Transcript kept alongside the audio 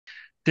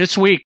This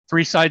week,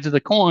 three sides of the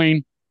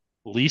coin.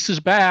 Lisa's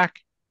back.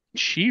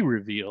 She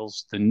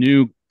reveals the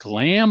new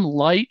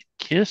Glamlite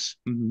KISS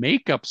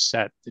makeup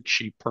set that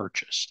she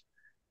purchased.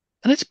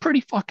 And it's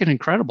pretty fucking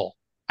incredible.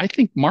 I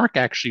think Mark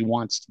actually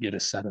wants to get a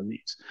set of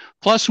these.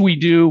 Plus, we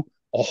do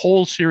a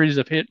whole series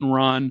of hit and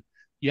run.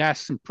 You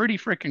ask some pretty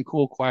freaking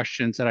cool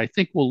questions that I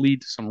think will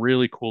lead to some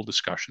really cool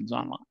discussions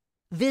online.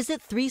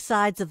 Visit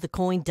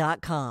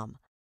threesidesofthecoin.com.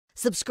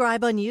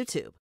 Subscribe on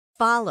YouTube.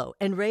 Follow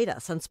and rate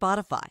us on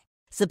Spotify.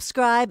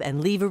 Subscribe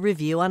and leave a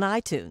review on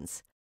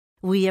iTunes.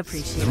 We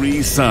appreciate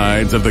Three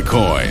sides of the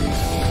coin.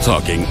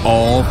 Talking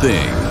all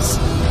things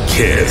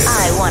Kiss.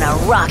 I want to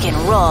rock and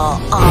roll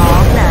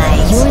all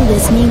night. You're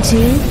listening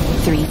to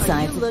Three Are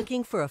Sides. you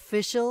looking for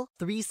official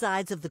Three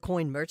Sides of the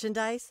Coin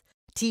merchandise,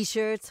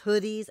 t-shirts,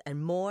 hoodies,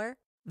 and more?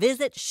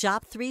 Visit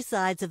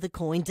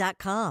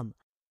shop3sidesofthecoin.com.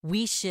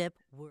 We ship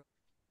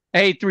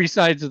Hey, three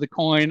sides of the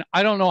coin.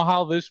 I don't know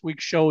how this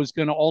week's show is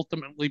going to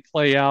ultimately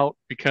play out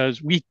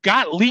because we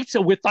got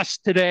Lisa with us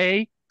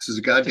today This is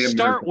a to goddamn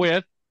start miracle.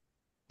 with,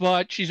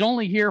 but she's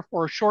only here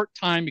for a short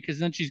time because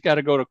then she's got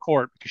to go to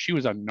court because she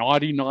was a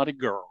naughty, naughty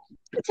girl.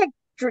 It's a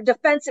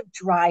defensive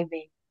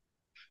driving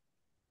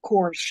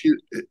course. She,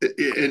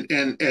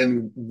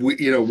 and we,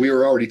 we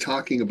were already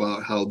talking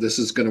about how this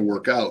is going to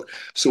work out.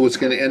 So what's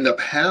going to end up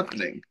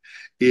happening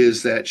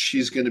is that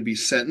she's going to be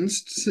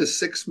sentenced to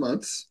 6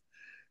 months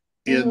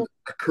in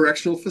a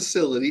correctional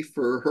facility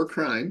for her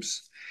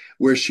crimes,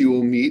 where she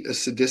will meet a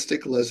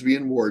sadistic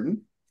lesbian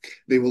warden.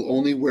 They will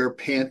only wear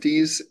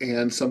panties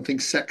and something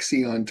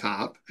sexy on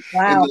top,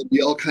 and Wow. there'll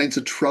be all kinds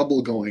of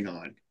trouble going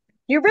on.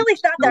 You really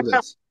thought Know that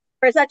out, this.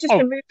 or is that just a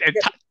Oh, movie?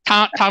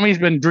 Tommy's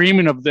been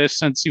dreaming of this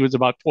since he was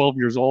about 12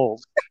 years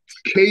old.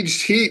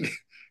 Caged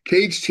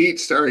Heat,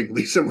 starring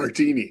Lisa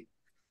Martini.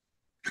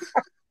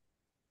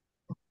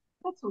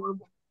 That's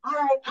horrible. All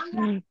right. I'm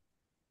not.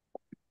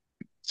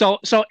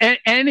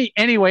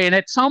 Anyway, and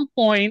at some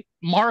point,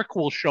 Mark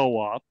will show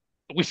up.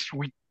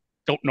 We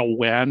don't know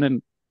when,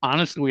 and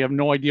honestly, we have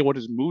no idea what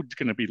his mood's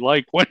going to be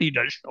like when he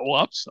does show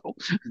up. So,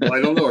 Well,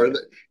 I don't know.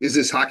 Is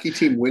this hockey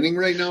team winning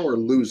right now or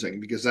losing?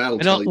 Because that'll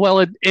I tell don't, you.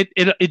 well,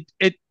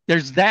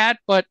 there's that,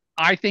 but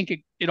I think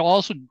it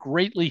also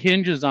greatly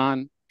hinges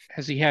on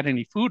has he had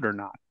any food or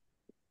not.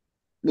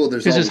 Well,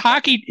 there's Because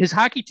always, his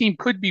hockey team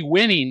could be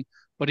winning,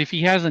 but if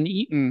he hasn't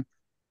eaten,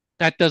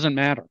 that doesn't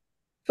matter.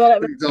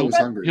 But he's always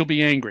hungry. He'll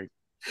be angry.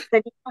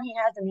 he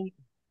hasn't eaten.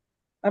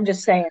 I'm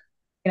just saying,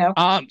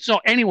 So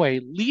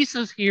anyway,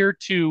 Lisa's here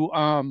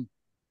to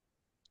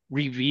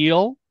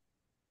reveal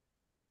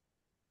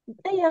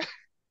Yeah.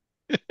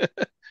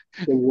 The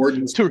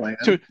warden's to plan.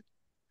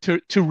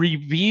 to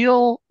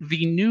reveal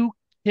the new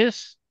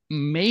Kiss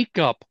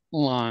makeup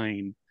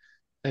line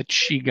that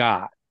she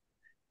got.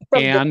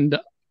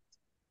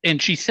 And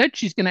she said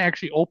she's going to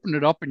actually open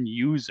it up and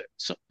use it.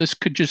 So this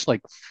could just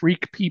like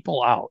freak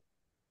people out.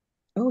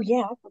 Oh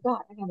yeah, I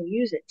forgot. I gotta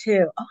use it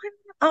too.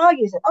 I'll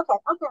use it. Okay,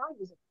 I'll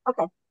use it.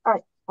 Okay, all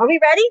right. Are we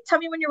ready? Tell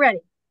me when you're ready.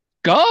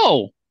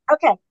 Go.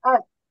 Okay, all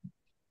right.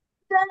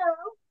 So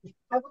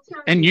I will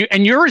tell you.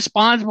 And you're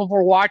responsible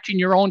for watching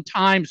your own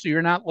time so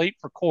you're not late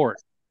for court.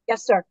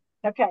 Yes, sir.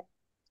 Okay.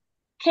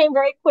 Came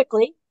very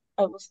quickly,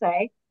 I will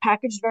say.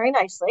 Packaged very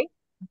nicely.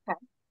 Okay.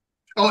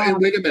 Oh,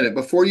 and wait a minute.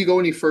 Before you go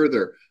any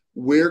further,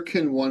 where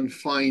can one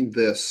find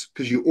this?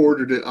 Because you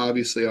ordered it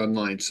obviously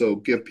online. So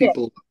give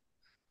people.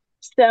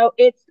 So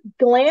it's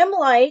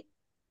Glamlite.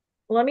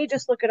 Let me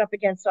just look it up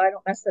again so I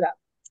don't mess it up.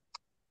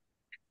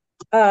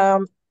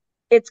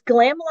 It's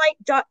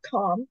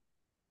glamlite.com,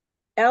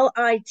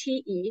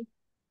 Lite.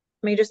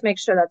 Let me just make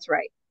sure that's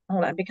right.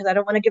 Hold on, because I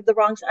don't want to give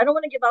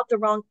out the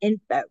wrong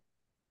info.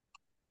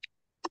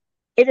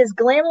 It is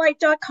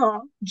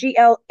glamlite.com,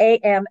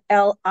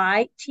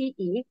 Glamlite.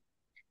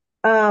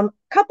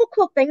 Couple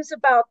cool things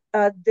about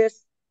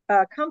this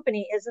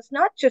company is it's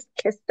not just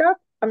Kiss stuff.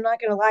 I'm not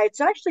gonna lie,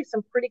 it's actually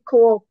some pretty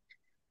cool,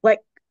 like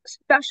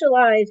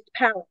specialized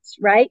palettes,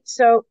 right?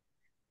 So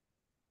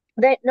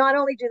that not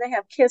only do they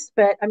have Kiss,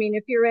 but I mean,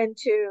 if you're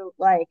into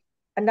like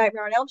a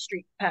Nightmare on Elm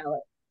Street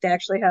palette, they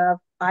actually have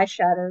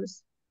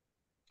eyeshadows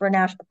for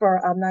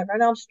Nightmare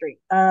on Elm Street,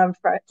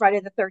 Friday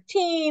the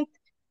 13th,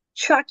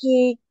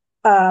 Chucky,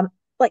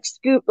 like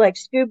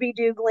Scooby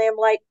Doo Glam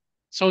Light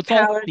So it's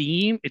palette. all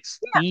themed. It's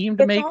Yeah,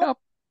 themed makeup.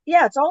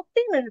 It's all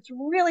themed and it's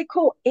really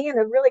cool. And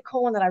a really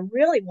cool one that I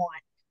really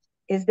want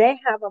is they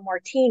have a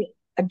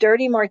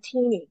dirty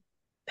martini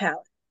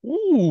palette.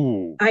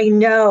 Ooh. I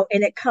know,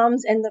 and it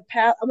comes in the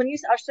palette.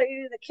 I'll show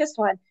you the Kiss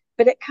one,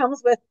 but it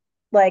comes with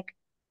like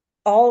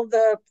all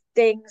the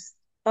things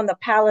on the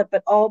palette,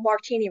 but all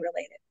martini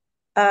related.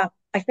 I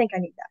think I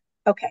need that.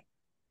 Okay.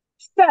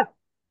 So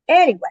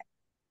anyway,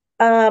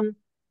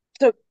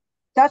 so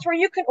that's where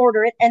you can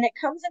order it, and it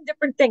comes in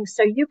different things.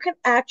 So you can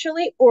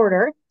actually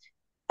order.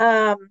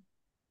 There's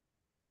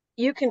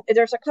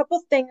a couple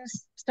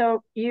things.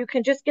 So you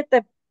can just get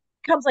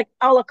comes like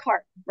a la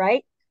carte,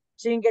 right?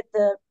 So you can get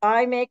the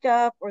eye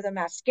makeup or the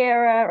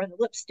mascara or the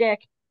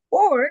lipstick,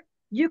 or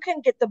you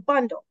can get the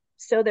bundle.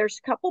 So there's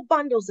a couple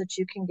bundles that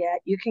you can get.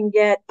 You can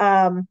get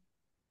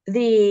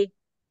the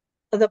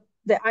the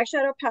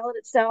eyeshadow palette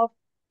itself.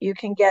 You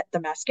can get the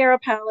mascara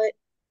palette,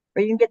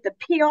 or you can get the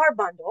PR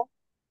bundle,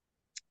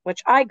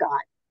 which I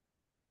got,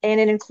 and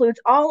it includes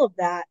all of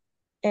that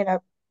in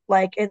a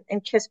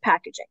in Kiss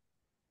packaging.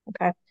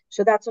 Okay,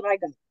 so that's what I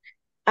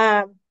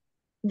got.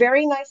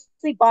 Very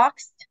nicely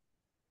boxed,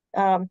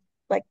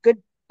 like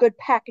good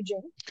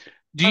packaging.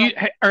 Do you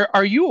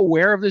are you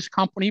aware of this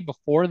company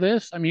before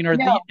this? I mean, are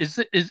the No,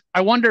 is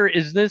I wonder,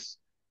 is this,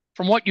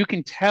 from what you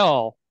can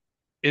tell,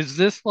 is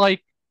this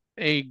like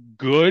a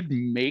good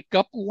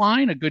makeup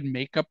line, a good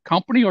makeup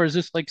company, or is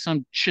this like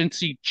some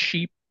chintzy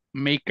cheap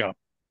makeup?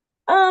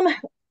 um,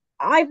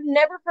 I've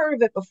never heard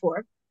of it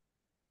before.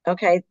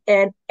 Okay,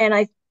 and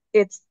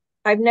it's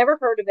I've never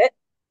heard of it.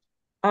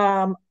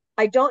 Um,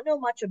 I don't know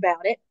much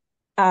about it,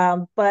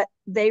 but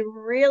they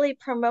really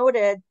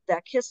promoted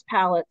the Kiss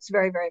palettes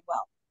very, very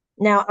well.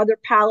 Now, other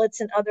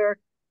palettes and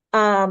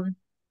um,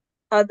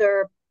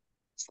 other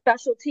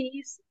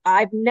specialties,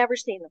 I've never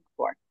seen them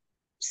before.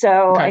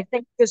 So Okay, I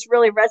think this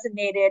really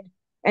resonated,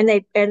 and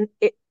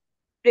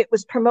it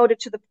was promoted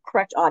to the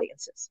correct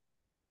audiences,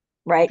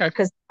 right? okay.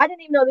 Because I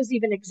didn't even know this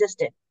even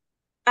existed.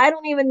 I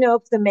don't even know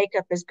if the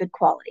makeup is good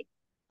quality,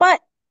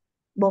 but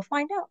we'll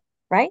find out,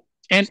 right?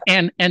 So,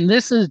 And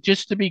this is,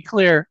 just to be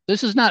clear,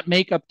 this is not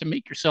makeup to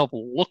make yourself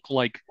look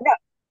like no,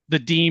 the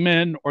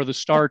demon or the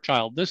star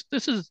child. This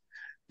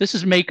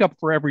is makeup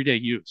for everyday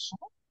use.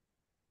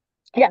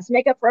 yes,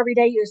 makeup for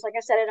everyday use. Like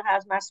I said, it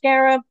has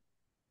mascara,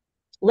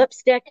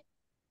 lipstick,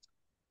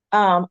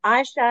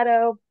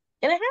 eyeshadow,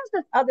 and it has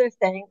this other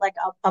thing like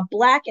a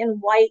black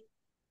and white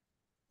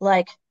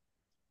like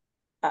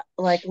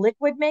like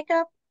liquid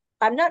makeup.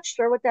 I'm not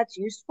sure what that's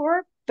used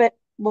for, but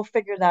we'll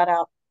figure that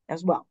out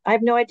as well. I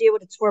have no idea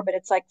what it's for, but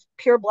it's like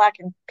pure black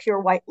and pure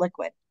white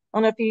liquid. I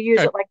don't know if you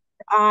use Okay. it like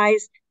for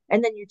eyes,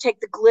 and then you take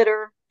the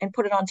glitter and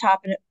put it on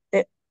top, and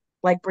it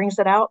like brings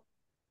it out.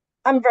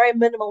 I'm very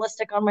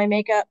minimalistic on my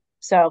makeup,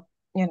 so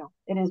it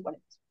is what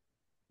it is.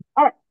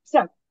 All right,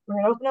 so we're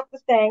gonna open up the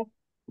thing.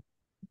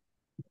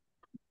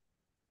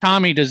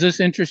 Tommy, does this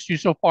interest you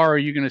so far, or are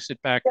you going to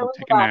sit back Still and in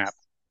the take a nap? box.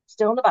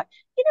 Still in the box.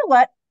 You know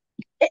what?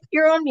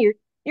 You're on mute.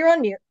 You're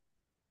on mute.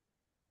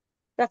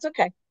 That's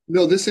okay.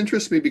 No, this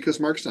interests me because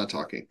Mark's not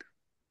talking.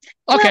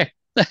 Well, Okay.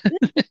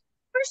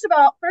 first of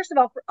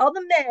all, for all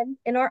the men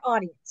in our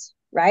audience,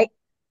 right?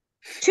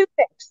 Two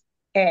things.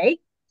 A,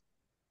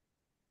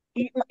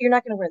 you're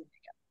not going to wear the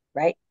makeup,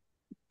 right?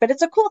 But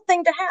it's a cool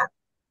thing to have.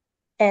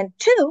 And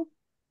two,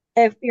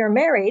 if you're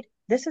married,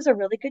 this is a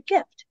really good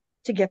gift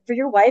to gift for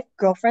your wife,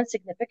 girlfriend,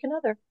 significant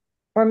other,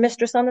 or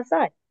mistress on the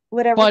side,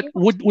 whatever But you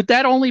want. would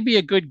that only be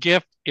a good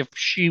gift if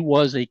she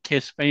was a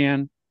Kiss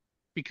fan?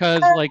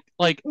 Because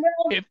like No,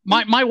 if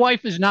my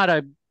wife is not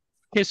a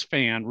Kiss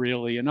fan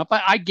really, and if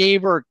I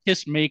gave her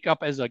Kiss makeup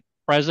as a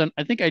present,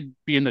 I think I'd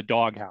be in the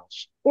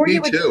doghouse. or Me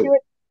you would just do too.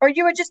 it, or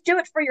you would just do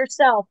it for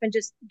yourself and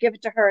just give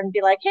it to her and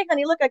be like, "Hey,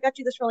 honey, look, I got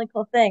you this really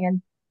cool thing."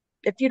 And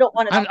if you don't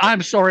want it, I'll take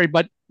I'm sorry,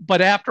 but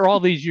after all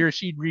these years,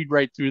 she'd read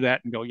right through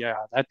that and go, yeah,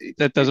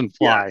 that doesn't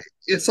Yeah, fly.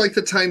 it's like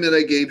the time that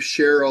I gave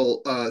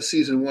Cheryl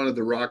season one of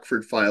the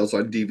Rockford Files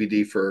on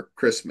DVD for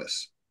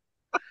Christmas.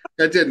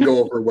 That didn't go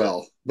over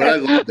well, but I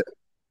it. loved it.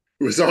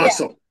 It was Yeah,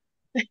 awesome.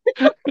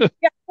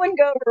 yeah, wouldn't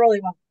go over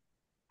really well.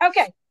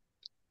 Okay,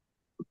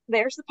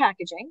 there's the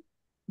packaging.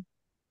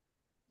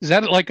 Is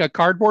that like a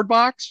cardboard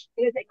box?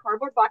 It is a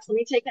cardboard box. Let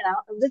me take it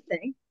out of the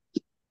thing.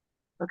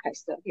 Okay,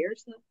 so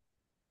here's the.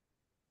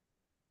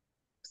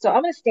 So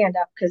I'm going to stand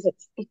up because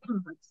it's kind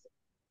of hard to see.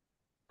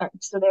 All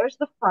right, so there's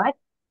the front.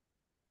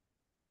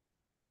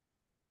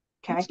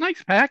 Okay, It's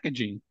nice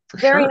packaging for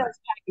very sure. nice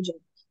packaging.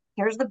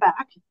 Here's the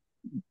back,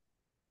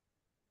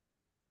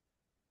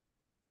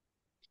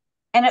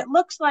 and it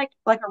looks like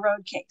a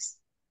road case.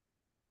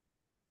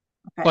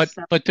 Okay,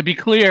 so But to be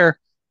clear,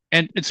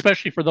 and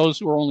especially for those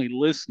who are only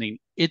listening,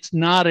 it's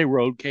not a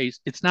road case.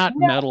 It's not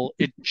no, metal.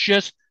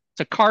 It's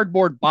a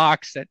cardboard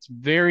box that's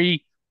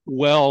very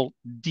well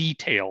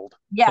detailed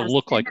to yes,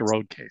 look like a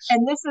road case.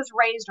 and this is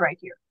raised right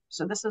here.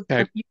 So this is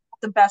Okay.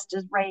 the best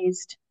is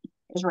raised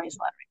lettering.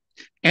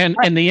 All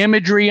right. And the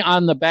imagery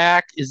on the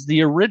back is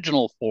the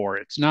original for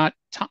it. It's not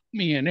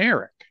Tommy and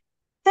Eric.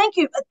 Thank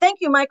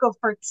you, Michael,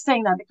 for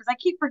saying that because I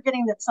keep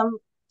forgetting that some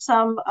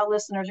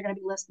listeners are going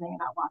to be listening and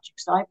not watching.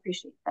 So I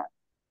appreciate that.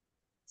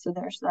 So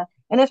there's that,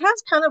 and it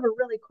has kind of a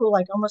really cool,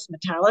 like almost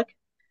metallic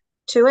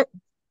to it.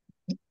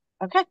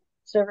 Okay,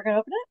 so we're gonna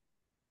open it.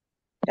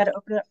 Got to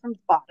open it from the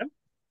bottom.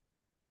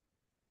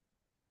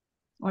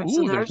 All right,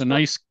 so Ooh, there's there's a the.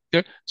 nice.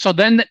 So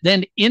then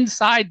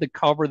inside the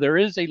cover there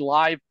is a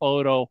live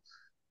photo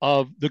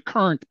of the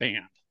current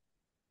band.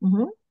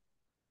 Mm-hmm.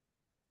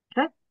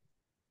 Okay,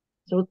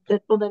 so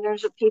well, then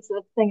there's a piece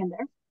of thing in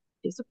there,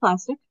 piece of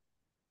plastic.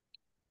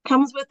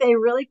 Comes with a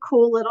really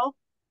cool little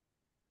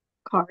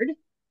card.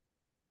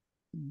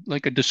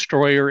 Like a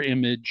destroyer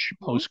image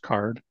Mhm.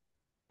 postcard.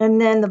 And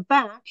then the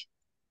back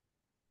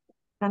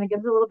kind of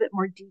gives a little bit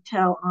more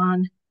detail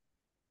on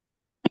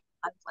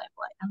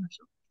Glamlite. I'm not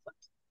sure.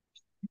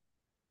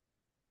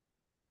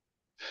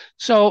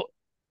 So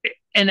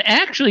And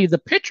actually, the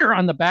picture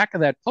on the back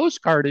of that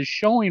postcard is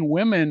showing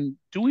women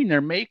doing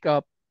their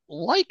makeup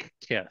like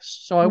Kiss.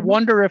 So I Mhm.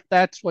 wonder if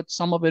that's what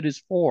some of it is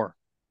for.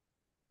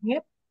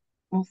 Yep,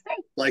 we'll see.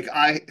 Like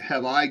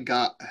have I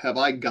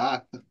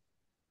got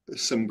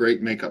some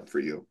great makeup for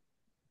you?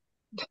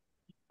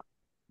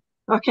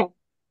 Okay.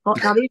 Well,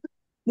 now these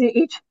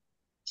each.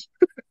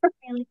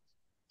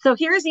 So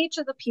here's each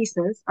of the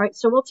pieces. All right.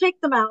 So we'll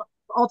take them out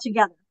all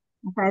together.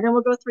 Okay. Then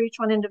we'll go through each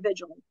one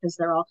individually because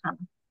they're all kind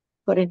of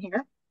put in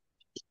here.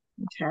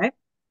 Okay.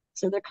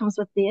 So there comes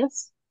with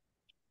this.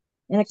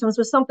 And it comes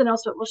with something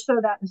else, but we'll show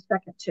that in a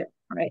second too.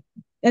 All right.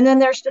 And then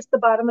there's just the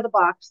bottom of the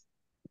box.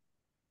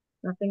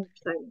 Nothing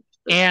exciting.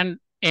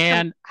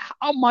 And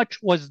how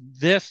much was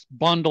this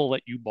bundle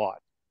that you bought?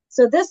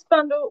 So this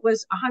bundle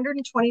was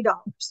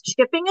 $120.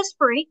 Shipping is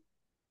free.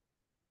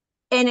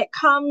 And it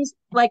comes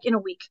like in a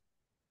week.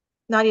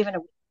 Not even a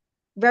week.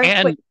 Very quick.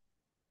 And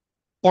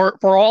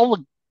for all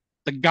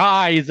the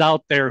guys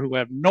out there who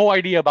have no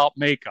idea about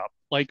makeup,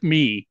 like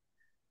me,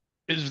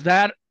 is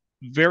that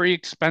very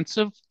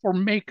expensive for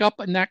makeup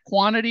in that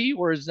quantity,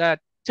 or is that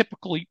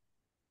typically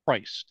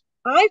priced?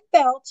 I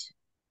felt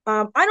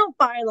I don't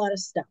buy a lot of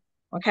stuff.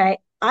 Okay.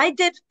 I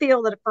did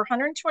feel that for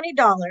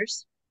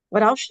 $120,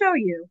 what I'll show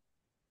you,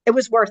 it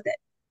was worth it.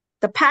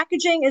 The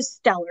packaging is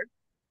stellar.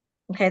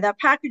 Okay, that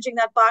packaging,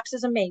 that box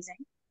is amazing.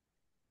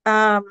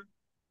 Um,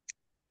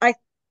 I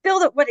feel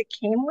that what it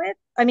came with,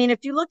 I mean,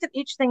 if you looked at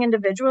each thing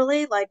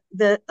individually, like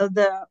the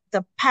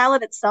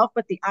palette itself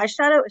with the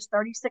eyeshadow is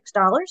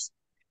 $36.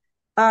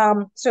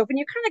 So when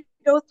you kind of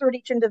go through it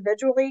each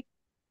individually,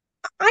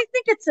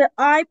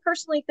 I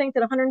personally think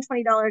that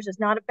 $120 is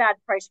not a bad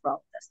price for all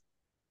of this.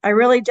 I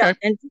really don't. Okay.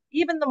 And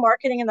even the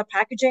marketing and the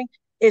packaging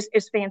is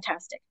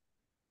fantastic.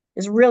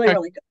 Is really, Okay.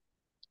 really good.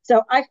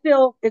 So I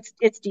feel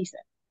it's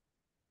decent.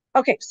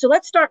 Okay, so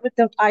let's start with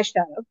the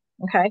eyeshadow,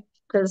 okay?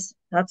 Because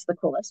that's the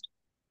coolest.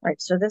 All right,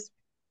 so this,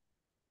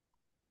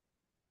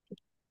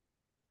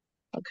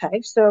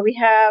 okay, so we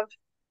have,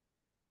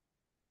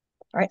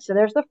 all right, so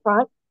there's the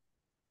front,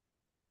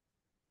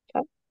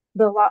 okay,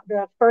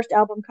 the first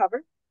album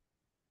cover.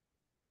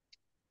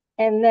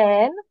 And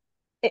then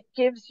it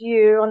gives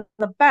you on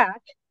the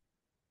back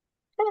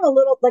kind of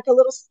like a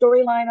little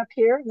storyline up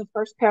here in the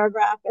first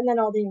paragraph, and then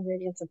all the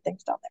ingredients and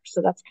things down there.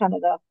 So that's kind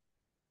of the,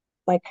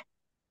 like,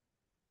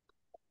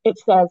 it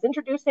says,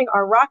 introducing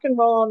our rock and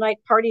roll all night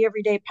party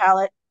everyday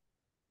palette,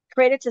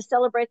 created to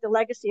celebrate the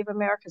legacy of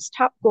America's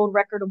top gold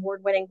record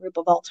award-winning group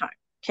of all time,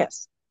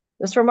 KISS.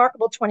 This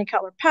remarkable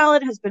 20-color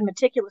palette has been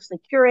meticulously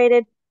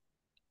curated.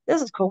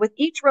 This is cool, with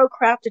each row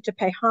crafted to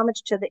pay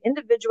homage to the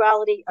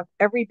individuality of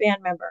every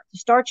band member, the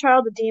Star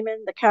Child, the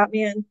Demon, the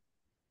Catman,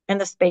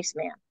 and the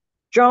Spaceman.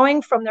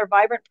 Drawing from their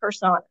vibrant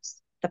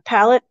personas, the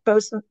palette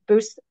boasts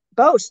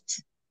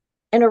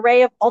an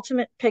array of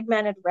ultimate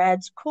pigmented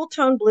reds, cool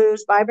tone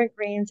blues, vibrant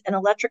greens, and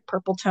electric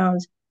purple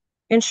tones,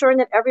 ensuring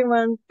that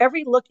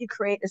every look you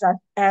create is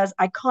as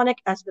iconic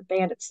as the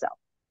band itself.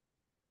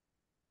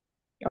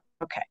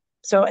 Okay,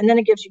 so, and then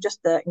it gives you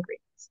just the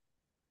ingredients.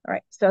 All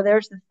right, so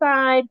there's the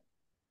side.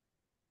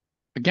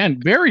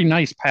 Again, very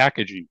nice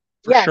packaging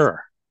for Yes,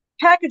 sure.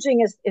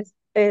 packaging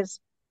is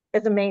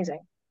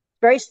amazing.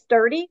 Very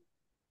sturdy.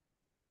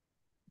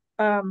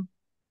 All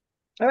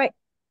right,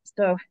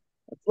 so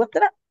let's lift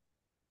it up.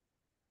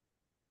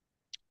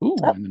 Ooh,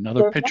 and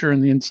another picture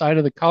in the inside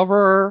of the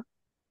cover.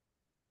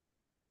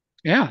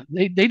 Yeah,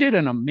 they did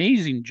an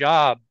amazing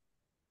job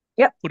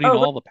Yep. putting Oh,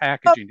 all the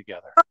packaging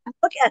together.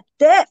 look at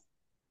this.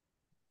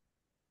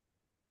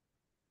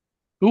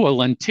 Ooh, a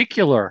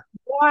lenticular.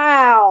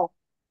 Wow.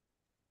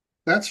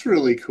 That's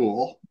really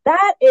cool.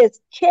 That is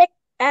kick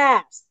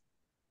ass.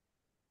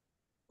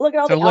 Look at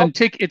all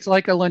It's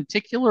like a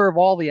lenticular of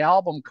all the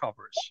album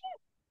covers.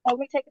 Oh, let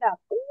me take it out.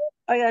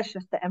 Oh, yeah, it's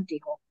just the empty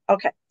hole.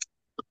 Okay.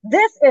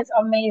 This is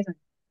amazing.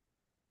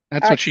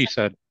 That's what she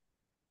said.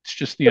 It's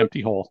just the empty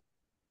hole.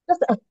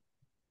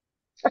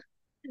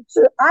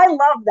 So I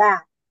love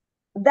that.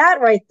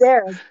 That right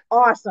there is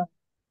awesome.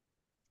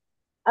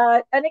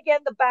 And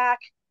again, the back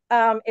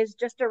is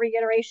just a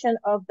reiteration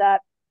of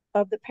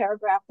the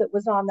paragraph that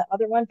was on the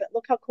other one, but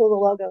look how cool the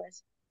logo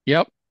is.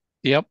 Yep.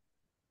 Yep.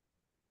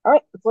 All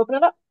right, let's open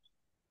it up.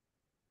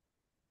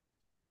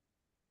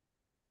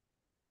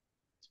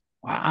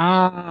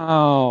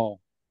 Wow.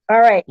 All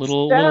right.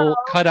 Little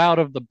cutout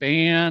of the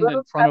band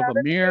in front of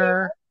a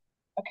mirror.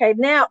 Okay,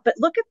 now, but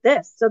look at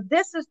this. So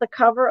this is the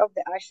cover of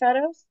the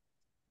eyeshadows.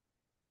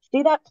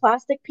 See that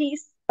plastic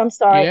piece? I'm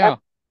sorry. Yeah.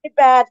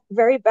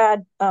 Very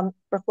bad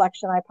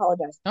reflection. I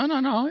apologize.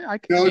 No. I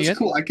can No, see it's it.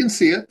 cool. I can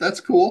see it. That's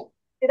cool.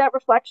 See that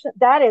reflection?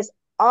 That is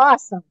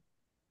awesome.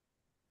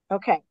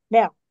 Okay,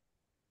 now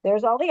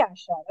there's all the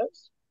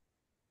eyeshadows.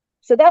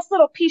 So that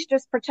little piece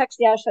just protects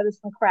the eyeshadows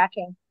from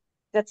cracking.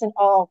 That's an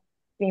all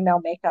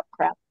female makeup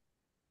crap.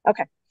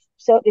 Okay,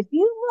 so if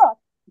you look,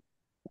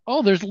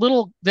 Oh, there's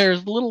little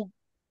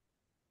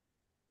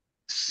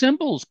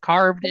symbols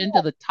carved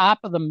into the top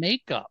of the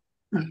makeup.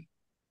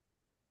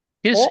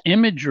 His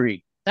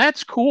imagery.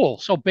 That's cool.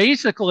 So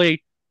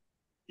basically,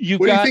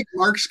 What do you think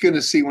Mark's going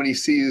to see when he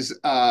sees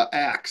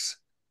Axe?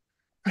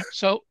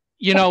 So,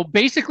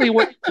 basically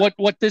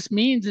what this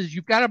means is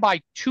you've got to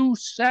buy two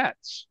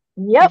sets.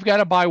 Yep. You've got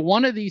to buy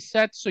one of these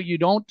sets so you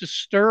don't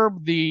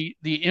disturb the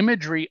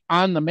imagery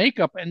on the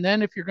makeup. And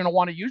then if you're going to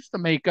want to use the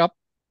makeup,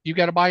 you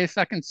got to buy a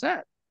second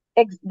set.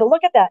 But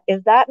look at that.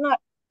 Is that not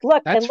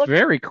look and That's look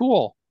very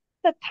cool.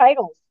 at the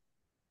titles.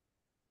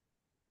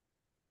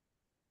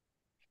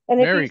 And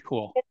if you Very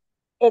cool.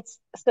 it's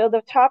so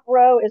the top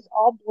row is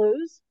all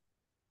blues.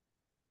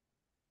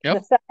 The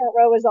Yep. second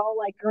row is all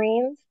like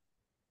greens.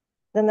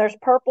 Then there's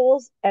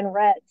purples and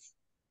reds.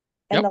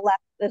 And Yep. the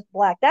last is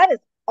black. That is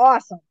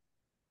awesome.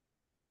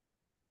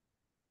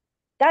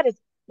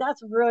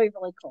 That's really,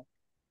 really cool.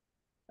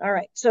 All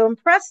right. So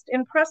impressed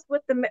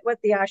with the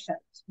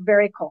eyeshadows.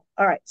 Very cool.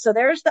 All right. So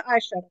there's the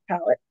eyeshadow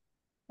palette.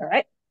 All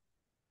right.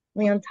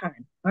 We on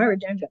time. All right, we're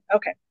doing good.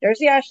 Okay. There's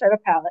the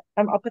eyeshadow palette.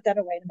 I'll put that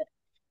away in a minute.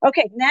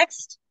 Okay,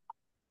 next.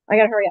 I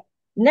gotta hurry up.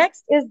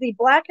 Next is the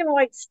black and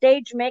white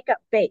stage makeup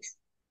base.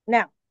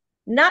 Now,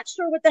 not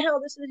sure what the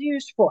hell this is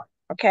used for.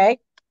 Okay.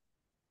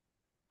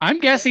 I'm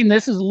guessing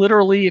this is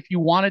literally if you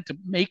wanted to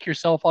make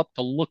yourself up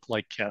to look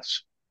like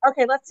Kiss.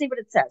 Okay, let's see what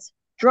it says.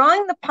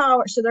 Drawing the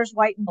power, so there's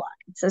white and black.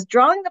 It says,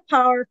 drawing the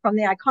power from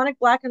the iconic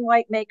black and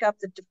white makeup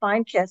that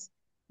defined Kiss,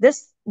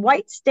 this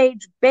white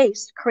stage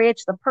base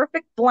creates the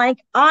perfect blank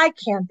eye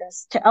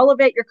canvas to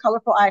elevate your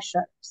colorful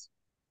eyeshadows.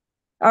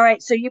 All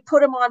right, so you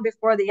put them on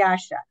before the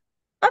eyeshadow.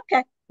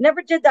 Okay,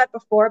 never did that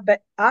before,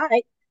 but all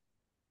right.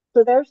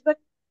 So there's the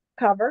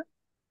cover.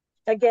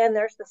 Again,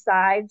 there's the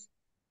sides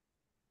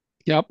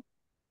Yep.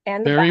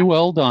 and the Very back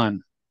well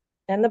done.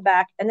 and the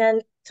back, and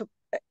then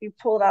you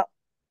pull it out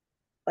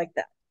like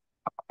that.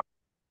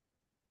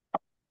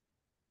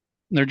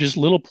 They're just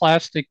little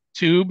plastic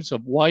tubes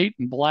of white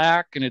and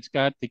black, and it's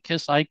got the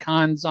Kiss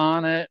icons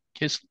on it,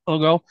 Kiss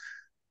logo.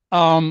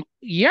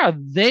 Yeah,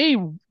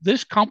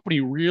 this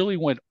company really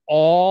went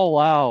all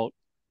out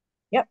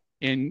Yep.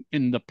 in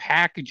the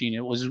packaging.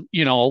 It was,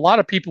 a lot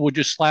of people would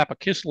just slap a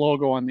Kiss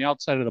logo on the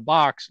outside of the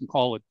box and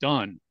call it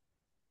done.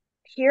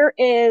 Here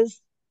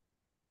is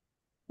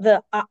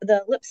the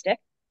lipstick.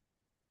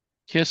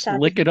 Kiss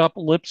Lick It Up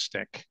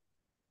lipstick.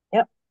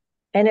 Yep.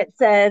 And it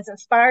says,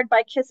 inspired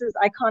by Kiss's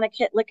iconic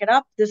hit Lick It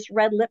Up, this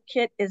red lip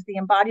kit is the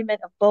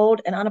embodiment of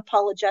bold and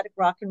unapologetic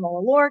rock and roll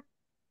allure.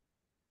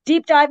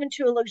 Deep dive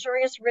into a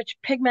luxurious, rich,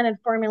 pigmented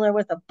formula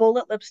with a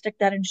bullet lipstick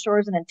that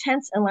ensures an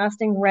intense and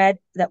lasting red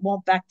that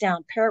won't back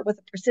down. Pair it with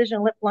a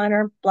precision lip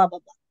liner, blah, blah,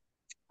 blah.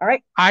 All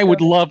right. I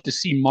would love to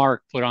see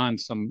Mark put on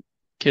some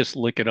Kiss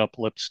Lick It Up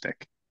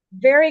lipstick.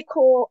 Very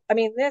cool. I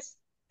mean, this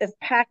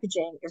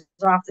packaging is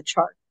off the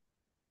chart.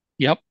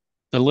 Yep.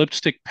 The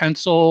lipstick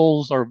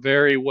pencils are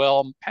very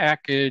well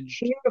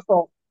packaged.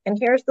 Beautiful. And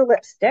here's the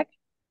lipstick.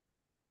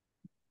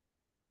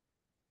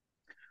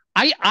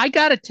 I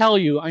gotta tell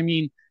you, I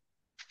mean,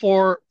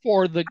 for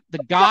the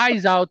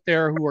guys out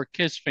there who are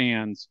Kiss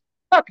fans,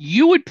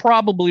 you would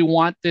probably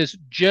want this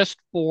just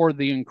for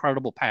the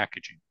incredible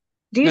packaging.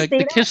 Do you see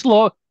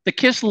that? The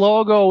Kiss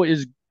logo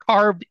is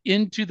carved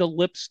into the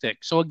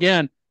lipstick. So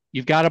again,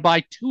 you've got to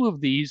buy two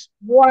of these,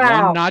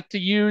 Wow. one not to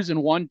use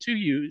and one to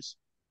use.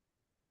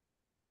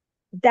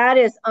 That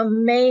is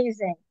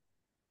amazing.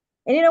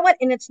 And you know what?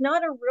 And it's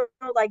not a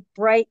real like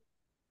bright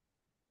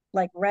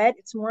like red.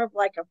 It's more of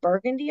like a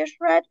burgundy-ish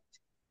red.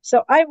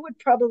 So I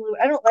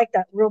don't like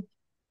that real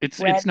red.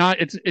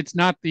 It's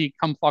not the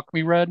come fuck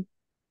me red.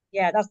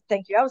 Yeah,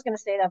 thank you. I was gonna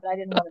say that, but I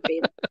didn't want to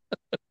be that.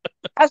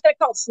 I was gonna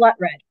call it slut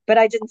red, but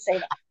I didn't say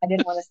that. I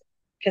didn't want to say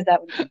because that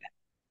would be bad.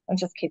 I'm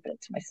just keeping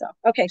it to myself.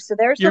 Okay, so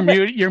there's You're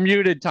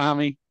muted,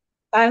 Tommy.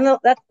 I know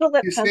that's the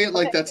lip. You say it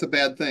like that's a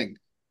bad thing.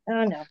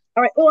 Oh no.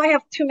 All right. Oh, I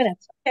have 2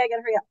 minutes. Okay, I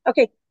gotta hurry up.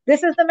 Okay,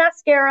 this is the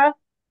mascara.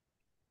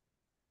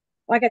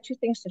 Oh, I got two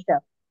things to show.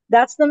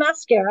 That's the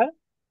mascara.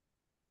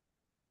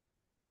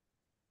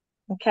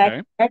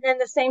 Okay. And then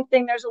the same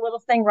thing, there's a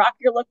little thing, rock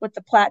your look with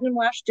the Platinum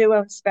Lash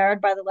Duo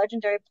inspired by the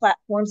legendary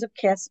platforms of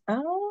Kiss.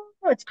 Oh,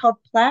 it's called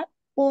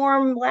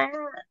Platform Lash.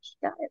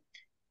 Got it.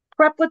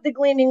 Prep with the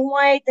gleaming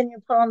white, then you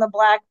put on the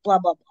black, blah,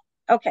 blah,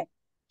 blah. Okay.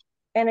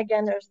 And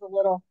again, there's the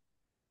little.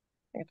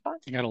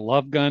 You got a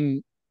love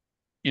gun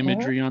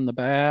imagery on the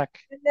back.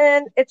 And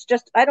then it's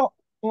just, I don't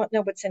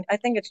know what's in, I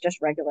think it's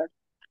just regular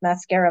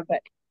mascara,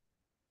 but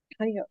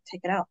how do you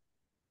take it out?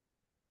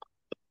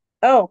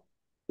 Oh,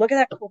 look at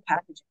that cool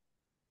packaging.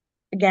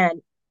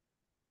 Again.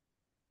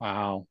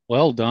 Wow.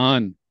 Well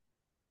done.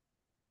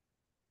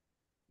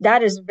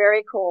 That is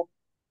very cool.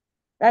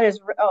 There's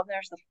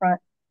the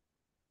front.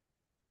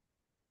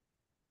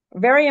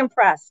 Very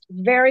impressed.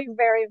 Very,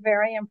 very,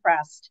 very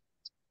impressed.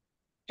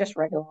 Just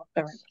regular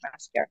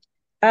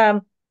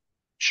mascara.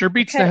 Sure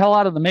beats the hell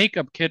out of the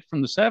makeup kit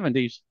from the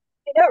 70s.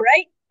 I know,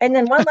 right? And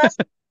then one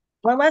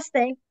last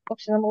thing.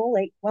 Oops, I'm a little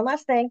late. One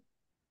last thing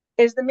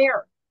is the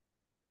mirror.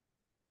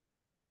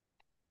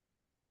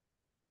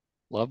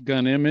 Love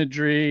gun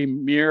imagery,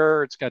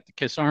 mirror. It's got the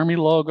Kiss Army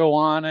logo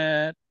on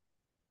it.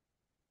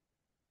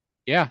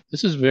 Yeah,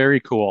 this is very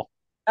cool.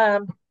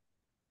 I'll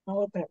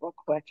open it real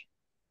quick.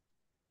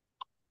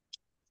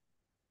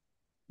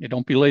 Yeah,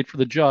 don't be late for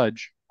the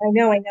judge. I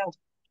know.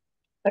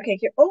 Okay,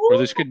 here. or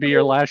this could be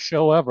your Oh, last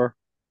show ever.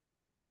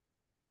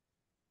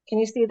 can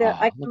you see the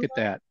Oh, look icon at on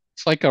it? that.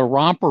 It's like a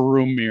romper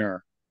room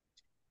mirror.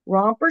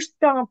 Romper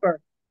Stomper.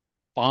 And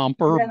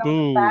Bomper then on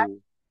the back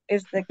boo.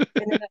 is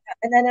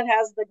and then it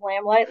has the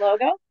Glamlite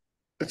logo.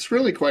 It's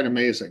really quite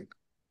amazing.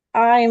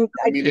 I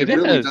I mean, It they've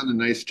really is. done a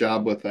nice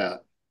job with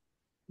that.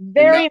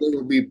 And now very there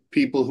will be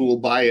people who will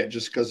buy it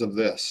just because of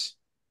this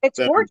it's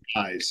that are gorgeous.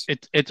 guys.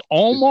 It's It's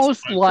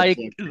almost fun for like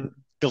collecting.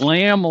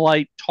 glam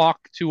light talk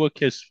to a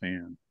Kiss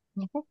fan.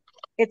 Mhm.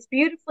 It's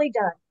beautifully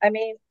done. I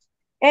mean,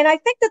 and I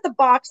think that the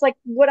box, like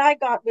what I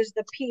got was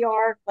the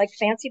PR like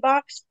fancy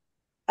box,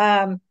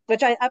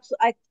 which I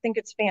absolutely I think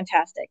it's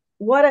fantastic.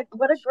 What a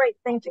great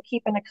thing to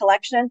keep in a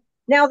collection.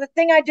 Now the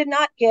thing I did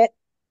not get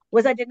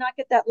was I did not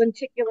get that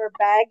lenticular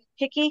bag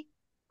hickey.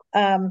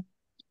 Um,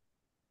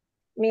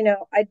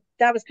 I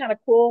that was kind of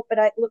cool, but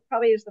I look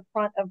probably as the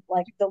front of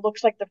like the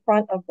looks like the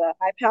front of the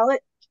eye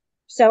palette.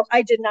 So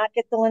I did not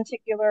get the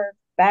lenticular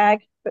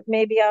bag, but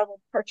maybe I will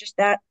purchase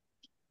that.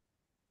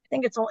 I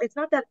think it's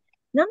not that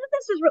none of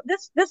this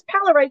is this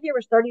palette right here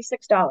is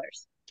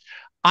 $36.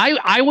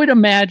 I would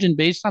imagine,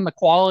 based on the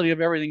quality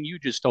of everything you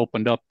just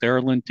opened up there,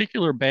 a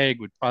lenticular bag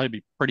would probably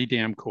be pretty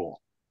damn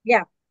cool.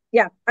 Yeah,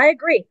 yeah, I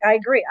agree. I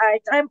agree.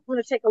 I'm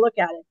going to take a look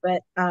at it,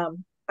 but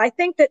I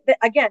think that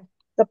again,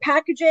 the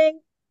packaging,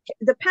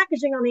 the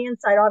packaging on the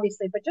inside,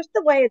 obviously, but just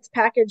the way it's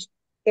packaged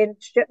in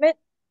shipment,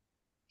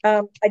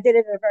 I did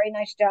it a very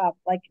nice job.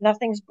 Like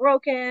nothing's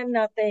broken,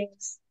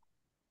 nothing's.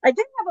 I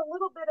did have a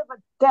little bit of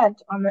a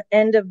dent on the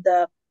end of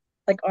the,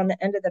 like on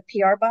the end of the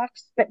PR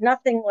box, but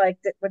nothing like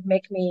that would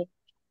make me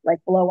like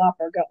blow up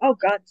or go, oh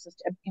God, this is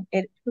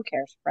who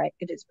cares, right?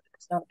 It is,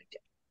 it's not a big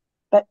deal.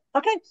 But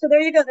okay, so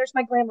there you go. There's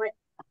my glam light.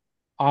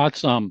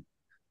 Awesome.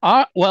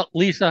 Well,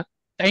 Lisa,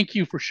 thank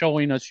you for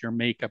showing us your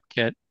makeup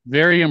kit.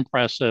 Very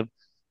impressive.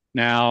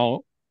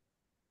 Now,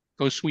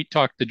 go sweet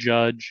talk the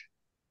judge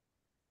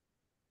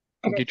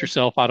and get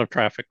yourself out of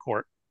traffic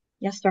court.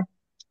 Yes, sir.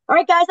 All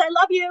right, guys, I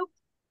love you.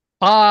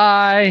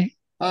 Bye.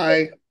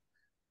 Hi.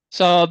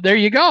 So there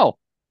you go.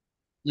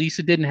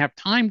 Lisa didn't have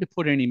time to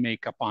put any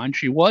makeup on.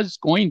 She was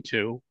going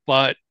to,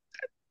 but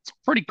it's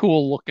a pretty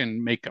cool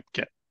looking makeup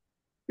kit.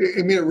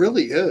 I mean, it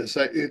really is.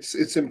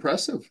 It's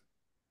impressive.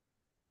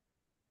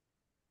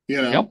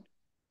 You Yep. know?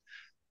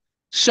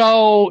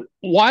 So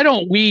why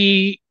don't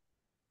we,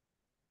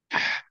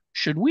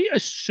 should we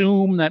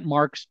assume that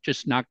Mark's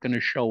just not going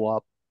to show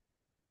up?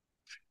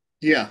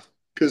 Yeah.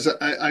 Because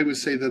I would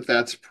say that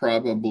that's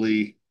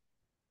probably,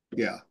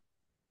 yeah.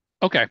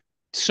 Okay.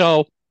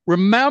 So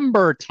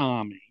remember,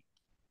 Tommy,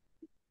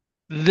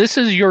 this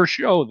is your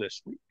show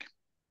this week.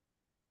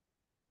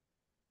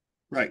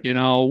 Right. You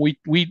know,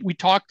 we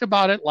talked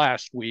about it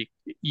last week.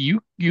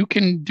 You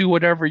can do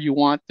whatever you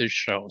want this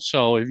show.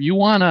 So if you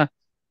wanna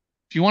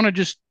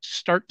just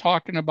start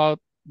talking about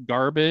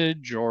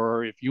garbage,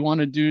 or if you want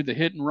to do the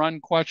hit and run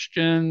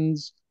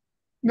questions,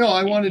 No,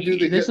 I want to do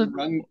the this hit is and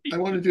run. I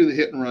want to do the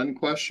hit and run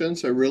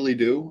questions. I really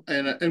do.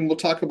 And we'll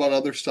talk about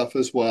other stuff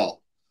as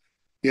well.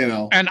 You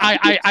know. and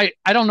I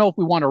don't know if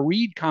we want to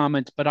read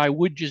comments, but I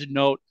would just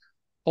note,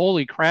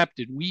 holy crap,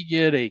 did we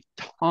get a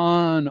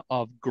ton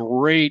of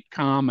great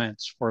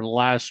comments for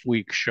last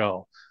week's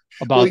show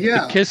Well, about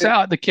yeah.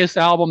 The Kiss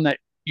album that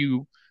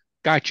you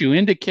got you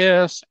into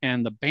Kiss,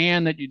 and the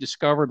band that you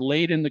discovered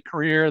late in the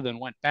career, then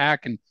went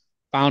back and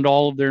found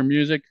all of their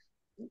music.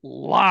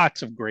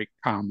 Lots of great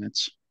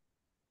comments.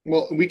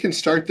 Well, we can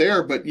start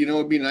there, but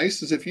it'd be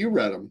nice as if you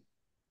read them.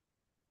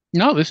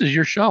 No, this is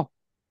your show.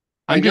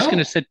 I I'm just gonna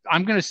know. sit.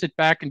 I'm gonna sit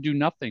back and do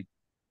nothing.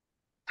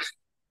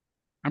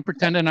 I'm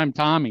pretending I'm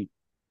Tommy.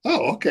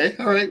 Oh, okay.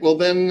 All right. Well,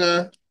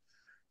 then,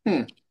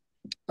 hmm.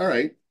 All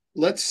right.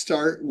 Let's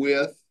start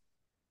with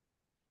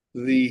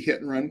the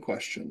hit and run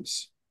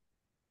questions.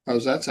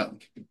 How's that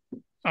sound?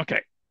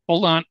 Okay,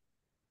 hold on.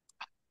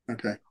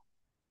 Okay.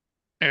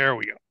 There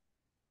we go.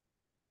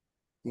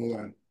 Hold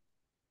on.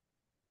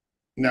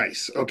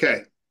 Nice.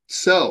 Okay.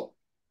 So,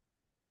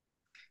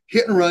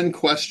 hit and run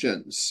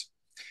questions.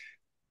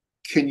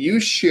 Can you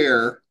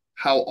share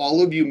how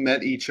all of you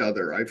met each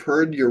other? I've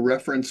heard your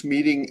reference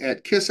meeting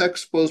at Kiss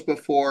Expos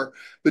before,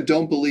 but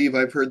don't believe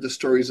I've heard the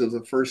stories of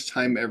the first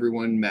time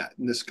everyone met.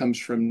 And this comes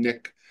from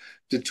Nick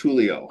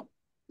DiTullio.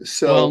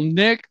 Well, So,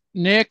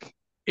 Nick,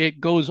 it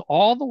goes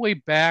all the way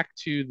back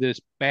to this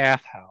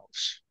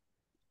bathhouse.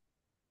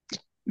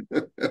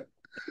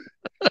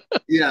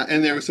 yeah,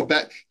 and there was a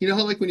bat. You know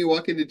how like when you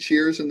walk into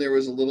Cheers and there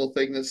was a little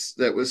thing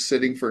that was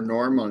sitting for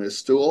Norm on his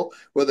stool?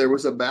 Well, there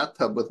was a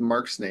bathtub with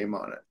Mark's name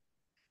on it.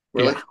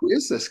 We're like, Yeah. who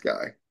is this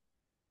guy?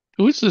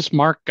 Who's this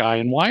Mark guy,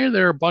 and why are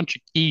there a bunch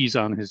of keys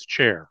on his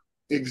chair?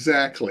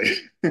 Exactly.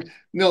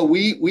 No,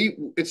 we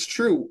it's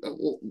true.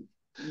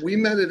 We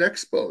met at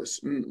expos.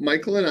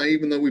 Michael and I,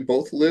 even though we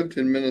both lived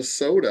in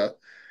Minnesota,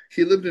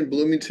 he lived in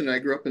Bloomington. I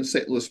grew up in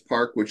St. Louis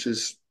Park, which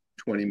is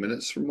 20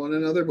 minutes from one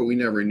another, but we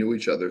never knew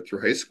each other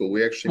through high school.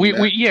 We actually We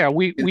met we yeah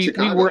in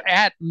we were Chicago.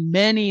 at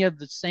many of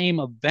the same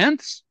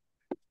events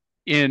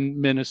in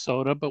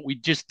Minnesota, but we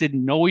just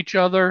didn't know each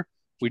other.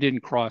 We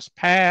didn't cross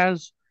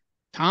paths.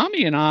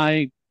 Tommy and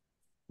I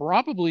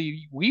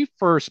probably we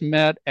first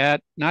met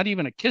at not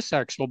even a Kiss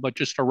Expo, but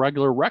just a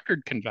regular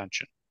record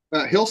convention.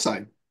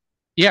 Hillside.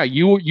 Yeah,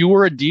 you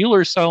were a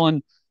dealer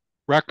selling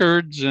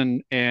records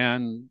and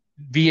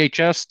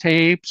VHS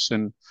tapes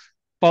and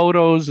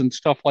photos and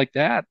stuff like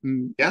that.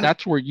 And Yeah,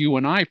 that's where you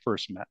and I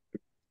first met.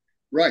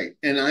 right.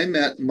 And I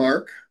met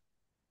Mark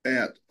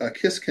at a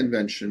Kiss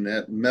convention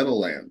at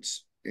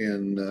Meadowlands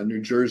in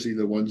New Jersey,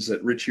 the ones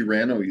that Richie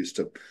Rano used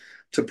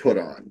to put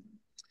on.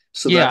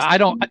 So Yeah, that's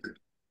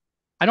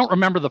I don't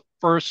remember the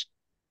first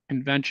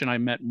convention I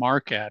met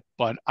Mark at,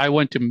 but I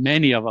went to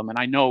many of them, and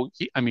I know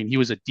I mean he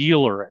was a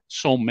dealer at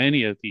so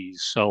many of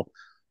these, so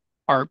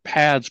our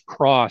paths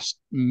crossed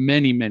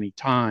many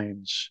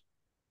times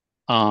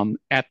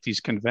at these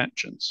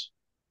conventions.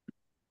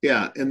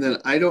 yeah. And then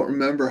I don't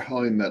remember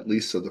how I met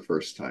Lisa the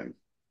first time.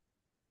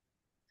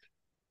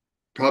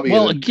 Probably at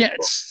Well, an again,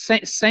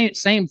 expo.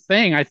 same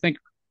thing. I think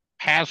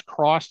paths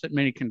crossed at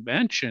many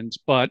conventions,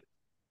 but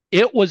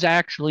it was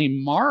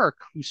actually Mark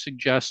who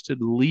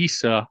suggested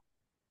Lisa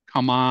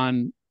come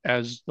on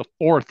as the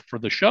fourth for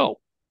the show.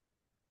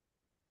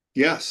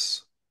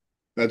 Yes,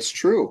 that's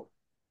true.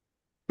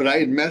 But I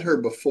had met her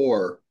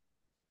before,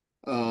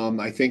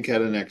 I think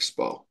at an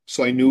expo.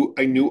 So I knew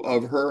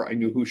of her. I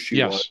knew who she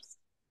was, Yes,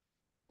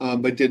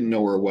 but didn't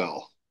know her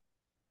well.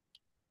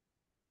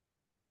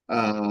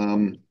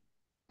 Um,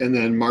 and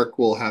then Mark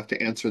will have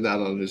to answer that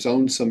on his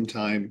own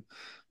sometime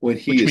when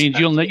he which is means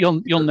actually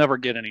you'll here. never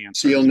get an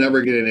So answer. you'll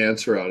never get an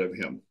answer out of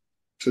him.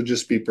 So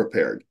just be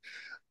prepared.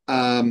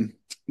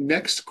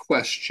 Next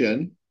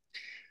question.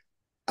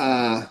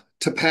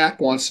 Tapak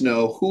wants to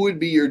know who would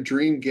be your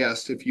dream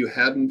guest if you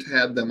hadn't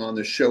had them on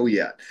the show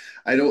yet.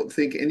 I don't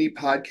think any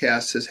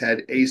podcast has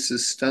had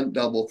Ace's stunt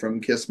double from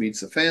Kiss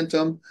Meets the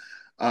Phantom,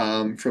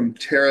 from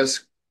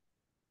Taras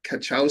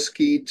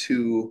Kachowski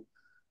to,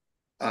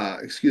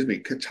 excuse me,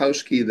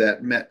 Kachowski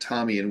that met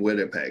Tommy in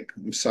Winnipeg.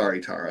 I'm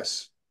sorry,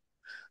 Taras.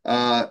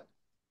 Uh,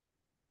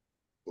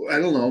 I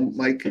don't know,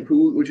 Mike.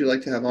 Who would you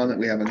like to have on that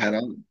we haven't had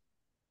on?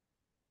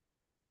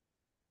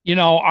 You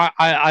know,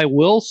 I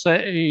will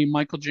say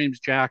Michael James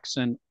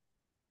Jackson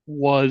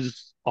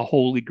was a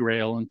holy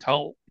grail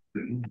until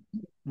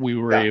we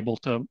were Yeah, able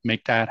to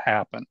make that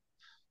happen.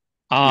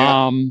 yeah.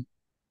 Um,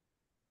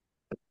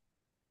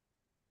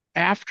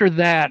 After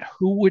that,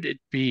 who would it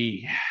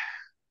be?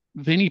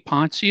 Vinny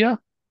Poncia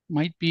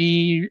might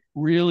be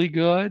really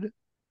good.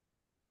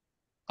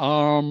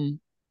 Um,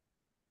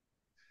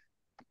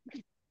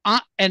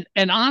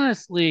 and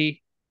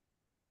honestly,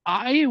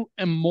 I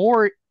am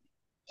more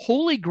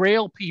holy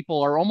grail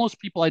people are almost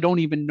people I don't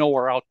even know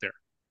are out there.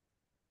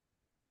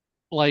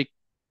 Like,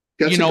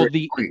 you That's a know, great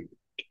the point.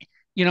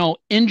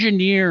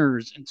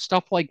 engineers and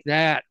stuff like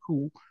that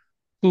who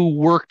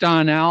worked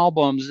on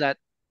albums that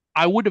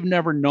I would have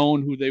never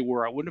known who they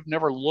were. I would have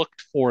never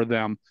looked for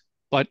them,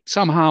 but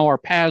somehow our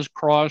paths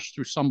crossed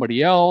through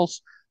somebody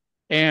else.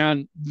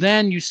 And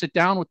then you sit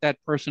down with that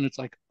person, it's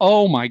like,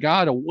 oh my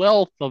God, a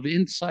wealth of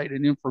insight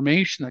and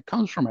information that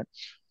comes from it.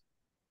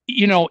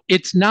 You know,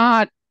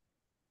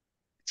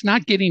 it's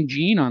not getting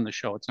Gene on the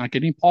show. It's not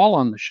getting Paul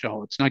on the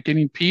show. It's not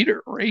getting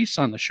Peter or Ace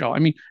on the show. I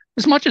mean,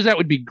 as much as that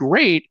would be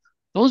great,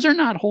 those are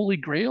not holy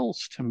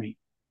grails to me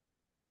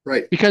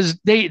Right. because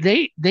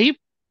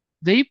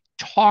they've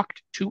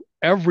talked to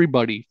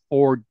everybody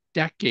for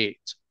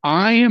decades.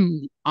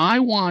 I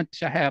want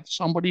to have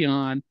somebody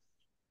on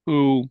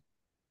who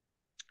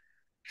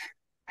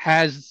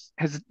has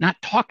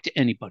not talked to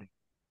anybody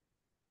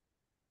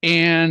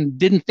and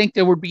didn't think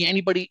there would be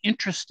anybody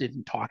interested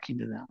in talking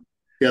to them.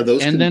 Yeah,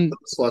 And then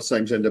those lots of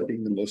times end up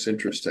being the most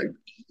interesting.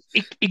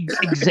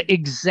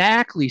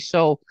 exactly.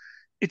 So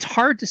it's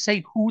hard to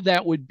say who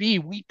that would be.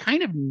 We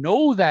kind of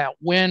know that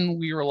when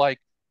we were like,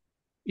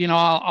 you know,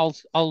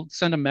 I'll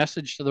send a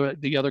message to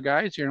the other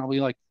guys here, and I'll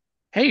be like,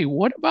 "Hey,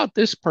 what about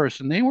this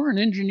person? They were an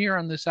engineer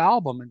on this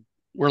album," and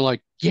we're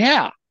like,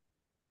 "Yeah."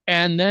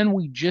 And then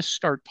we just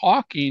start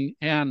talking,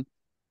 and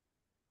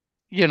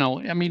you know,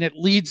 I mean, it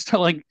leads to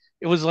like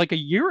it was like a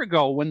year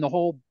ago when the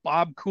whole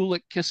Bob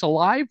Kulick Kiss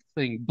Alive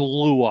thing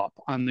blew up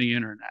on the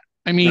internet.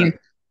 I mean, Right.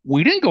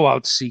 we didn't go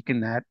out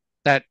seeking that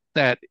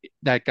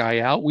guy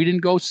out. We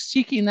didn't go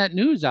seeking that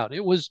news out.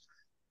 It was,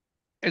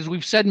 as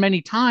we've said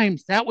many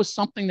times, that was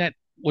something that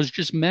was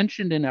just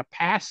mentioned in a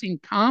passing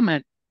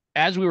comment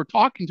as we were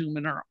talking to him,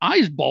 and our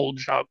eyes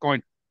bulged out,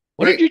 going,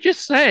 "What did Right. you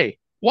just say?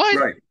 What?"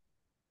 Right.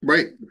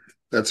 Right.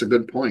 That's a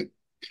good point.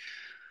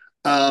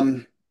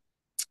 Um,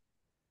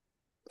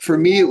 for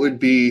me, it would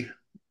be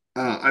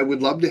I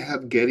would love to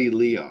have Geddy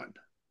Lee on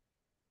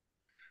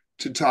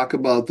to talk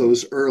about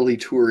those early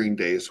touring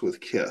days with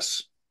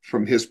Kiss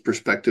from his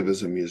perspective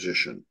as a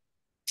musician.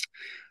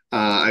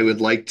 I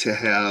would like to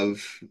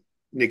have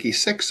Nikki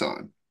Sixx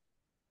on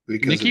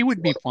because of Nikki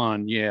would be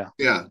fun. Yeah.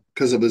 yeah,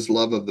 because of his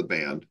love of the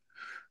band.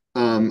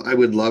 I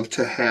would love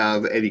to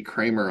have Eddie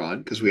Kramer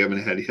on because we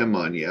haven't had him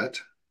on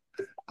yet.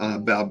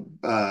 Bob,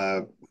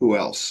 who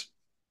else?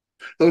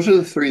 Those are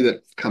the three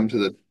that come to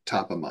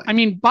top of I mind.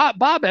 mean, Bob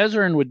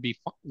Ezrin would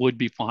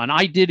be fun.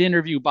 I did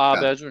interview Bob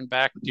Yeah, Ezrin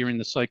back during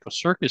the Psycho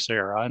Circus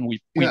era, and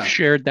we've yeah,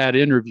 shared that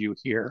interview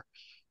here.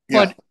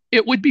 yeah. But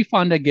it would be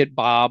fun to get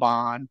Bob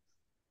on.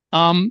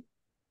 Um,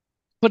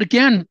 but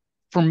again,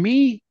 for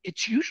me,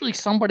 it's usually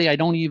somebody I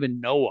don't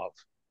even know of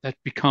that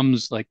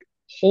becomes like,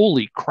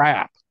 holy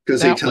crap,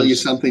 Because they that tell you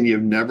was something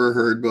you've never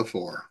heard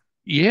before.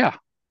 yeah,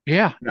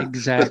 yeah, Yeah,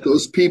 but exactly.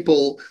 those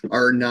people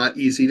are not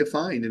easy to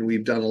find, and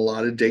we've done a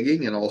lot of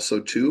digging. And also,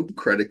 too,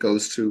 credit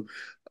goes to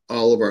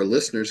all of our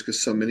listeners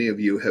because so many of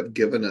you have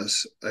given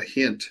us a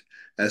hint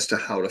as to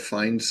how to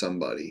find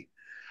somebody,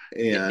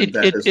 and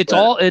that has It's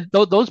led.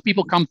 all those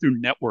people come through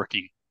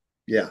networking.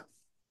 Yeah,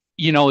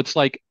 It's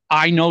like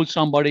I know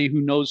somebody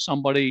who knows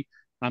somebody.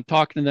 And I'm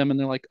talking to them, and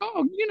they're like,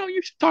 "Oh,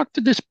 you should talk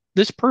to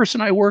this person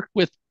I worked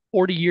with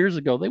 40 years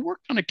ago. They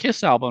worked on a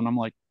Kiss album." And I'm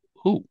like,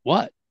 "Who?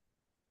 What?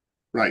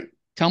 right,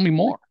 Tell me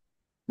more."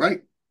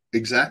 right,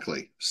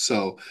 exactly.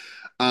 So,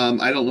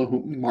 I don't know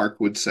who Mark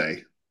would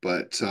say,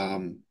 but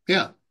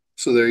yeah.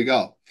 So there you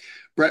go.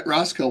 Brett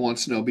Roscoe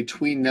wants to know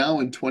between now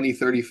and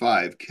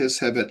 2035, Kiss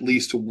have at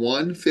least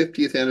one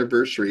 50th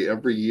anniversary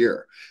every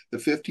year. The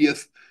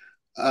 50th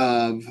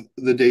of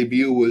the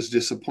debut was a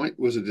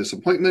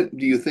disappointment.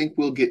 Do you think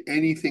we'll get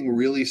anything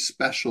really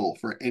special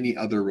for any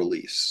other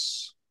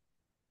release?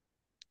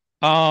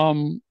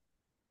 Um,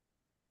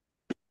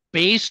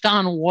 Based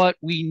on what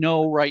we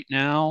know right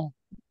now,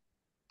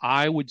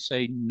 I would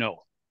say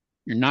no.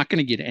 You're not going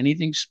to get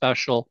anything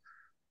special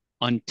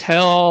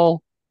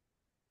until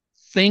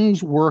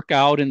things work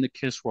out in the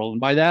Kiss world.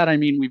 And by that, I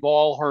mean, we've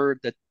all heard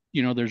that,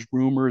 there's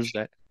rumors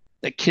that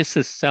Kiss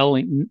is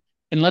selling.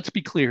 And let's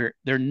be clear,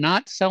 they're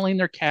not selling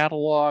their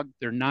catalog,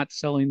 they're not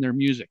selling their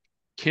music.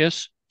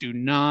 Kiss do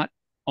not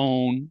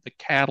own the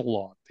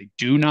catalog, they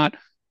do not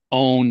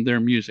own their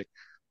music.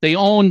 They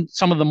own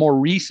some of the more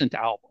recent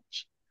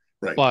albums,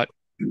 Right. but,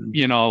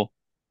 you know,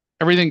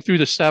 everything through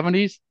the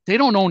 70s, they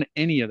don't own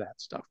any of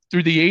that stuff.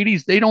 Through the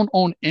 80s, they don't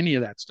own any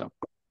of that stuff.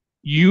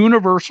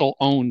 Universal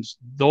owns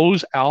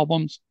those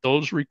albums,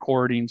 those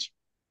recordings.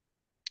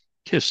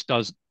 Kiss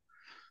doesn't.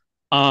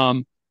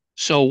 Um,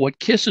 so what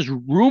Kiss is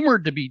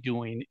rumored to be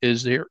doing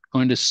is they're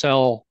going to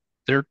sell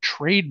their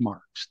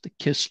trademarks, the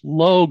Kiss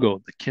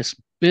logo, the Kiss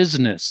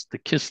business, the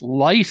Kiss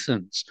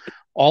license,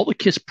 all the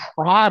Kiss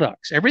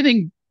products,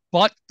 everything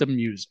but the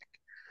music.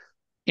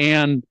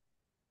 And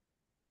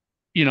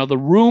the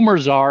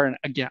rumors are, and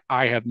again,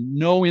 I have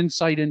no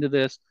insight into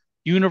this.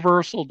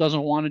 Universal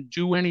doesn't want to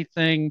do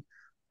anything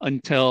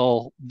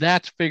until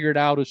that's figured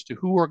out as to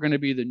who are going to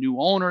be the new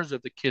owners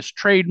of the Kiss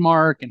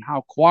trademark and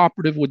how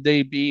cooperative would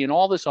they be and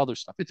all this other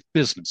stuff. It's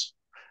business.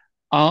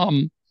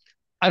 Um,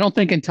 I don't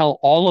think until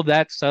all of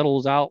that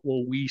settles out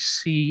will we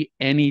see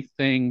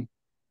anything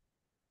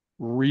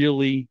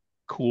really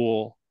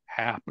cool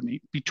happening.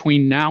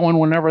 Between now and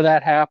whenever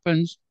that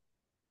happens,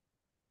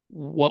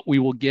 what we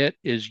will get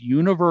is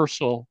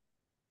Universal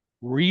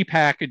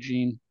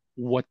repackaging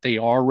what they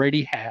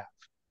already have,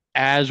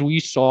 as we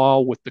saw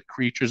with the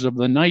Creatures of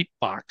the Night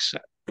box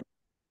set.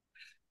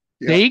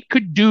 Yep. They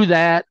could do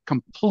that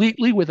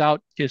completely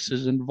without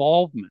Kiss's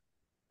involvement.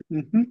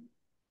 Mm-hmm.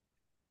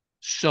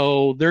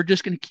 So they're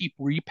just going to keep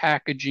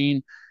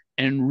repackaging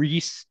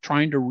and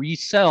trying to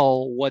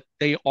resell what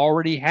they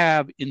already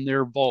have in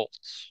their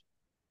vaults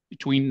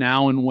between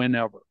now and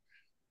whenever.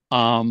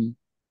 Um,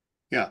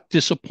 Yeah.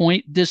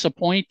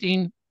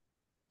 disappointing,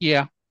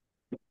 yeah,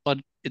 but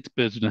it's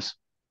business.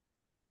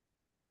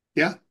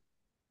 Yeah.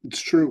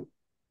 It's true.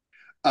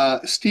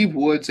 Steve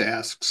Woods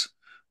asks,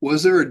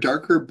 was there a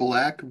darker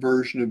black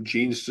version of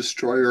Jean's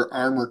Destroyer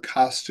armor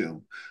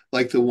costume,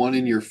 like the one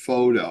in your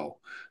photo?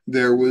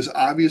 There was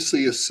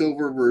obviously a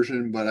silver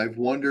version, but I've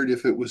wondered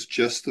if it was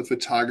just the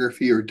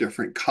photography or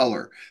different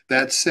color.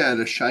 That said,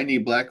 a shiny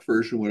black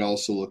version would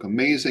also look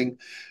amazing.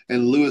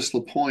 And Louis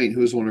Lapointe,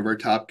 who is one of our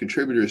top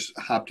contributors,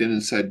 hopped in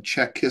and said,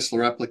 check Kiss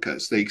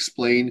replicas. They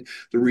explained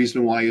the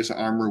reason why his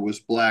armor was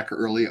black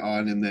early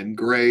on and then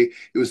gray.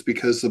 It was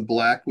because the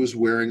black was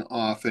wearing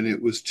off and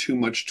it was too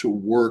much to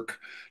work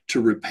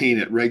to repaint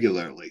it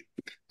regularly.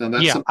 Now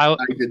that's Yeah, something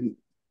I didn't.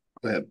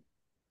 Go ahead.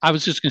 I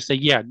was just going to say,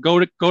 yeah, go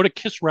to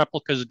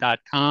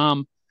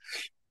kissreplicas.com.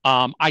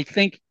 I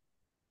think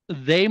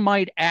they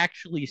might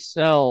actually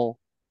sell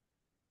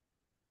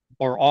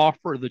or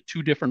offer the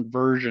two different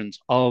versions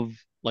of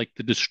like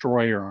the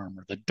destroyer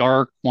armor, the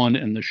dark one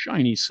and the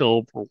shiny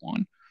silver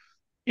one.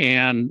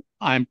 And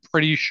I'm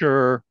pretty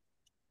sure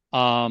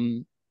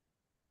um,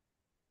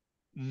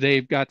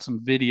 they've got some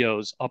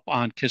videos up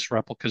on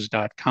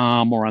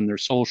kissreplicas.com or on their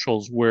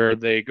socials where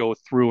they go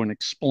through and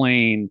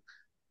explain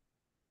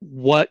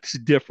what's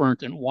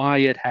different and why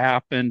it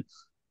happened.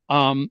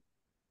 Um,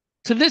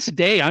 to this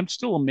day, I'm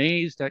still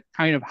amazed at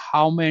kind of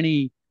how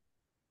many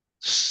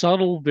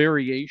subtle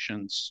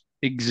variations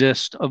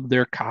exist of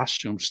their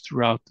costumes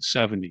throughout the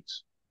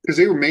 70s. Because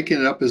they were making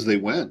it up as they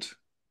went.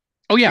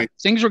 Oh, yeah, And,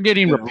 things were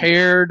getting you know,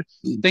 repaired.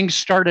 Things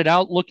started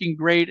out looking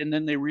great, and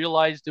then they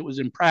realized it was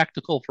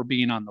impractical for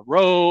being on the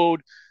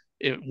road.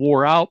 It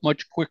wore out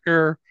much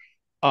quicker.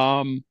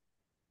 Um,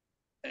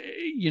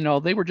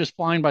 they were just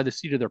flying by the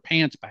seat of their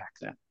pants back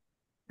then.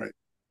 Right.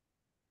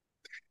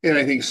 And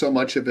I think so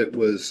much of it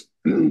was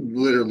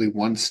literally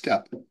one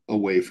step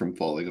away from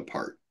falling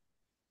apart.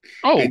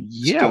 And Oh, you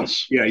just don't,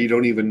 yes. yeah, you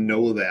don't even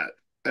know that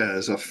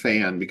as a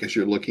fan because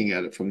you're looking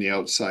at it from the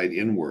outside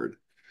inward.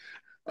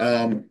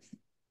 Um,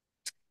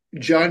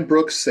 John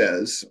Brooks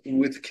says,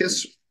 with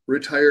Kiss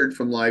retired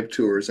from live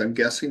tours, I'm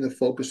guessing the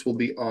focus will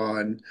be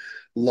on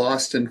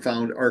lost and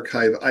found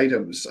archive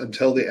items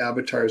until the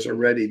avatars are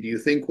ready. Do you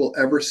think we'll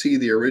ever see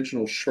the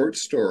original short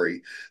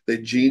story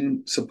that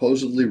Gene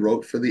supposedly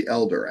wrote for The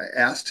Elder? I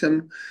asked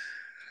him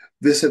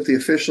this at the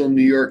official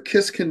New York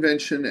Kiss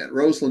convention at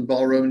Roseland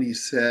Ballroom, and he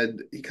said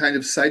he kind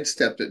of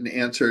sidestepped it and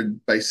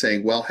answered by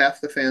saying, well,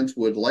 half the fans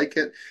would like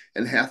it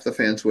and half the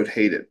fans would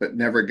hate it, but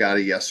never got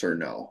a yes or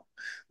no.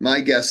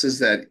 My guess is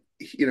that,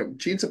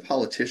 Gene's a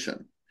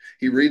politician.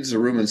 He reads the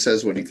room and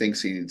says what he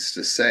thinks he needs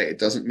to say. It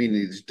doesn't mean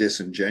he's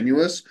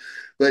disingenuous,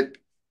 but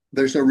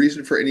there's no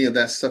reason for any of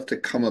that stuff to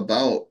come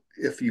about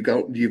if you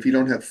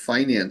don't have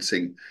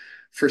financing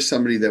for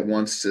somebody that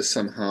wants to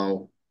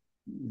somehow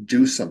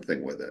do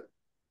something with it,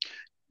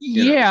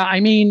 you know. Yeah, I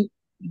mean,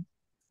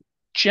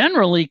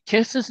 generally,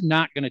 Kiss is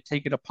not going to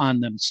take it upon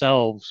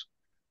themselves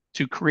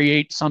to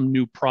create some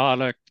new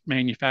product,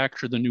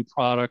 manufacture the new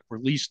product,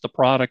 release the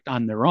product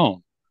on their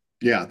own.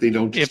 Yeah, they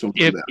don't If just don't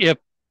do if that. if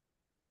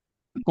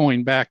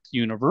going back to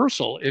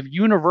Universal, if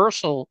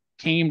Universal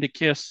came to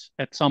Kiss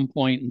at some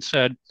point and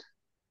said,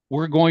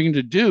 "We're going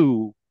to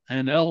do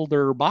an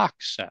Elder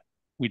box set.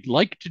 We'd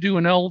like to do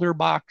an Elder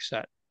box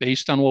set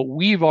based on what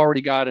we've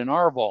already got in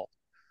our vault."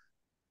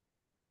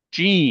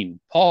 Gene,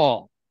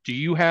 Paul, do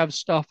you have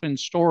stuff in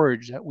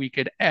storage that we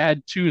could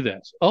add to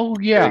this? Oh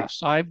Right.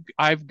 yes,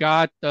 I've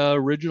got the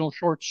original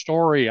short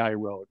story I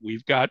wrote.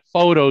 We've got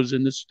photos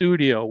in the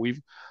studio.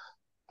 We've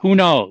who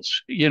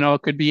knows?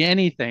 It could be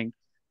anything.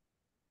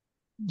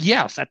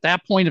 Yes, at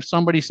that point, if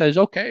somebody says,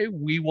 okay,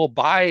 we will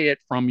buy it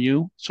from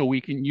you so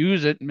we can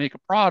use it and make a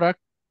product,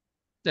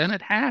 then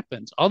it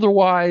happens.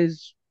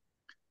 Otherwise,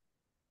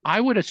 I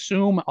would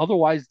assume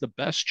the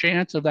best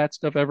chance of that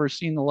stuff ever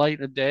seeing the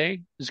light of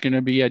day is going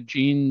to be at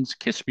Gene's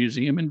Kiss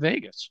Museum in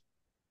Vegas.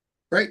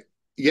 Right.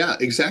 Yeah,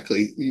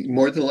 exactly.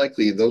 More than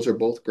likely, those are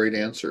both great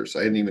answers. I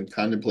hadn't even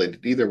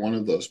contemplated either one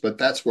of those, but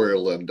that's where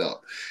it'll end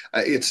up.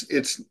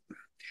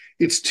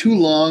 It's too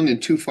long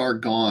and too far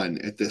gone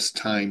at this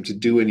time to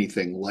do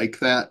anything like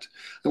that.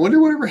 I wonder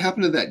whatever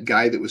happened to that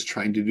guy that was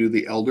trying to do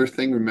the elder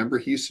thing. Remember,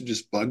 he used to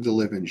just bug the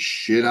living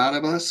shit out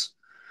of us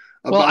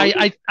Well, about it.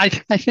 I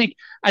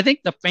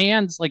think the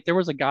fans, like, there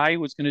was a guy who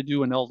was going to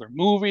do an Elder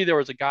movie. There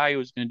was a guy who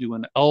was going to do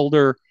an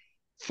Elder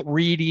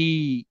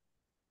 3D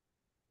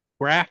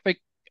graphic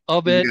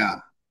of it. Yeah.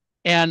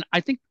 And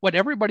I think what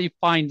everybody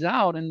finds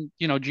out, and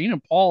Gene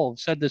and Paul have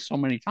said this so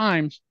many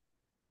times,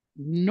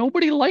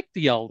 nobody liked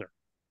the Elder.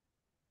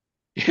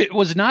 It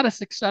was not a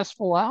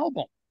successful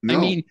album. I No.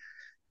 mean,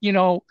 you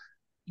know,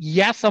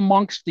 yes,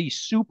 amongst the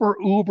super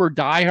uber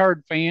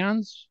diehard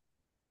fans,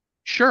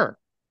 sure,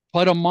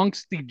 but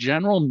amongst the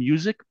general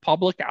music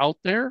public out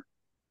there,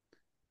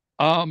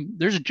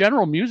 there's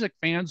general music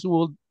fans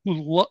who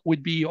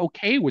would be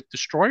okay with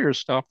Destroyer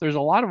stuff. There's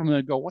a lot of them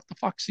that go, "What the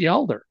fuck's the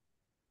Elder?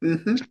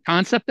 It's Hmm. a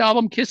concept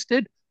album Kiss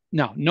did?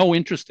 No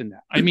interest in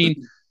that." I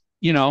mean,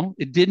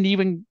 it didn't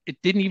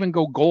even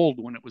go gold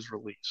when it was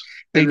released.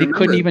 And They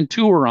couldn't remember, even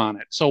tour on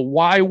it. So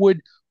why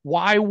would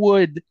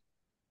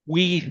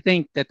we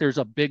think that there's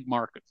a big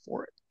market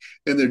for it?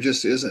 and there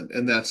just isn't,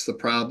 and that's the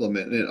problem.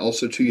 And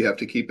also, too, you have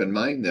to keep in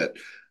mind that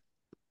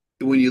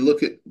when you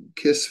look at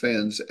Kiss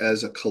fans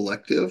as a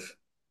collective,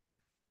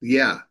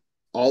 yeah,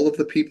 all of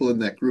the people in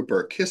that group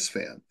are a Kiss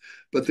fan,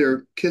 but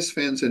they're Kiss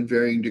fans in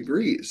varying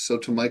degrees. So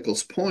to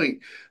Michael's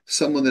point,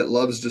 someone that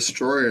loves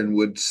Destroyer and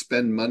would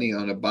spend money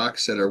on a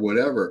box set or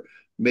whatever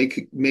may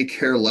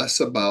care less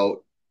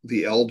about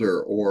the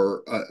Elder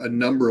or a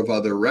number of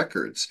other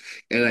records.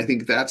 And I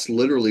think that's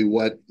literally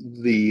what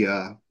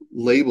the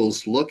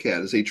labels look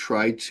at as they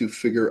try to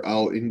figure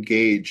out,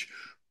 engage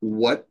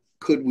what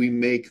could we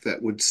make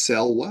that would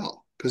sell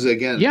well. Because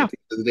again, Yeah, at the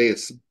end of the day,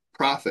 it's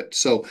profit.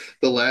 So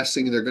the last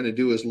thing they're going to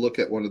do is look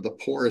at one of the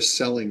poorest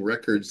selling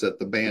records that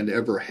the band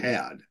ever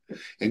had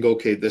and go,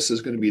 okay, this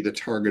is going to be the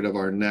target of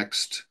our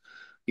next,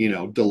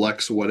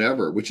 deluxe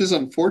whatever, which is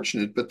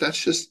unfortunate, but that's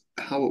just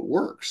how it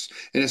works.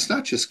 And it's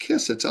not just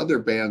Kiss, it's other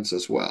bands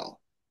as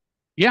well.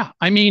 yeah.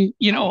 I mean,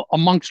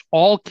 amongst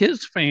all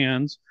Kiss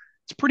fans,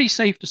 it's pretty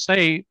safe to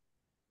say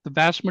the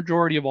vast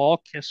majority of all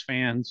Kiss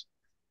fans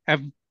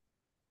have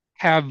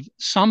have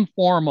some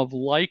form of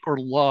like or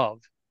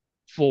love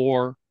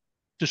for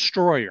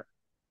Destroyer,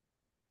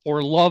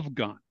 for Love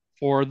Gun,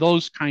 for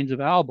those kinds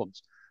of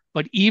albums.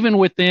 But even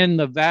within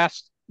the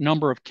vast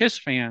number of Kiss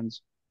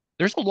fans,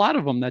 there's a lot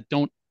of them that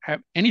don't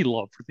have any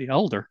love for the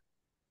Elder,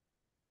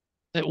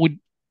 that would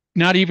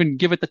not even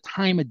give it the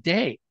time of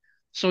day.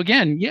 So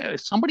again, yeah,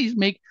 somebody's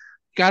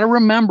got to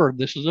remember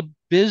this is a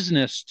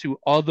business to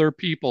other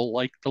people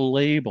like the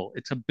label.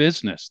 It's a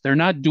business. They're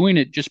not doing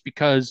it just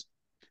because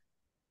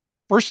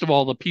first of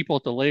all, the people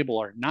at the label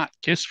are not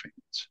Kiss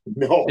fans.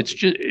 No. It's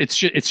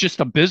just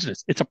a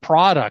business. It's a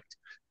product,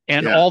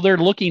 and Yeah. all they're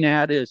looking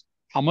at is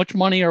how much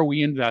money are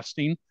we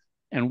investing,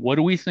 and what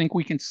do we think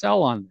we can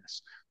sell on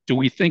this? Do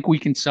we think we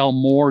can sell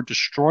more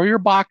Destroyer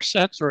box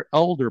sets or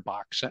Elder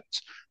box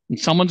sets? And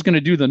someone's going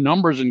to do the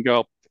numbers and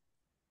go,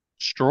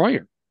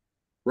 Destroyer.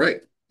 Right.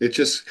 It's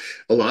just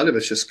a lot of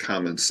it's just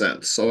common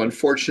sense. So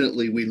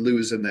unfortunately, we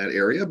lose in that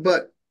area.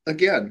 But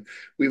again,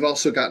 we've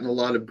also gotten a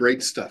lot of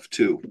great stuff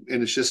too.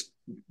 And it's just,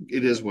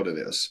 it is what it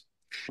is.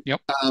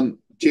 Yep.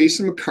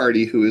 Jason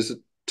McCarty, who is a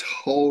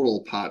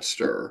total pot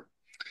stirrer,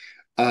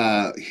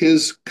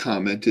 his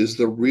comment is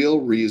the real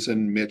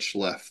reason Mitch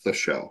left the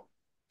show.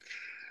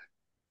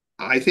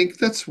 I think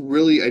that's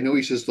really, I know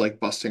he's just like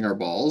busting our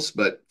balls,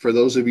 but for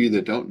those of you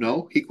that don't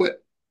know, he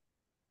quit.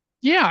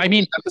 Yeah, I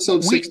mean,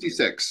 Episode we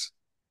 66.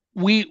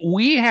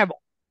 we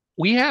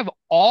have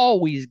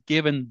always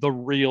given the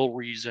real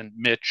reason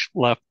Mitch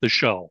left the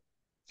show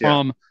Yeah.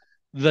 from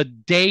the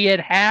day it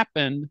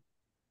happened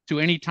to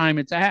any time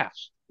it's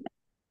asked.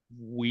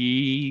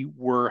 We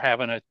were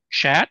having a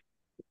chat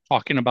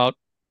talking about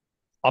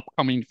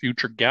upcoming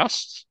future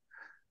guests.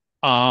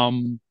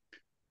 Um,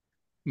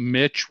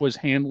 Mitch was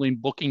handling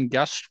booking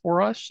guests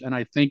for us, and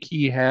I think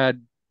he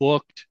had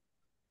booked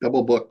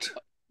Double booked.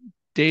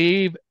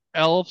 Dave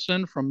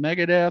Ellefson from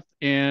Megadeth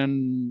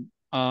and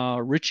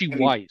Richie And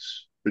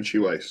Weiss Richie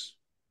Weiss.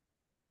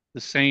 the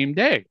same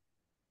day.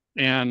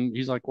 And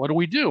he's like, "What do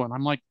we do?" And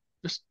I'm like,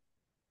 "Just,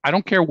 I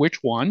don't care which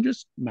one,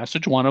 just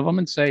message one of them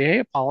and say, hey,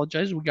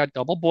 apologize, we got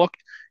double booked.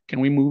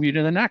 Can we move you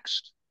to the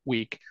next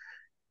week?"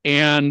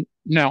 And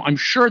now I'm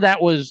sure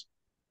that was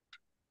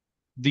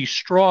the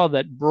straw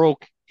that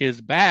broke his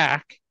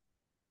back.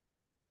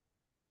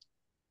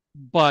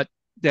 But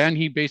then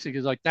he basically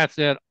is like, "That's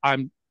it.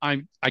 I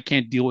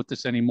can't deal with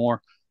this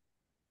anymore.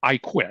 I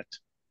quit."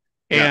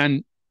 Yeah.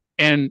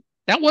 And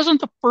that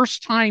wasn't the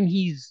first time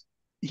he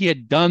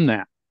had done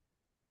that.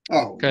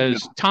 Oh, no.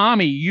 Because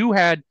Tommy, you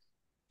had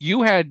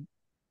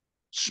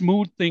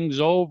smoothed things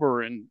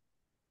over and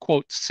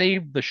quote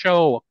saved the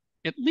show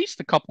at least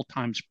a couple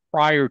times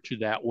prior to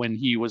that when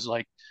he was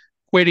like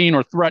quitting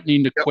or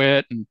threatening to Yep.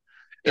 quit and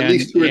At and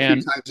least two or three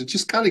and times. It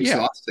just got yeah,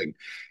 exhausting. It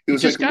it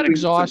was like just got living with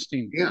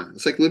exhausting. yeah,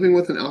 it's like living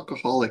with an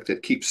alcoholic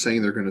that keeps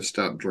saying they're going to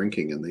stop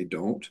drinking and they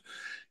don't.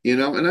 And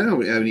I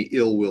don't have any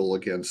ill will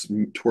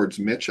towards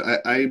Mitch.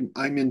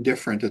 I'm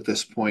indifferent at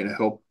this point. I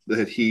hope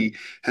that he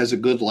has a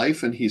good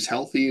life and he's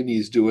healthy and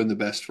he's doing the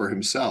best for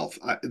himself.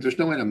 There's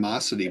no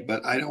animosity,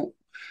 but I don't.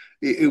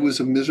 It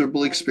was a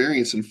miserable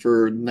experience. And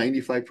for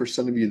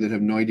 95% of you that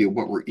have no idea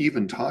what we're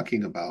even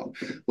talking about,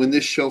 when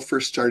this show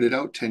first started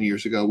out 10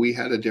 years ago, we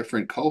had a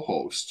different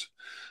co-host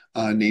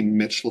named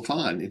Mitch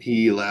LaFon, and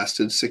he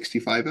lasted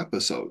 65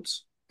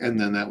 episodes. And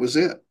then that was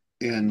it.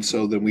 And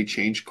so then we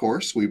changed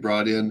course. We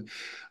brought in,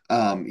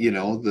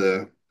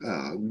 the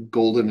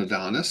Golden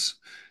Adonis,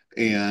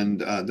 and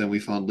then we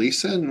found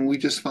Lisa, and we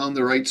just found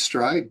the right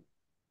stride, Yeah.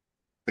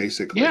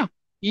 basically.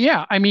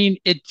 Yeah. I mean,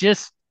 it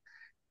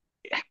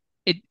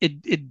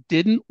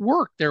didn't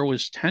work. There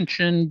was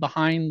tension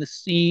behind the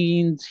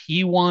scenes.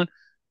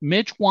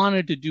 Mitch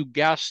wanted to do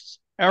guests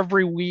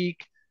every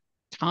week.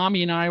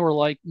 Tommy and I were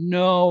like,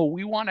 no,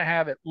 we want to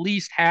have at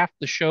least half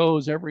the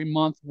shows every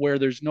month where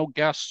there's no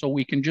guests so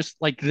we can just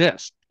like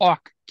this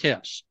talk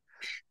Kiss.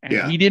 And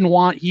Yeah.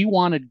 he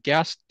wanted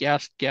guest,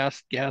 guest,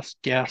 guest, guest,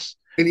 guest.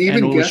 And And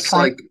even it was guests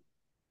trying, like,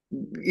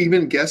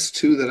 even guests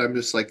too, that I'm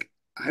just like,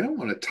 I don't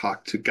want to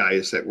talk to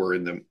guys that were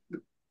in the,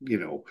 you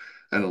know,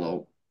 I don't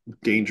know,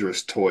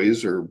 Dangerous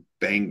Toys or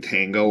Bang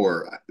Tango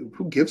or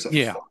who gives a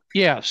yeah. fuck?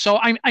 Yeah. So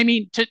I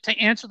mean, to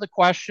answer the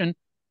question,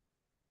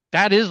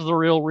 that is the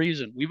real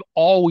reason. We've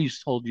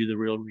always told you the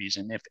real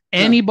reason. If Yeah.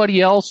 anybody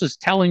else is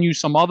telling you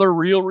some other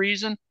real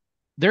reason,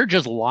 they're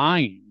just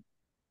lying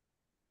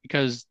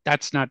because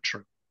that's not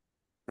true.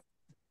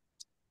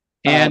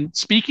 Uh, And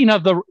speaking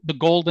of the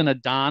Golden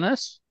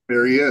Adonis,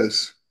 there he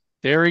is.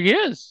 there he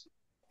is.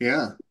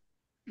 Yeah.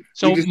 We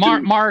So just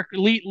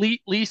didn't.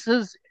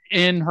 Lisa's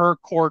in her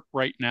court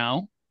right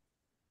now,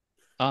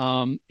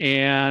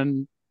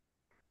 and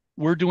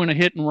we're doing a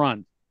hit and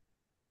run.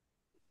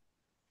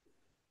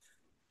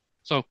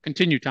 So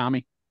continue,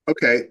 Tommy.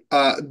 Okay.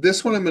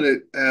 This one I'm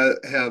going to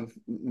have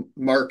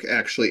Mark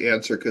actually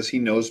answer because he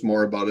knows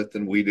more about it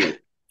than we do.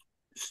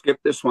 Skip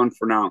this one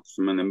for now because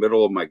I'm in the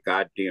middle of my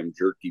goddamn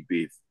jerky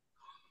beef.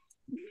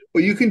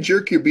 Well, you can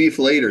jerk your beef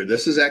later.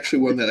 This is actually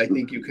one that I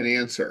think you can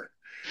answer.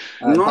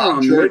 No, Bob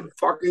I'm Jordan, mid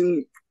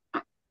fucking.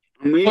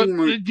 I'm But eating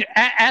my.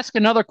 ask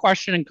another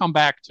question and come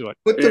back to it.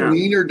 put the Yeah.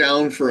 wiener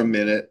down for a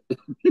minute.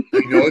 I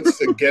know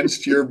it's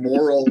against your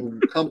moral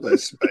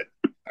compass, but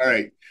all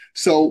right.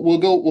 So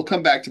we'll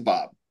come back to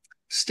Bob.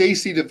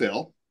 Stacy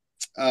DeVille.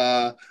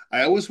 I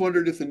always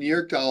wondered if the New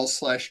York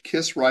Dolls /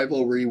 Kiss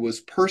rivalry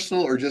was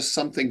personal or just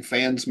something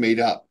fans made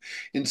up.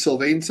 In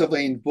Sylvain's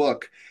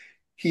book,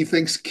 he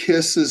thinks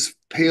Kiss is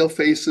Pale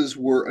Faces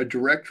were a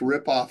direct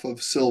ripoff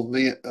of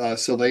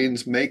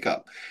Sylvain's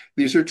Makeup.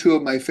 These are two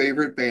of my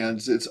favorite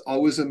bands. It's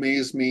always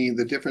amazed me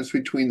the difference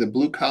between the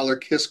blue collar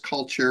Kiss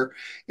culture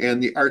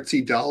and the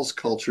artsy dolls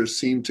culture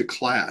seem to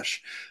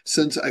clash.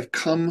 Since I've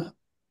come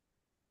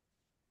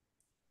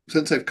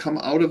since I've come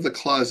out of the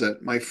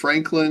closet, my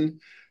Franklin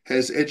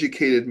has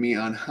educated me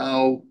on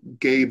how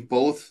gay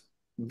both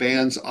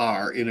bands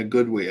are in a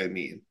good way, I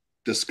mean.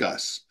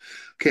 Discuss.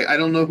 Okay, I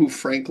don't know who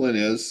Franklin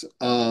is.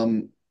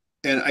 And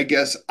I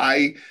guess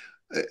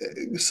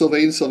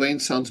Sylvain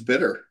sounds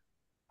bitter,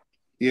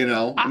 you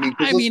know. I mean,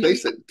 because I let's mean,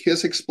 face it,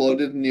 Kiss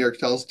exploded and New York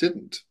Dolls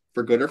didn't,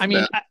 for good or I for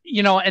mean, bad.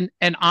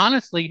 and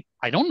honestly,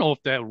 I don't know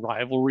if that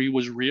rivalry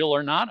was real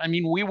or not. I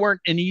mean, we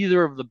weren't in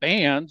either of the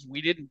bands.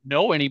 We didn't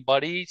know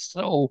anybody,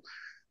 so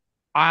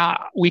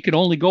we could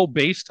only go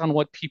based on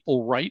what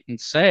people write and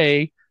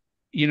say.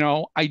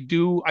 I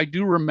do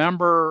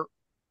remember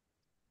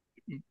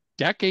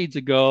decades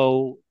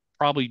ago,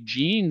 probably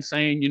Gene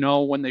saying,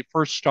 when they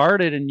first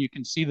started, and you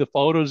can see the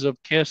photos of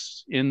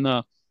Kiss in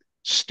the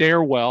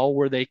stairwell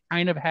where they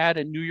kind of had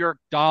a New York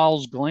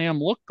Dolls glam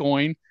look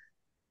going.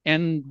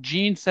 And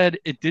Gene said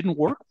it didn't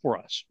work for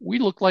us. We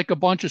looked like a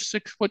bunch of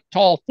 6 foot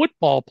tall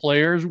football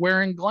players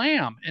wearing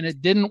glam, and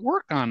it didn't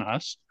work on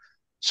us.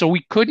 So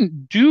we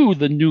couldn't do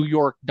the New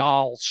York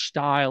doll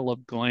style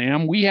of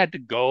glam. We had to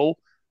go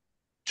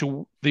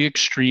to the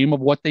extreme of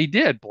what they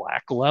did,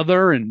 black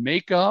leather and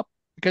makeup,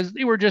 because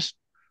they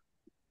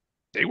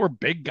were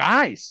big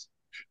guys.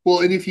 Well,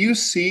 and if you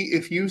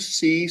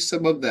see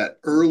some of that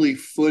early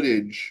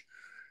footage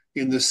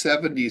in the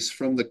 70s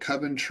from the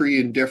Coventry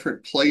in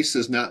different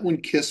places, not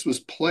when Kiss was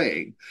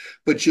playing,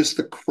 but just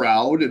the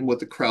crowd and what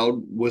the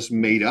crowd was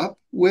made up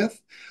with.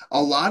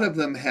 A lot of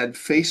them had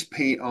face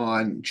paint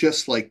on,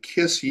 just like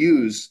Kiss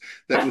used,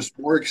 that was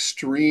more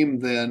extreme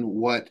than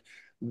what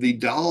the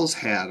dolls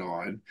had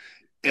on.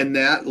 And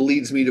that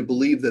leads me to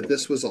believe that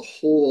this was a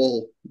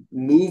whole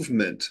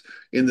movement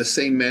in the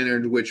same manner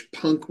in which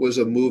punk was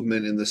a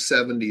movement in the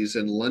 70s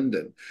in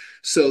London.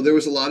 So there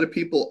was a lot of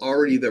people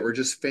already that were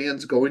just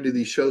fans going to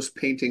these shows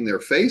painting their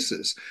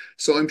faces.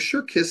 So I'm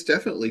sure Kiss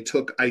definitely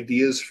took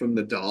ideas from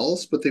the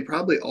dolls, but they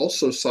probably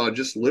also saw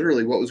just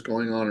literally what was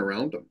going on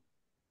around them.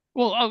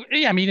 Well,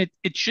 yeah, I mean,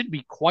 it should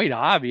be quite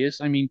obvious.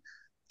 I mean,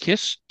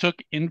 Kiss took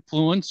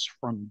influence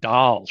from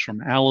dolls,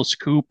 from Alice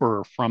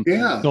Cooper, from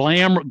Yeah,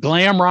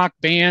 glam rock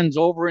bands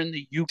over in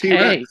the UK.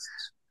 T-Rex,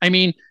 I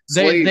mean,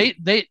 they Slade. they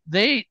they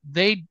they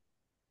they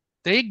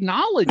they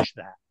acknowledge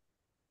that.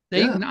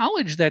 They Yeah,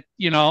 acknowledge that,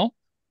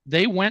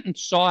 they went and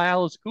saw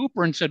Alice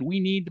Cooper and said, we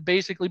need to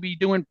basically be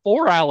doing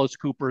 4 Alice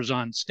Coopers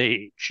on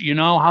stage.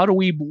 How do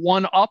we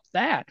one up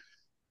that?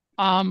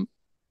 Um,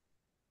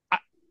 I,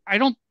 I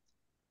don't,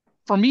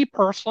 for me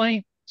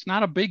personally, it's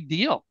not a big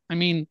deal. I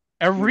mean,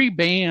 every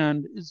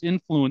band is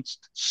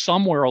influenced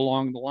somewhere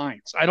along the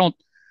lines. I don't,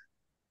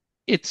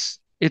 it's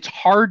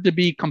hard to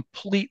be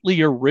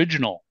completely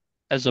original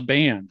as a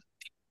band.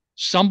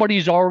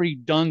 Somebody's already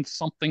done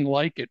something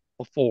like it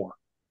before.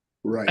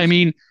 I right.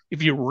 mean,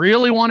 if you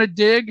really want to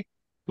dig,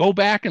 go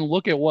back and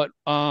look at what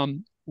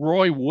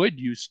Roy Wood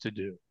used to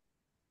do.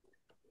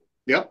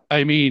 Yep.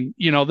 I mean,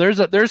 there's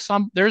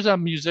a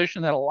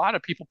musician that a lot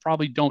of people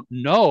probably don't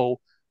know,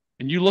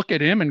 and you look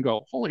at him and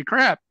go, "Holy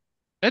crap,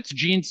 that's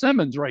Gene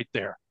Simmons right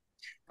there."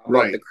 How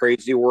about the Right.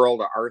 crazy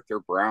world of Arthur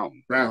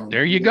Brown? Brown.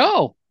 There you Yeah.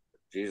 go.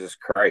 Jesus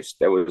Christ,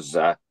 that was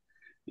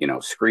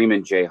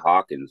screaming Jay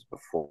Hawkins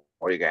before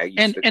the guy used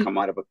And to and come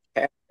out of a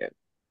casket.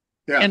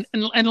 Yeah.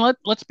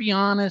 let's be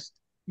honest,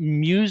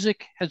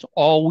 music has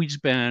always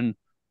been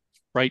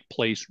right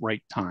place,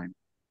 right time.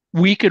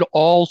 We could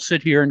all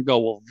sit here and go,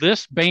 "Well,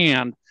 this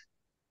band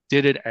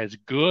did it as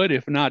good,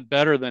 if not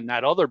better, than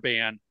that other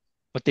band,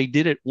 but they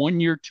did it 1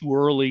 year too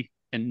early,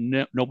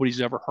 and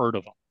nobody's ever heard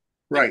of them."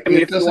 Right. I And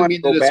mean, it if you doesn't want to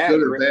mean that go it's back,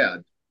 good or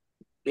bad.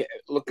 yeah,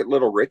 look at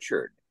Little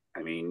Richard.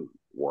 I mean,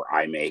 wore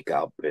eye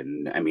makeup,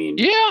 and I mean,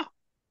 Yeah.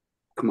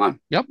 come on,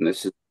 Yep.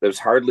 there's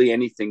hardly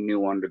anything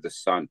new under the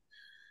sun.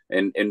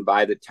 And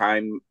by the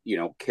time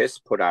Kiss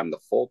put on the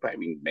full, I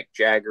mean, Mick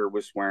Jagger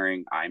was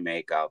wearing eye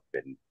makeup,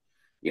 and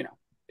you know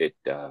it.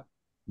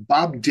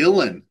 Bob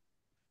Dylan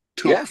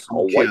took Yes, from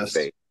a white Kiss.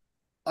 face.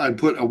 I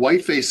put a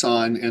white face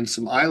on and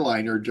some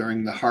eyeliner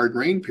during the Hard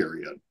Rain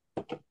period.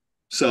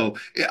 So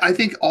I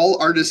think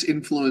all artists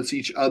influence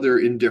each other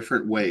in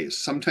different ways.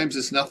 Sometimes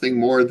it's nothing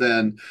more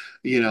than,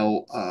 you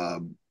know,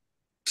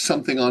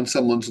 something on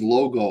someone's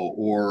logo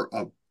or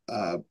a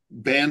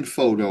band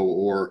photo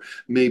or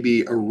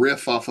maybe a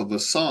riff off of a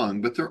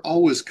song, but they're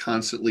always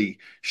constantly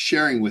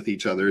sharing with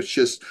each other. It's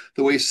just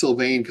the way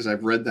Sylvain, because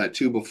I've read that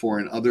too before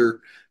in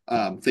other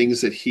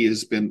things that he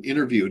has been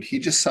interviewed, he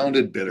just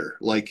sounded bitter.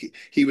 Like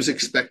he was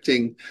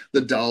expecting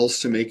the dolls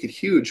to make it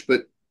huge.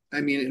 But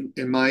I mean,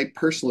 in my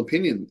personal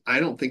opinion, I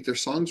don't think their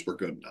songs were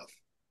good enough.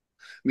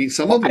 I mean,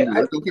 some Well, of them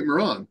were, don't get me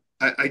wrong.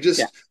 I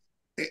yeah, just,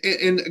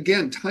 and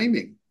again,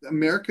 timing.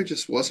 America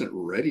just wasn't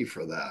ready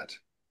for that.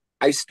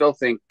 I still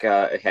think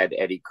had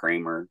Eddie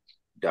Kramer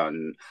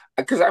done,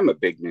 because I'm a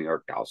big New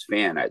York Dolls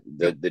fan.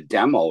 Yeah. The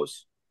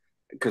demos,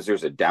 because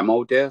there's a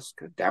demo disc.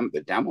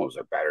 The demos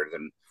are better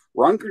than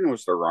Rundgren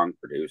was the wrong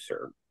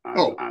producer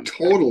on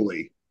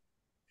totally,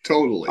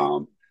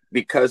 totally.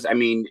 Because I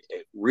mean,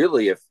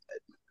 really, if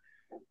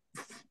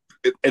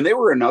and they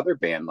were another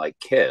band like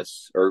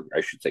Kiss, or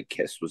I should say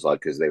Kiss was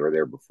like, because they were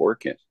there before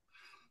Kiss.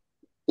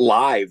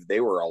 Live, they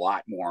were a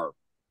lot more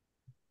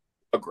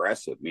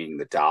aggressive, meaning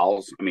the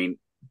Dolls. I mean,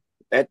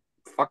 that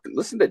fucking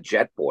listen to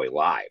Jet Boy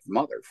live,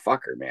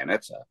 motherfucker, man.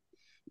 That's a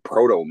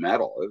proto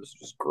metal. It was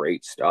just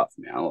great stuff,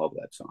 man. I love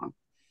that song.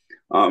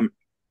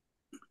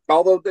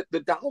 Although the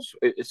Dolls,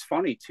 it's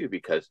funny too,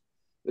 because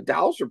the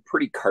Dolls are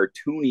pretty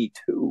cartoony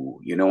too.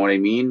 You know what I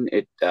mean?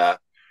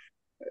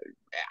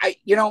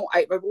 I've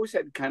always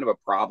had kind of a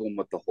problem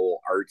with the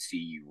whole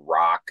artsy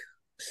rock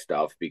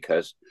stuff,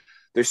 because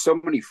there's so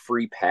many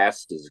free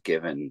passes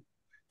given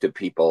to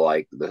people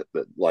like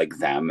like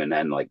them, and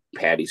then like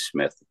Patti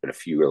Smith a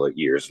few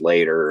years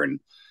later,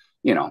 and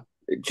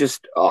they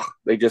just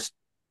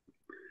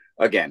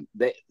again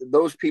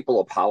those people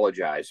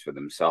apologize for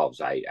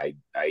themselves.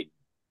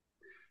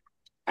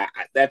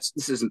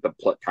 This isn't the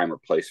time or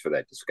place for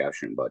that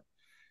discussion, but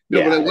no,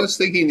 yeah, but I was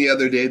thinking the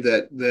other day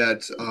that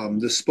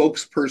the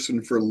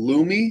spokesperson for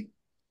Lumi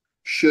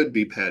should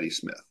be Patti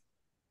Smith.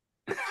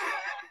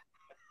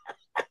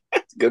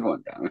 That's a good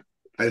one, Tom.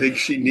 I think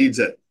she needs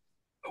it.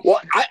 Well,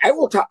 I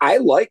will talk. I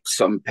like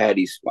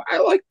I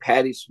like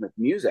Patti Smith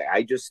music.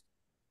 I just,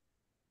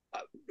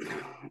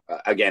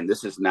 again,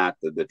 this is not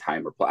the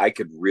time or place. I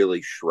could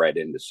really shred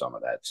into some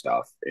of that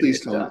stuff.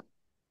 Please don't.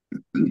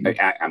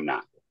 I'm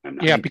not.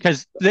 Yeah,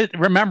 because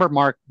remember,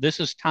 Mark, this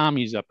is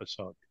Tommy's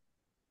episode.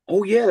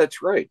 Oh yeah,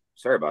 that's right.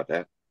 Sorry about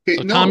that. Okay,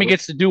 so Tommy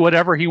gets to do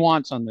whatever he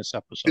wants on this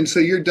episode. And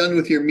so you're done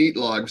with your meat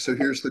log. So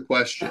here's the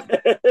question.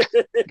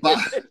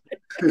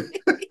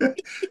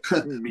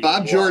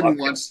 Bob Jordan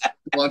wants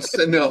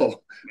to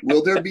know,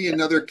 will there be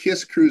another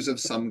Kiss cruise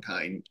of some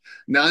kind?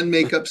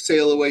 Non-makeup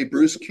sail away,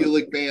 Bruce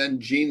Kulick band,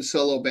 Gene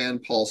solo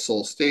band, Paul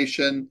Soul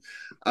Station,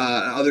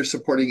 other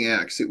supporting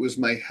acts. It was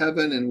my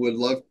heaven and would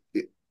love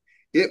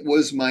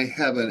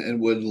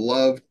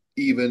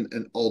even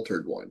an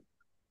altered one.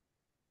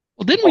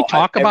 Well, didn't we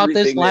talk about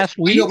this last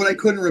week? No, but I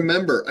couldn't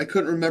remember.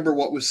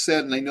 What was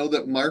said, and I know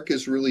that Mark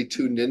is really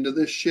tuned into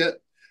this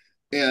shit.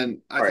 And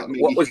I thought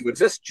maybe was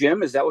this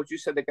Jim? Is that what you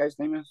said the guy's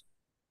name is?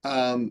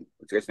 What's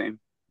the guy's name?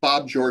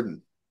 Bob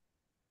Jordan.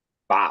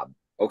 Bob.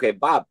 Okay,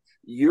 Bob.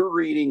 You're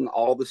reading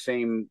all the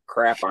same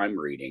crap I'm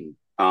reading.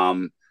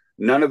 None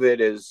of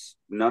it is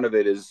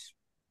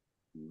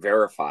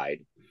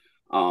verified.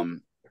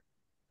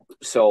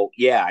 So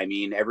yeah, I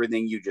mean,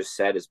 everything you just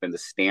said has been the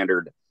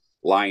standard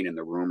line in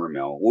the rumor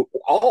mill.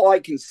 All I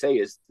can say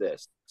is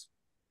this: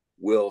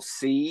 we'll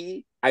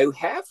see. I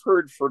have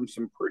heard from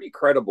some pretty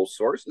credible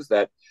sources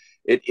that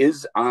it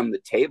is on the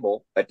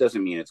table. That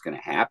doesn't mean it's going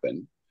to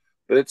happen,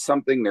 but it's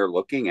something they're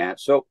looking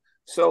at. So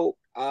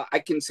I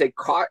can say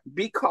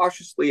be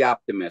cautiously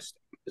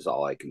optimistic is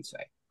all I can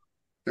say.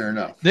 Fair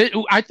enough.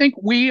 I think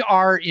we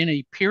are in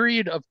a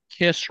period of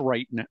Kiss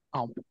right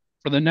now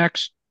for the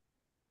next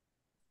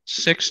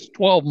 6 to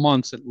 12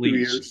 months at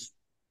least.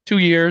 2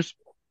 years,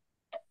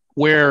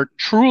 where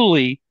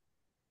truly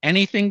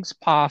anything's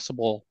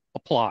possible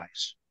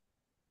applies.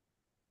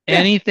 Yeah.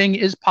 Anything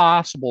is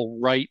possible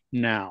right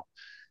now.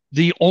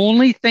 The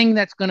only thing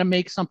that's going to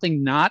make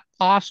something not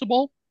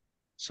possible,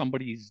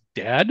 somebody's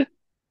dead,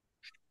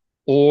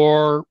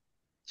 or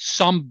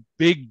some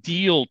big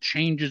deal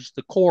changes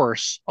the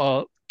course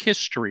of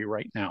history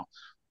right now.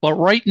 But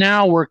right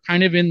now we're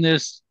kind of in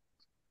this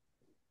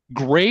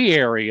gray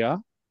area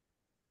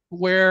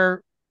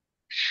where,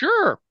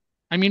 sure,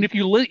 I mean, if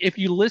you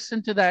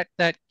listen to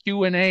that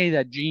Q&A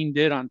that Gene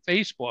did on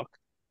Facebook,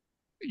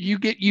 you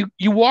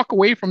walk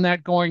away from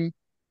that going,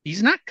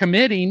 he's not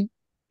committing,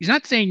 he's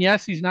not saying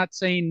yes, he's not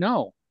saying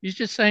no, he's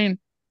just saying,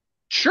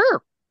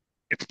 sure,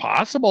 it's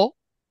possible.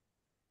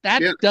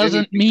 That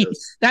doesn't mean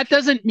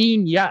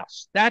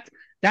yes.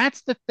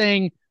 That's the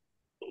thing,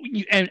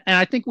 and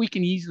I think we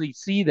can easily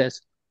see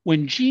this.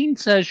 When Gene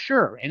says,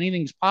 sure,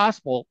 anything's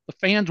possible, the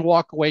fans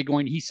walk away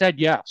going, he said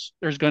yes,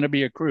 there's going to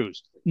be a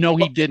cruise. No,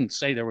 he didn't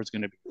say there was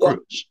going to be a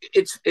cruise.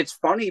 It's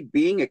funny,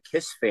 being a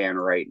Kiss fan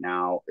right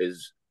now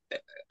is,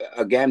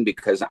 again,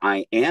 because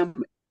I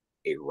am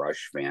a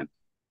Rush fan.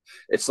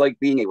 It's like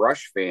being a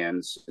Rush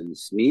fan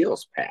since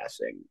Neil's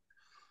passing.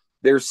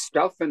 There's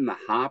stuff in the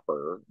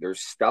hopper. There's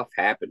stuff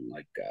happening,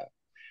 like,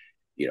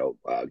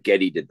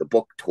 Geddy did the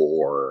book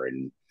tour,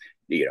 and,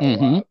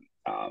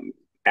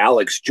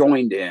 Alex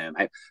joined him.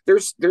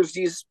 There's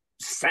these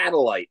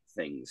satellite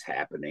things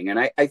happening, and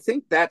I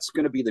think that's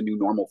going to be the new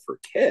normal for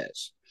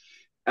Kiss.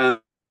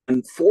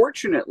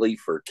 Unfortunately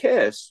for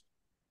Kiss,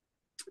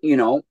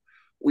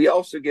 we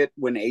also get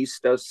when Ace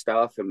does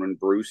stuff and when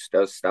Bruce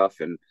does stuff,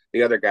 and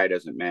the other guy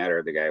doesn't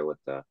matter. The guy with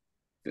the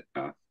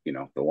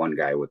one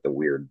guy with the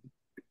weird,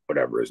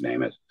 whatever his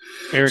name is.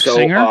 Eric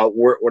Singer?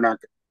 We're not.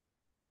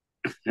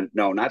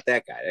 No, not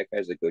that guy. That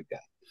guy's a good guy.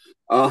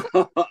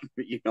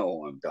 You know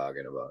who I'm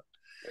talking about.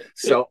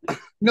 So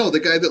No, the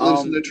guy that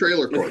lives in the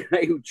trailer the court.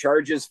 guy who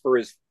charges for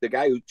his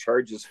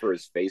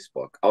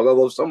Facebook.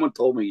 Although someone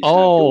told me he's not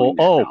Oh, doing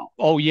that oh, now.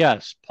 oh,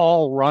 yes.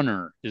 Paul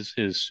Runner is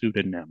his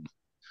pseudonym.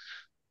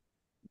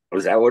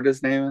 Was that what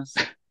his name is?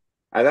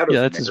 I thought it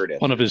Yeah, was that's his,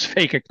 Meredith one of or his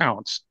something. fake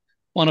accounts.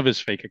 One of his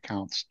fake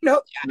accounts. No,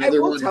 I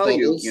Another will one, tell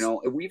you,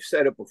 Bubbles. we've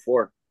said it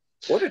before.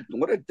 What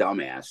a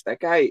dumbass. That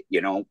guy,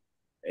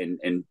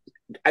 and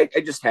I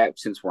just have,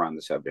 since we're on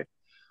the subject,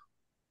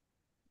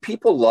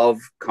 people love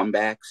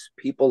comebacks.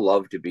 People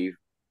love to be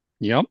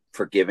Yep.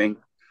 forgiving.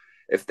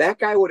 If that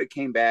guy would have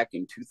came back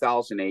in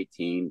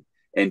 2018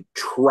 and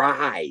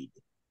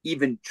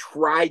even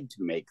tried to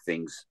make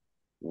things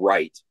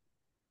right,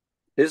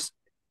 his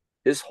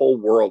his whole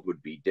world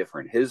would be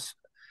different. His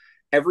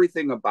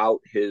everything about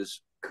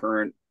his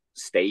current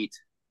state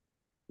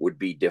would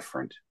be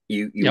different.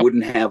 You Yep.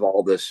 wouldn't have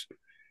all this,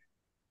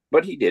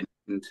 but he didn't,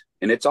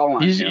 and it's all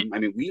on He's him. I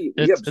mean, we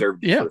it's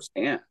observed it yeah.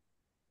 firsthand.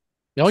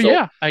 Oh So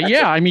yeah.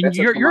 Yeah. I mean, that's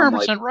a come you're I'm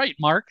 100% right,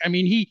 Mark. I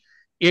mean,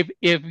 if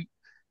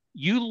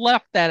you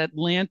left that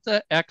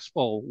Atlanta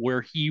Expo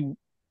where he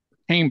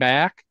came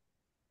back,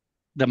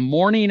 the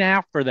morning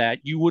after that,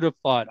 you would have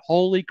thought,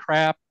 holy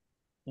crap,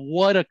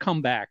 what a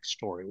comeback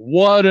story.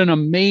 What an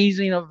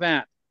amazing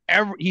event.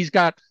 He's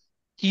got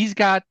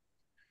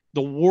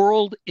the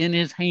world in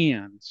his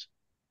hands.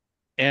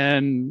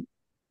 And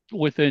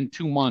within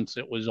 2 months,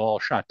 it was all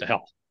shot to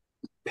hell.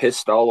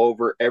 pissed all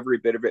over every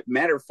bit of it.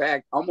 Matter of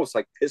fact, almost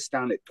like pissed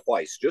on it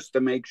twice just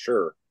to make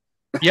sure.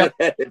 Yep.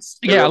 It's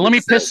Yeah, let me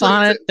still piss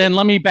on works. it, then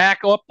let me back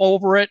up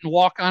over it and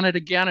walk on it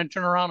again and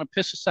turn around and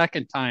piss a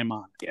second time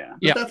on it. Yeah.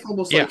 But Yeah. that's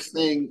almost Yeah. like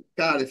saying,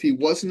 God, if he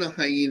wasn't a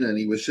hyena and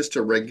he was just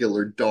a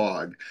regular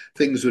dog,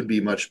 things would be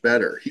much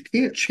better. He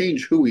can't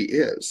change who he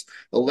is.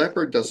 The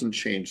leopard doesn't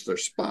change their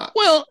spots.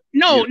 Well,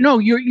 no, You no,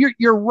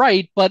 you're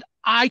right, but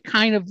I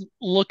kind of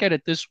look at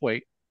it this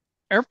way.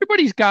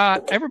 Everybody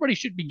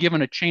should be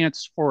given a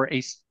chance for a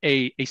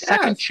second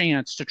Yes.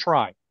 chance to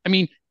try. I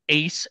mean,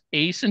 Ace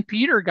and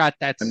Peter got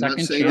that I'm not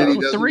second saying that he chance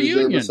with the doesn't deserve a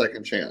reunion.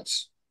 second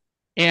chance.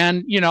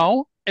 And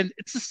and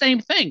it's the same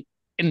thing.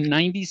 In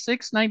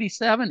 96,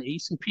 97,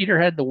 Ace and Peter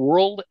had the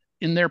world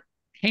in their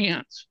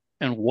hands.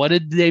 And what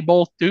did they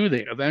both do?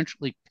 They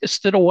eventually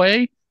pissed it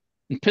away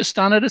and pissed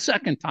on it a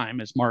second time,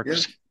 as Mark Yeah.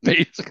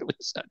 basically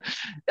said.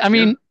 I Yeah.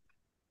 mean,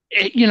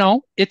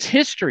 it's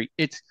history.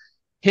 It's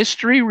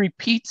history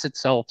repeats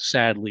itself,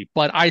 sadly.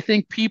 But I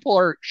think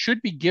people should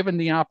be given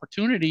the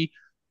opportunity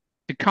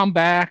to come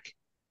back.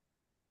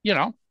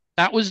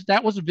 That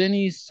was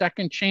Vinny's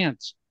second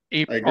chance.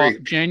 I agree.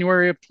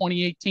 January of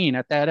 2018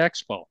 at that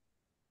expo.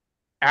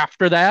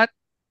 After that,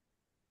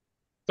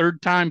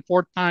 third time,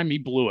 fourth time, he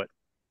blew it.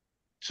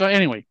 So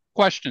anyway,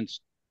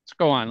 questions. Let's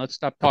go on. Let's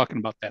stop talking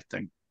about that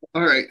thing.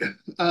 All right.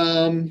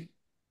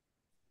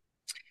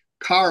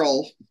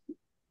 Carl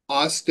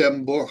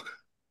Ostenbrook,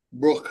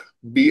 Bruch.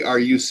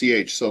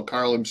 So,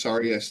 Carl, I'm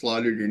sorry I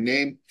slaughtered your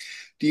name.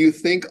 Do you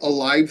think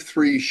Alive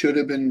 3 should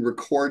have been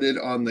recorded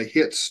on the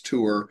Hits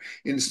tour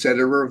instead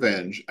of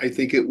Revenge? I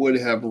think it would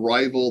have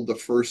rivaled the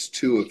first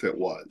two if it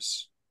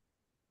was.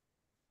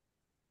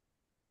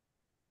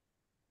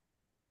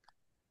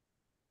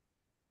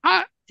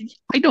 I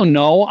I don't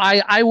know.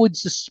 I would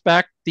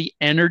suspect the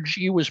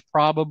energy was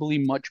probably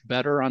much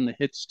better on the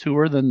Hits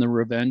tour than the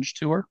Revenge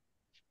tour,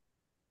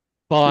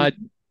 but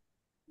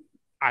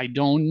I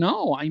don't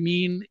know. I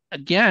mean,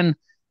 again,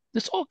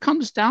 this all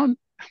comes down.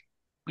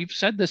 We've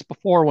said this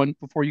before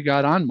you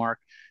got on, Mark.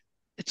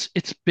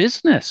 It's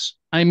business.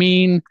 I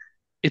mean,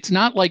 it's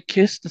not like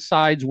Kiss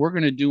decides we're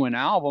going to do an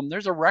album.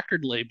 There's a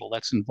record label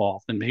that's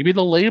involved, and maybe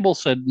the label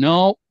said,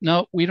 no,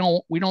 no, we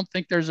don't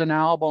think there's an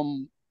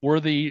album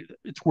worthy.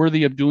 It's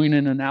worthy of doing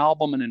in an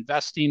album and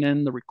investing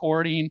in the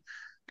recording,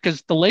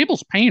 because the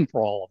label's paying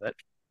for all of it,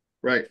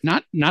 Right.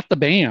 not the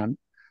band.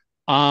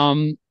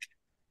 Um,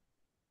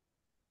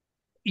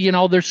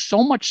 there's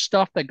so much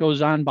stuff that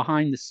goes on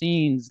behind the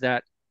scenes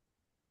that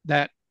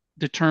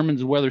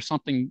determines whether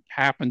something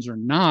happens or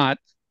not.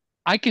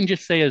 I can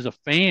just say as a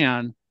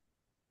fan,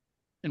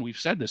 and we've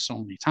said this so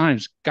many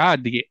times,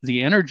 God,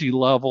 the energy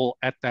level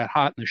at that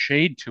Hot in the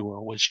Shade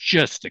tour was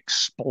just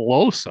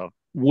explosive.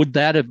 Would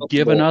that have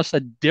given us a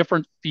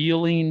different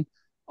feeling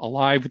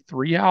Alive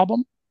 3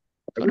 album?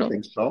 I would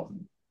think so.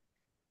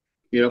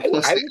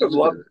 Plus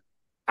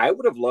I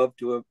would have loved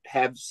to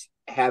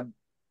have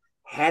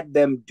had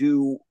them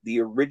do the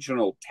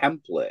original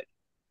template,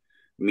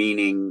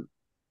 meaning,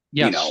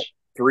 yes,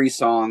 3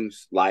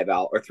 songs live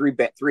album, or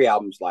three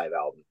albums live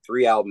album,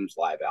 3 albums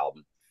live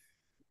album.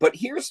 But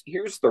here's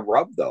the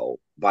rub, though.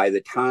 By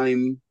the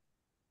time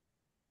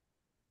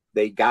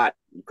they got,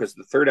 because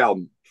the third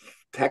album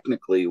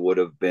technically would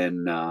have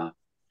been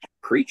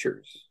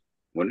Creatures,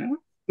 wouldn't it?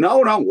 No,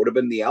 would have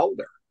been The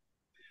Elder.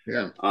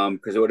 Yeah.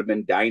 Because it would have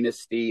been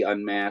Dynasty,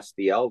 Unmasked,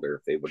 The Elder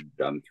if they would have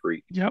done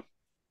 3. Yep.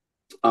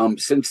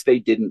 Since they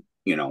didn't,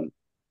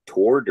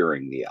 tour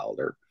during The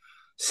Elder,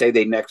 say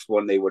the next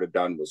one they would have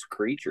done was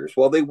Creatures.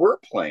 Well, they were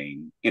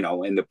playing, in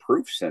the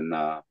proofs and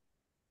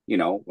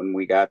when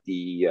we got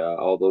the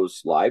all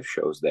those live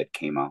shows that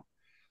came out.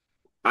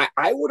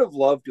 I would have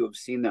loved to have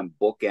seen them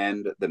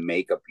bookend the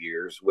makeup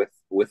years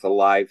with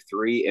Alive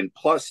 3. And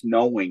plus,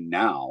 knowing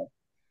now,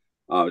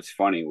 it's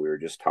funny, we were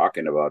just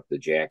talking about the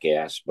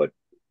Jackass, but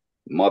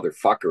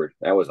motherfucker,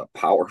 that was a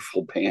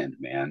powerful band,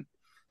 man.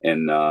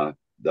 And the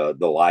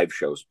live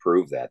shows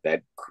prove that.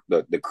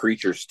 The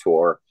Creatures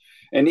tour.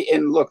 And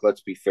look,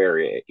 let's be fair,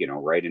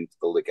 right into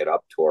the Lick It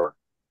Up tour.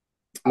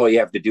 All you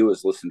have to do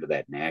is listen to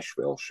that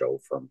Nashville show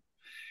from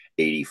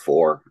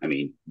 '84. I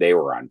mean, they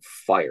were on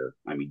fire.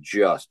 I mean,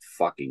 just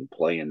fucking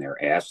playing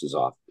their asses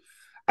off.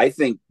 I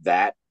think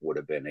that would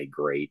have been a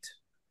great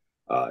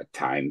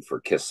time for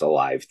Kiss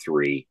Alive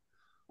 3.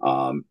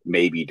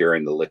 Maybe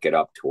during the Lick It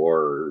Up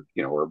tour,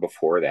 or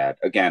before that.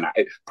 Again,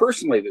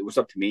 personally, if it was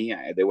up to me,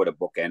 they would have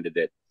bookended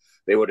it.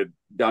 They would have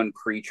done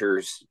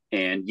Creatures,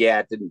 and yeah,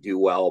 it didn't do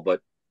well,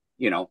 but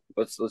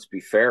let's be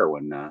fair.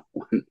 When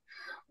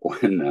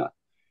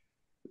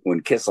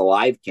when Kiss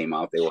Alive came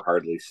out, they were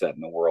hardly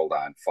setting the world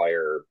on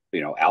fire,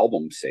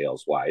 album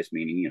sales wise,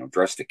 meaning,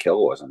 Dress to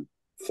Kill wasn't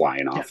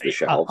flying off the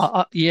shelves.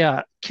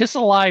 Yeah. Kiss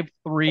Alive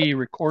 3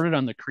 recorded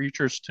on the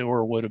Creatures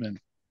tour would have been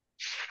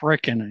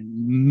freaking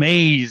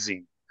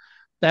amazing.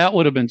 That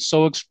would have been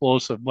so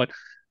explosive. But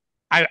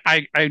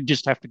I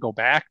just have to go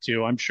back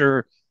to, I'm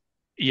sure,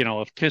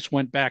 if Kiss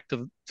went back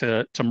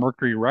to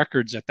Mercury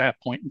Records at that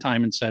point in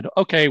time and said,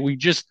 okay, we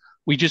just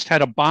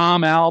had a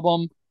bomb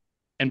album,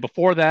 and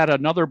before that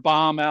another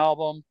bomb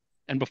album,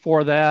 and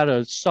before that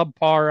a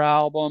subpar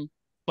album,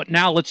 but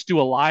now let's do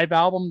a live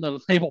album, the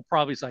label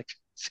probably is like,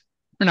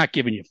 we're not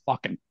giving you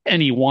fucking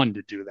anyone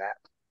to do that.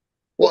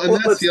 Well, and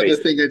that's the other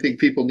thing I think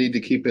people need to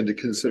keep into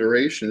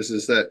consideration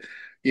is that,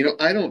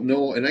 I don't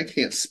know, and I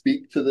can't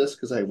speak to this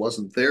because I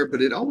wasn't there,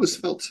 but it always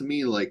felt to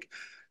me like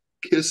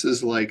Kiss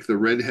is like the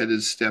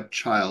redheaded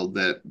stepchild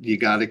that you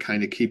got to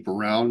kind of keep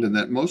around, and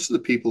that most of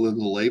the people in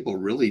the label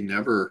really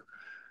never,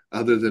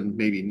 other than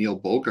maybe Neil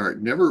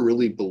Bogart, never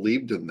really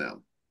believed in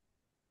them.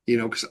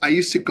 Because I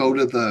used to go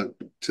to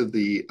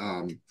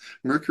the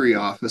Mercury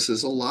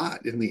offices a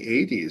lot in the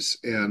 '80s,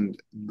 and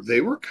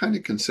they were kind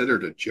of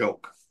considered a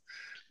joke.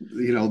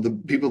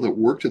 The people that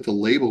worked at the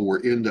label were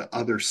into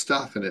other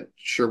stuff, and it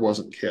sure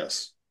wasn't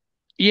Kiss.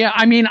 Yeah,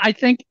 I mean, I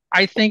think,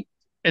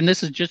 and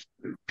this is just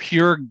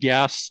pure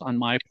guess on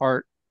my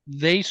part,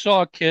 they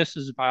saw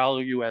Kiss's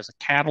value as a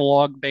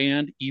catalog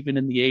band, even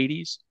in the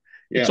 '80s.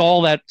 It's Yeah.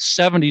 all that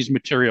 '70s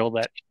material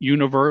that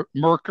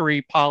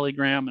Mercury,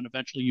 Polygram, and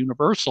eventually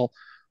Universal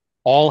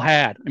all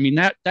had. I mean,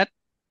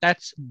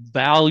 that's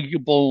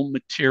valuable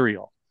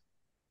material.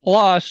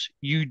 Plus,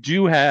 you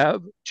do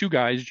have two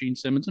guys, Gene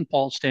Simmons and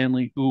Paul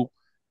Stanley, who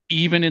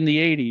even in the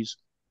 '80s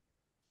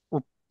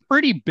were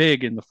pretty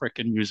big in the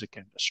frickin' music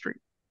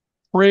industry.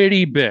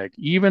 Pretty big,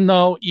 even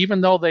though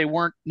they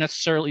weren't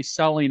necessarily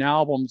selling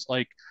albums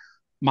like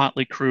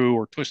Motley Crue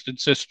or Twisted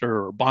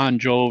Sister or Bon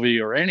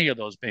Jovi or any of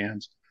those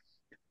bands.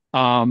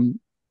 Um,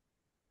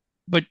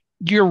 but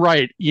you're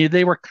right. Yeah,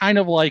 they were kind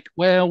of like,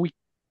 well, we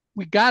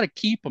got to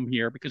keep them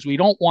here because we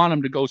don't want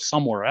them to go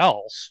somewhere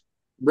else,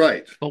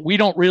 Right. but we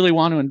don't really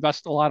want to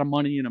invest a lot of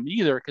money in them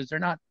either because they're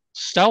not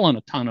selling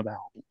a ton of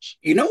albums.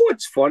 You know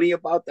what's funny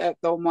about that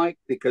though, Mike?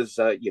 Because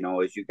as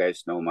you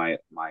guys know, my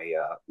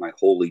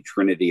holy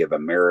trinity of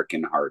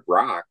American hard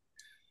rock,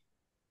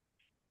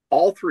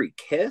 all three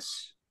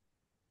Kiss,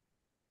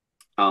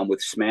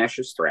 with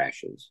Smashes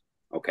Thrashes.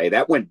 Okay,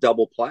 that went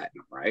double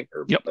platinum, right?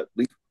 Or Yep. at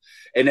least,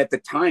 and at the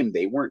time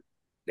they weren't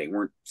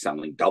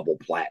selling double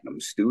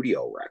platinum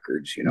studio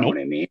records. You know Nope.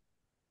 what I mean?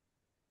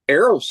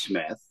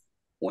 Aerosmith,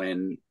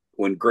 when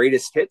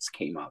Greatest Hits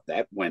came out,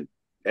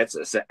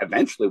 that's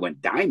eventually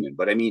went diamond.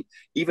 But I mean,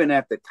 even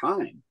at the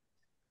time,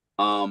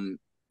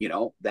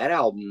 that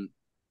album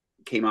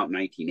came out in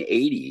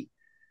 1980,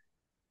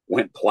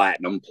 went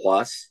platinum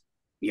plus,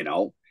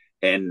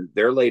 and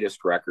their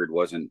latest record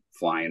wasn't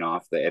flying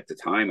off at the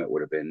time. It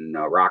would have been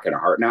not Rockin' a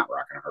Heart,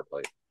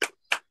 but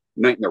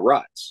Night in the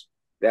Ruts.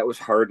 That was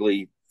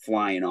hardly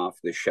flying off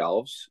the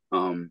shelves.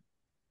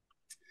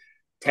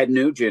 Ted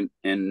Nugent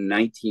in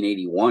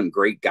 1981,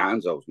 Great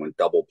Gonzos went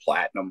double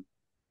platinum.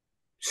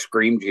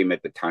 Scream Dream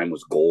at the time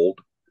was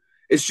gold.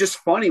 It's just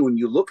funny when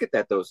you look at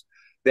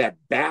that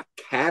back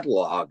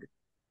catalog,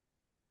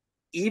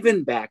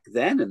 even back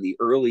then in the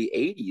early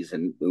 '80s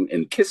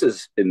and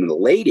Kisses in the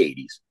late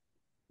 '80s.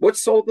 What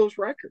sold those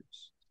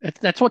records?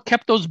 That's what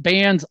kept those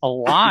bands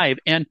alive.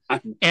 And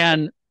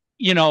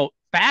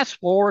fast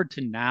forward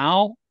to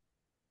now,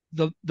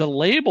 the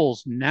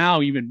labels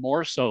now even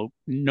more so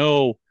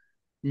know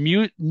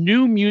new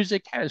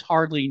music has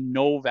hardly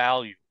no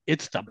value.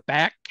 It's the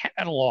back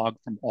catalog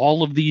from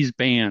all of these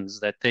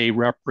bands that they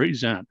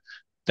represent.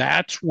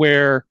 That's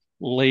where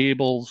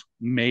labels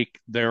make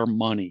their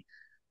money.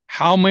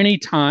 How many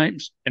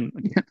times, and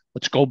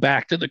let's go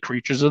back to the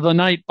Creatures of the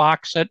Night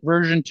box set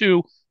version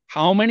 2,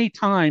 how many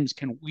times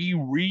can we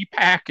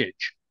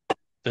repackage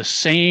the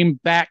same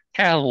back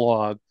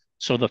catalog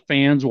so the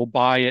fans will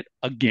buy it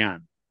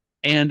again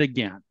and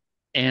again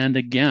and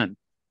again?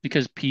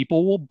 Because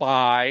people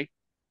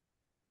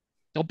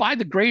they'll buy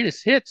the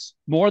greatest hits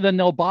more than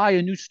they'll buy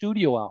a new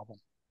studio album.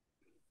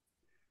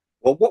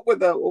 Well, what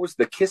was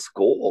the Kiss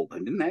Gold?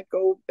 And didn't that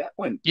go? That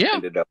one Yeah.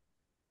 ended up,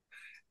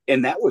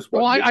 and that was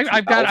Well, what, mid two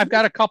I've thousand.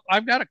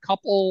 got a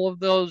couple of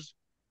those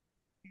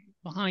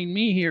behind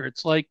me here.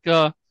 It's like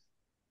uh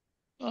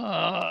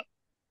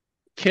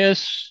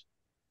Kiss.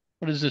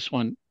 What is this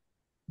one?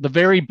 The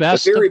very The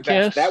best very of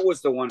best. Kiss. That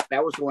was the one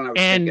I was thinking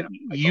And of,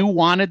 you Michael.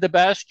 wanted the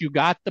best, you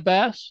got the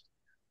best.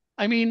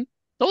 I mean,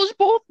 those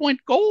both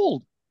went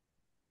gold.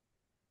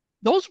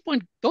 Those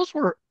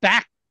were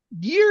back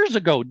years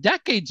ago,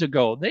 decades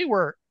ago. They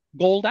were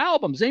gold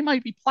albums. They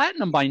might be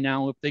platinum by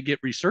now if they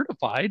get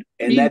recertified. I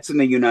And mean, that's in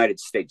the United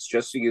States,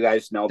 just so you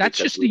guys know, that's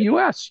because just the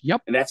US.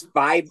 Yep. and that's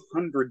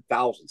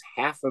 500,000,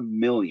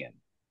 500,000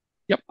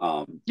 Yep.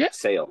 Yeah.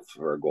 sales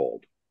for a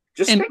gold.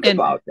 Just And think and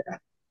about that.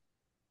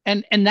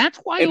 and that's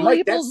why And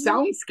Mike, labels that's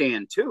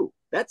SoundScan too.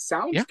 That's yeah.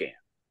 SoundScan.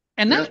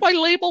 And Yeah. that's why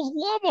labels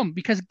love them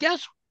because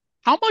guess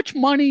how much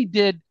money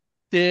did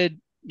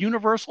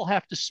Universal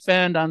have to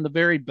spend on the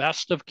very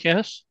best of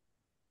Kiss?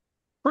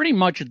 Pretty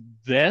much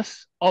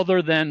this,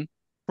 other than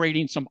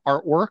creating some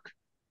artwork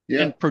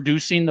Yeah. and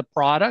producing the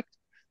product.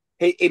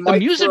 Hey, The Mike, for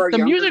music, our the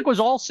younger music was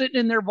all sitting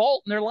in their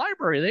vault in their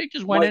library. They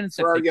just went in Mike, and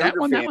said, for our take that younger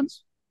one, that one.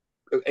 fans,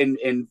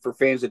 and for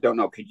fans that don't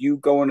know, could you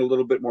go in a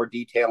little bit more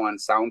detail on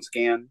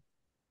SoundScan?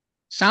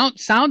 Sound.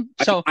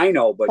 So I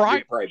know, but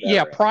you're probably better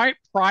at it.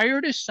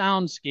 prior to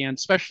SoundScan,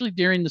 especially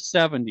during the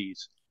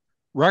 70s,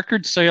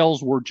 record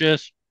sales were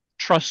just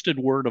trusted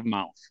word of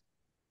mouth.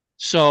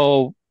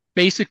 So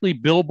basically,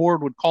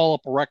 Billboard would call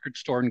up a record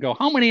store and go,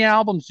 "How many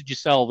albums did you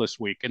sell this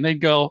week?" And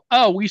they'd go,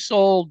 "Oh, we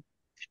sold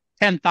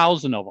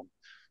 10,000 of them."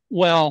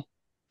 Well,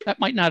 that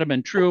might not have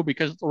been true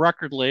because the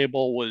record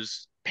label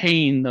was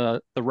paying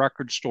the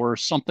record store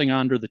something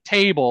under the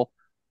table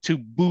to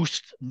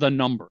boost the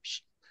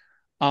numbers.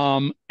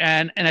 And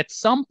at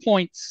some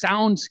point,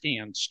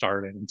 SoundScan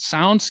started, and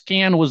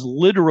SoundScan was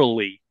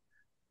literally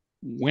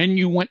when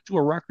you went to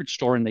a record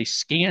store and they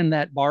scanned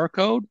that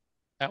barcode,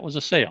 that was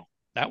a sale.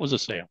 That was a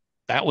sale.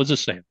 That was a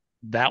sale.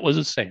 That was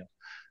a sale.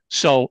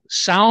 So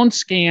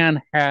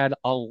SoundScan had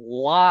a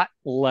lot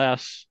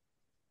less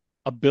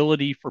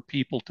ability for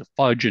people to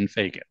fudge and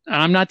fake it. And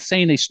I'm not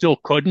saying they still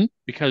couldn't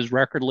because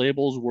record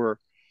labels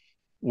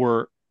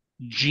were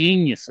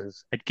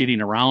geniuses at getting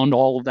around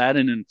all of that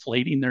and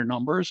inflating their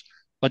numbers.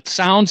 But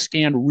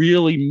SoundScan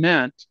really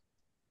meant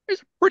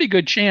there's a pretty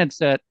good chance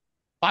that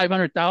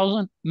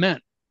 500,000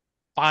 meant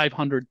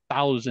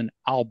 500,000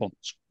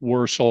 albums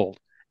were sold.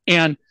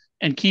 And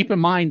and keep in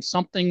mind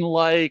something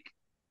like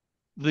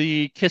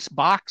the Kiss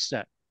box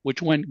set,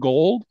 which went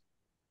gold,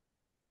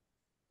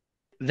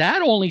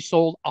 that only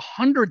sold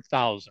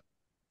 100,000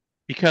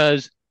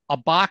 because a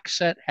box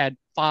set had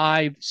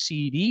 5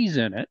 CDs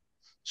in it.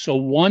 So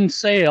one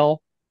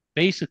sale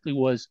basically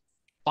was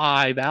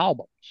 5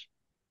 albums.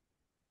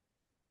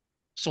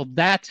 So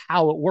that's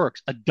how it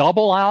works. A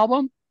double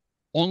album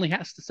only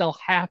has to sell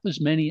half as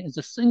many as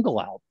a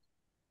single album.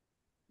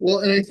 Well,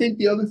 and I think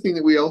the other thing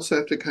that we also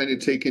have to kind of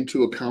take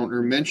into account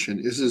or mention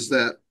is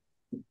that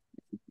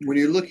when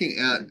you're looking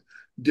at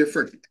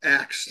different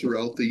acts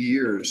throughout the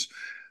years,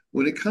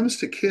 when it comes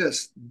to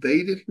Kiss,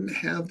 they didn't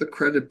have the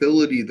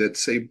credibility that,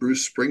 say,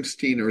 Bruce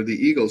Springsteen or the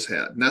Eagles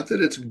had. Not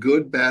that it's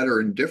good, bad,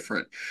 or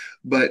indifferent,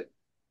 but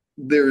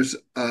there's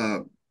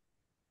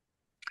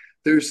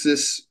there's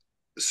this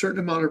certain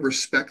amount of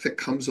respect that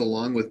comes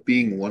along with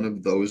being one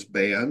of those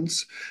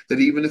bands that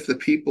even if the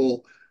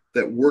people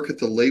that work at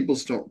the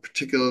labels don't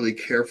particularly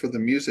care for the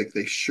music,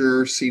 they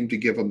sure seem to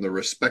give them the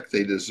respect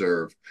they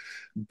deserve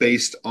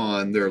based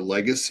on their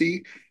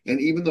legacy. And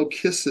even though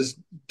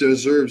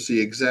deserves the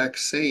exact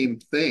same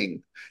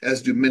thing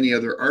as do many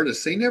other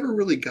artists, they never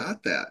really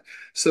got that.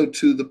 So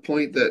to the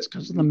point that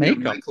Because of the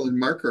makeup. Michael and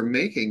Mark are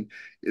making,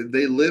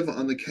 they live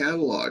on the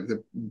catalog,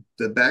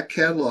 the back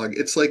catalog.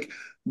 It's like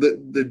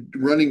the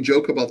running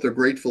joke about the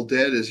Grateful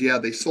Dead is, yeah,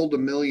 they sold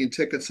 1 million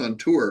tickets on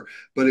tour,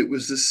 but it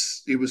was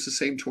the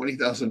same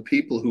 20,000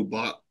 people who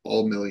bought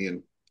all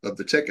million of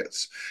the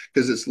tickets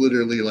because it's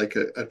literally like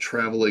a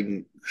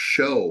traveling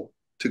show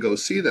to go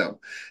see them.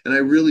 And I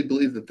really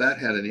believe that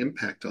had an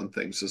impact on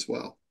things as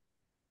well.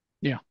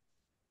 Yeah.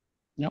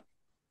 Yep.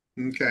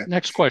 Okay.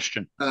 Next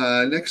question.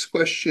 Next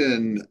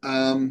question.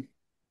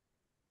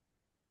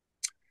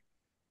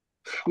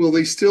 Will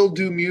they still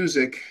do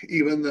music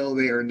even though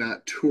they are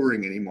not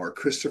touring anymore?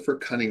 Christopher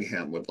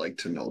Cunningham would like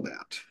to know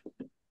that.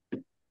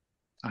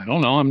 I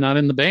don't know. I'm not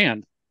in the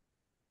band.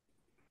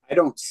 I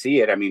don't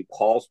see it. I mean,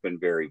 Paul's been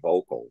very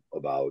vocal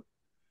about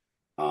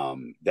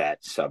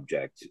that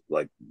subject,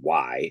 like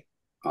why,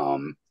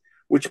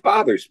 which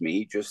bothers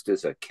me just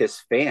as a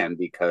Kiss fan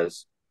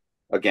because,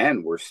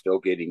 again, we're still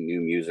getting new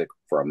music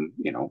from,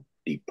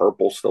 Deep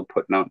Purple still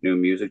putting out new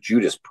music.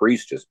 Judas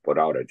Priest just put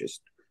out a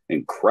just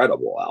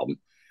incredible album.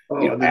 Oh,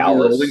 the new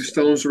Alice. Rolling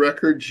Stones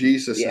record,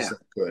 Jesus, Yeah. is that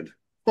good?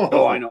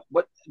 Oh, I know,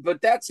 but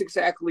that's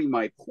exactly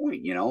my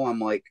point. I'm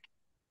like,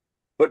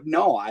 but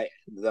no,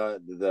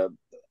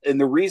 and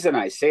the reason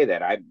I say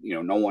that,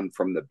 no one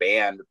from the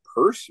band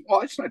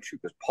well, it's not true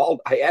because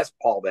I asked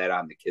Paul that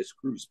on the Kiss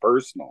cruise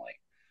personally.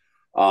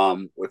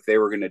 if they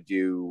were going to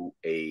do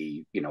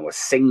a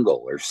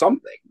single or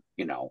something,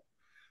 you know,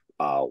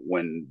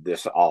 when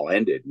this all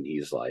ended. And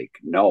he's like,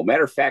 no.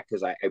 Matter of fact,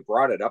 because I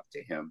brought it up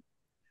to him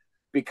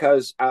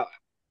because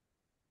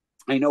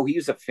I know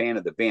he's a fan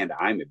of the band.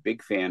 I'm a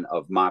big fan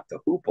of Mott the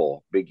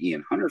Hoople, big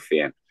Ian Hunter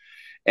fan.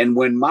 And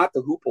when Mott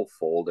the Hoople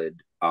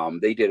folded,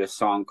 they did a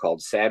song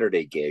called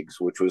Saturday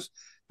Gigs, which was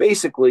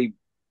basically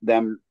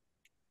them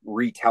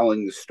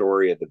retelling the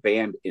story of the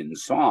band in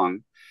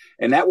song.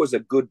 And that was a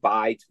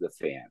goodbye to the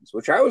fans,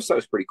 which I always thought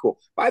was pretty cool.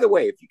 By the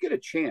way, if you get a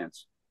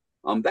chance,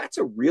 that's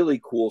a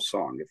really cool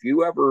song. If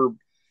you ever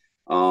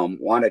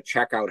want to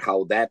check out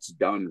how that's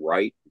done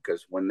right,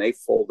 because when they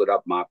folded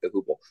up Mott the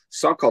Hoople,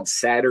 song called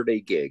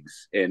Saturday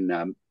Gigs, and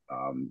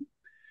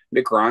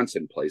Mick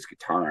Ronson plays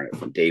guitar on it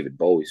from David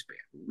Bowie's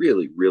band.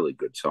 Really, really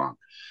good song.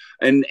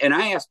 And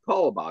I asked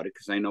Paul about it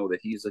because I know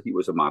that he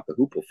was a Mott the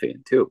Hoople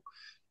fan too.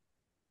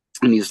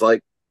 And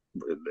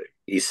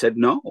he said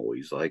no.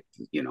 He's like,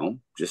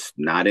 just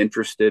not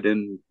interested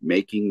in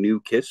making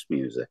new Kiss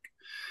music.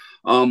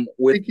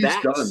 With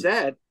that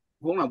said,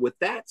 hold on. With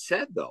that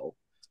said, though,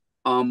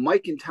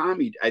 Mike and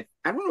Tommy, I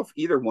don't know if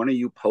either one of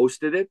you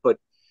posted it, but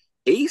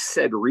Ace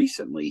said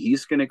recently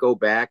he's going to go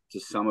back to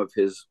some of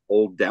his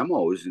old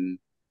demos and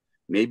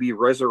maybe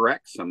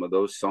resurrect some of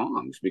those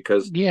songs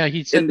because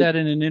he said that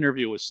in an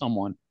interview with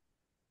someone.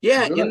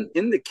 Yeah,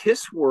 in the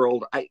Kiss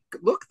world,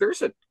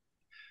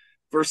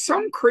 for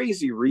some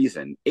crazy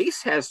reason,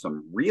 Ace has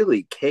some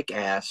really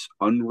kick-ass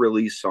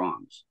unreleased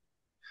songs.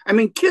 I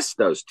mean, Kiss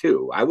does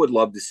too. I would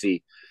love to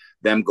see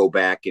them go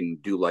back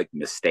and do like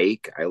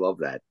Mistake. I love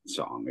that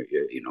song.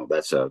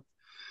 That's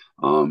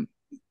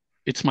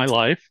It's My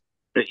Life.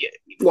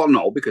 Well,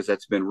 no, because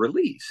that's been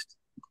released.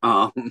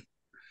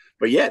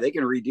 But yeah, they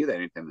can redo that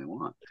anytime they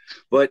want.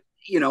 But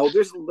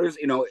there's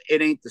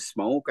It Ain't the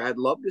Smoke. I'd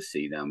love to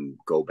see them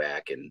go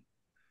back and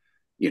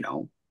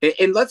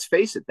and let's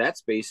face it,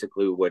 that's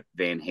basically what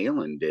Van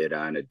Halen did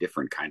on A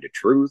Different Kind of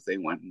Truth. They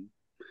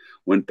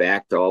went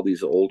back to all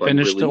these old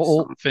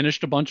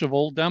finished a bunch of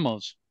old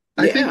demos.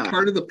 I think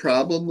part of the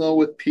problem, though,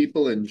 with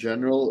people in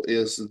general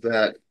is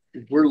that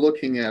we're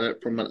looking at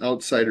it from an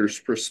outsider's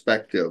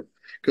perspective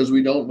because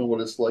we don't know what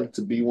it's like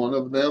to be one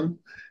of them.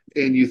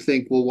 And you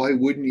think, well, why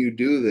wouldn't you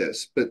do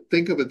this? But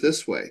think of it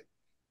this way.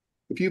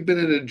 If you've been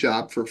in a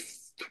job for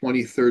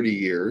 20, 30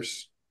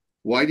 years,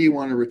 why do you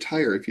want to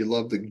retire if you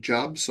love the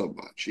job so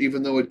much?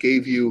 Even though it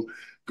gave you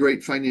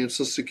great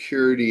financial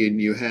security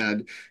and you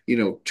had,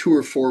 2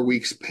 or 4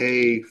 weeks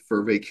pay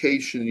for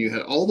vacation, and you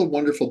had all the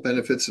wonderful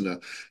benefits in a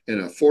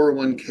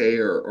 401k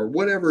or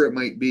whatever it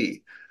might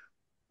be.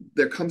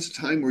 There comes a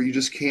time where you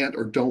just can't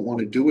or don't want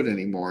to do it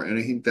anymore. And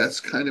I think that's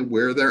kind of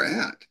where they're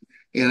at.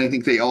 And I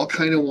think they all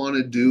kind of want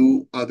to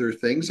do other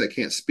things. I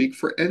can't speak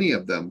for any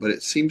of them, but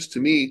it seems to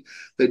me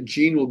that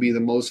Gene will be the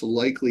most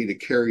likely to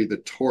carry the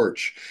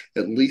torch.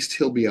 At least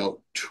he'll be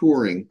out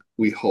touring,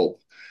 we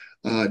hope,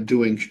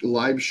 doing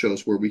live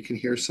shows where we can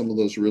hear some of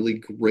those really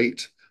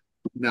great,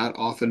 not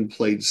often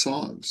played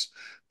songs.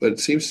 But it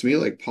seems to me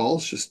like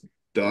Paul's just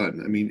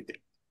done. I mean,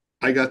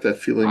 I got that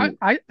feeling.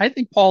 I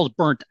think Paul's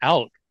burnt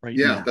out right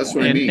now. Yeah, that's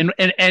what I mean.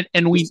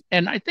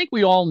 And I think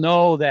we all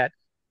know that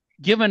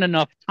given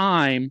enough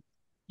time,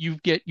 you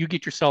get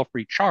yourself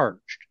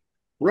recharged.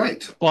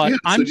 Right. But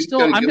I'm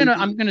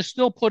gonna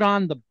still put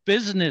on the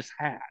business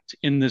hat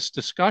in this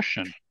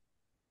discussion.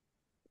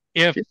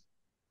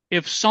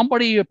 If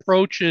somebody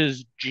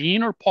approaches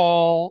Gene or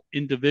Paul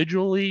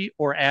individually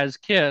or as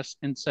Kiss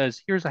and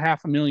says, here's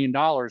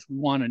 $500,000, we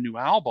want a new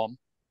album,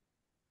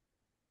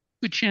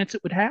 good chance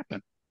it would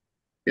happen.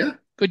 Yeah.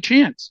 Good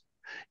chance.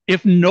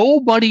 If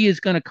nobody is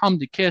going to come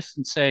to Kiss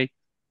and say,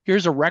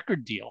 here's a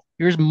record deal,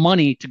 here's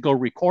money to go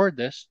record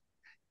this,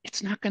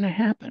 it's not going to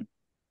happen.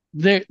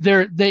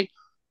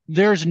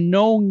 There's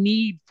no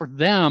need for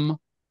them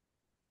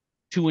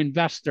to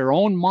invest their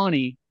own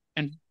money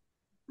and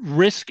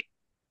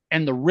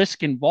the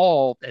risk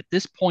involved at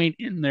this point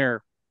in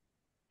their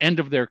end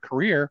of their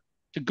career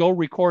to go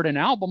record an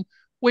album,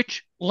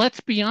 which,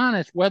 let's be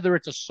honest, whether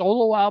it's a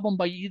solo album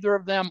by either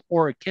of them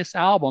or a Kiss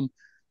album,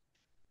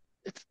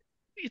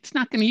 it's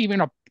not going to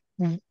even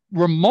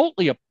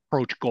remotely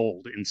approach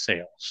gold in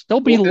sales. They'll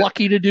be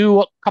lucky to do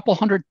a couple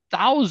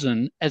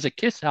 100,000 as a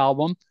Kiss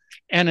album,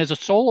 and as a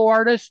solo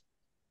artist,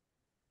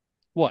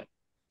 what,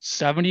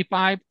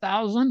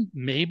 75,000,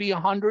 maybe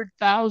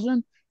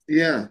 100,000?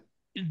 Yeah.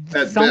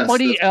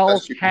 Somebody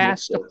else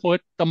has to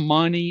put the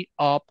money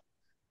up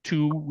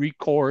to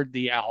record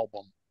the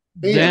album.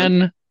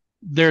 Then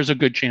there's a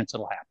good chance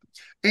it'll happen.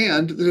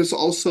 And there's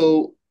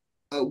also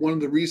one of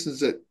the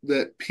reasons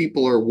that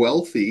people are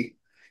wealthy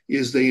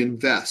is they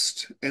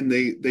invest and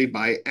they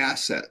buy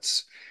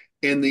assets,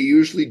 and they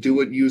usually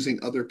do it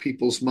using other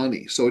people's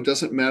money. So it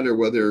doesn't matter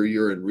whether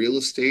you're in real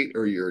estate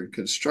or you're in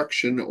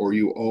construction or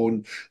you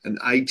own an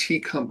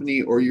IT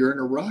company or you're in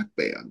a rock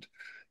band.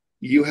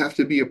 you have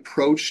to be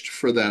approached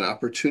for that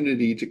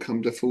opportunity to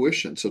come to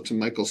fruition. So to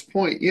Michael's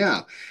point,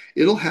 yeah,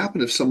 it'll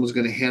happen if someone's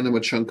going to hand them a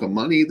chunk of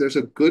money. There's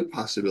a good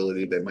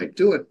possibility they might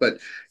do it, but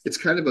it's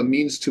kind of a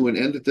means to an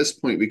end at this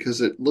point because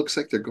it looks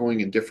like they're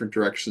going in different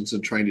directions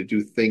and trying to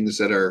do things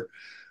that are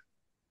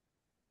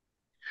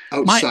My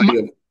outside my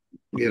of,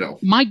 you know,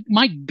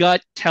 my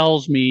gut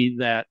tells me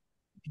that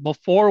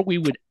before we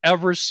would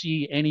ever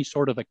see any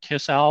sort of a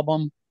Kiss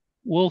album,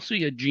 we'll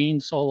see a Gene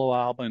solo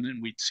album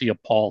and we'd see a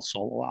Paul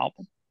solo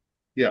album.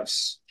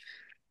 yes.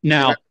 And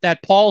Now,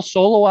 that Paul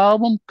solo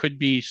album could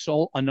be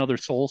another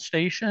Soul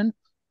Station,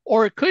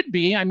 or it could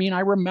be. I mean,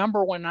 I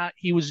remember when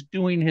he was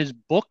doing his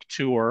book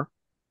tour,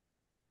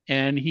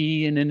 and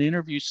he, in an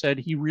interview, said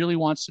he really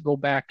wants to go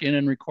back in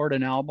and record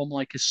an album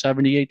like his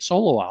 '78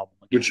 solo album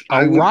again, which a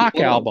I would rock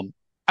love. album.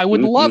 I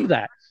would Mm-hmm. love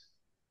that.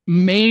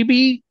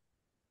 Maybe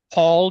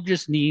Paul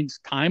just needs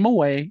time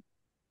away,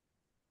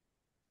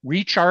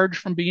 recharge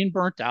from being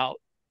burnt out,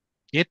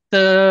 get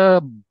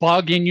the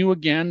bug in you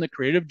again, the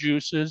creative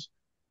juices,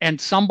 and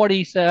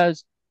somebody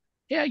says,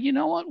 yeah, you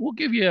know what? We'll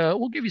give you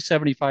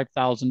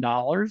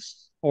 $75,000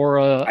 for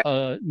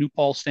a new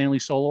Paul Stanley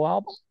solo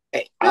album.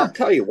 Hey, Yeah, I'll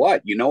tell you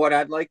what. You know what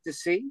I'd like to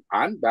see?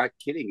 I'm not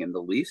kidding in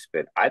the least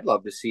bit. I'd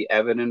love to see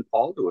Evan and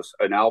Paul do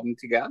an album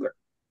together.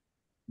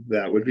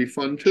 that would be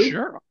fun too.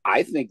 Sure.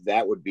 I think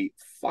that would be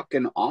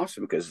fucking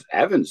awesome because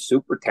Evan's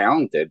super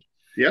talented.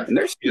 Yeah, And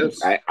there's, yes.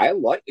 I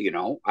like,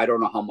 I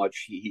don't know how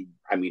much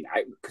I mean,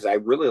 because I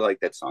really like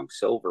that song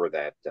Silver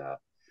that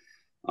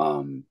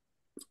um,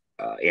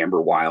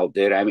 Amber Wild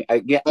did. I mean, I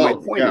get my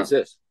Oh, point yeah. is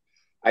this.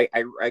 I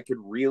could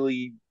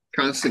really,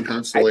 Constant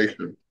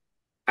consolation.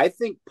 I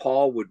think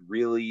Paul would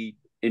really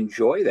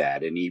enjoy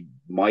that, and he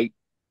might.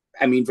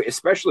 I mean,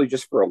 especially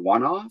just for a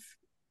one-off,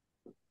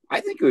 I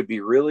think it would be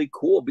really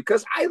cool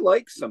because I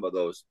like some of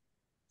those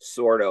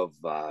sort of.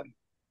 I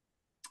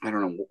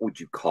don't know what would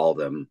you call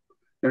them.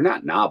 They're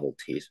not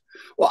novelties.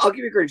 Well, I'll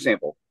give you a great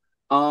example.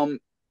 One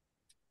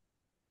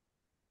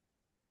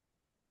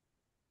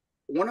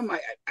of my,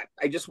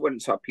 I just went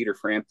and saw Peter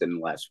Frampton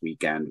last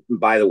weekend. And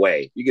by the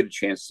way, you get a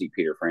chance to see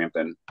Peter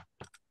Frampton.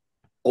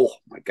 Oh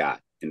my God,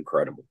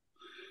 incredible.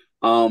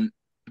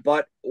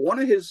 But one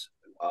of his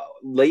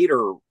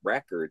later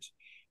records,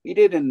 he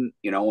did an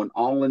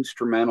all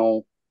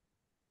instrumental,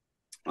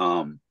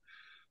 um,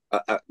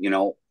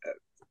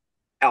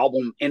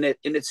 album, and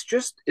it's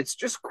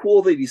just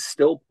cool that he's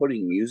still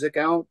putting music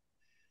out.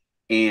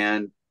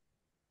 And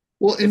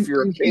Well, if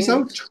you're a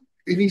fan,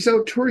 he's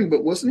out touring,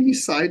 but wasn't he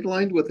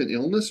sidelined with an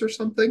illness or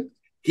something?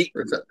 he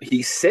Or is that,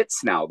 he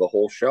sits now the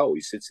whole show.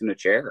 He sits in a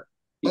chair.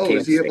 He oh, does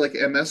can't he have stay. like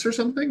MS or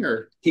something?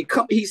 Or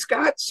He's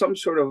got some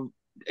sort of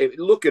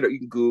look at it. You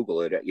can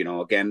Google it.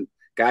 Again,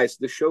 guys,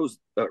 the show's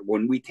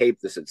when we tape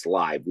this, it's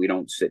live. We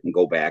don't sit and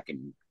go back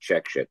and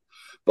check shit.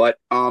 But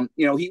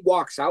he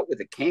walks out with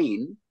a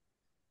cane,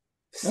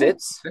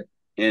 sits, okay.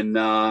 and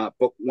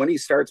but when he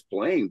starts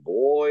playing,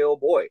 boy, oh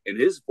boy, and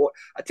his voice,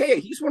 I tell you,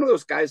 he's one of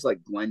those guys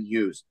like Glenn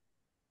Hughes.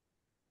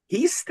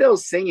 He's still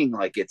singing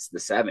like it's the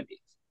 70s.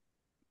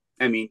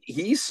 I mean,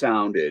 he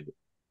sounded,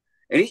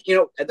 and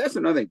that's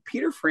another thing.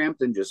 Peter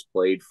Frampton just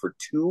played for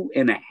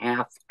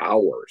 2.5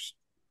 hours.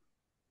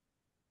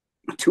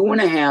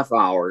 2.5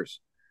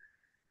 hours.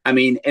 I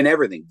mean, and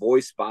everything,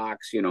 voice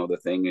box, the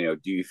thing, do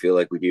you feel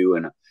like we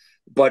do?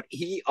 But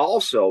he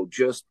also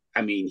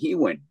I mean, he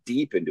went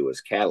deep into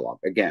his catalog.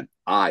 Again,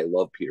 I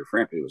love Peter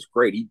Frampton. It was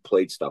great. He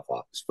played stuff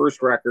off his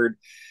first record.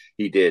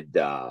 He did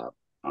some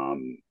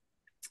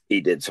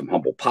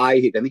Humble Pie.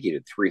 I think he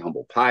did 3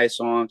 Humble Pie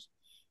songs.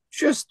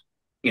 Just,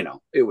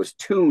 it was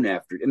tune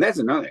after, and that's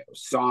another thing. It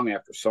was song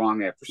after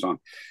song after song.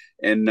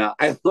 And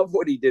I love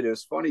what he did. It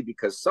was funny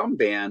because some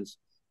bands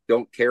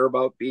don't care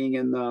about being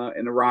in the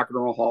Rock and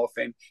Roll Hall of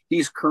Fame.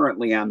 He's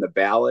currently on the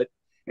ballot,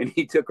 and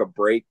he took a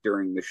break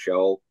during the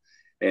show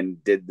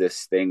and did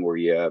this thing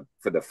where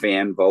for the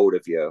fan vote,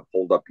 if you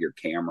hold up your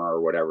camera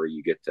or whatever,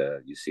 you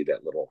see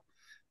that little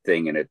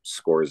thing and it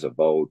scores a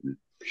vote. And,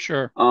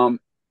 Sure.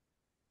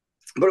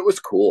 but it was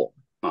cool.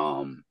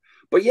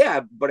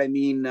 But I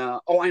mean, I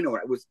know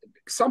it was.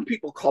 Some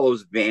people call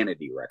those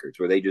vanity records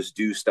where they just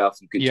do stuff.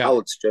 You can tell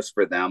it's just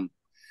for them.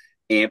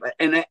 And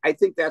I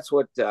think that's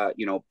what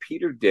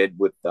Peter did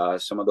with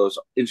some of those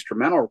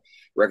instrumental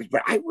records.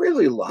 But I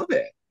really love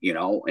it,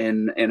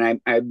 and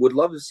I would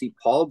love to see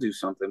Paul do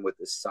something with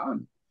his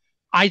son.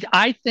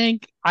 I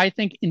think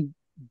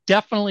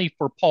definitely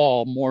for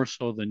Paul more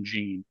so than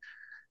Gene.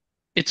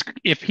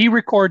 If he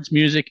records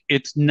music,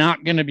 it's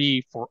not going to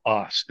be for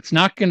us. It's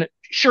not going to.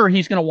 Sure,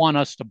 he's going to want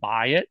us to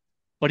buy it,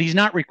 but he's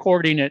not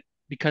recording it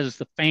because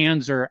the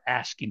fans are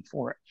asking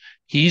for it.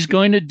 He's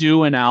going to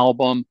do an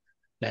album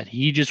that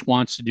he just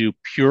wants to do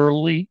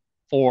purely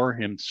for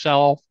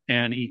himself,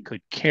 and he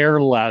could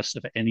care less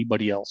if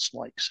anybody else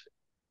likes it.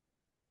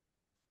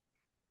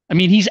 I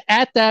mean, he's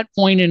at that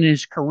point in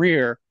his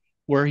career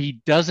where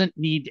he doesn't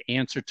need to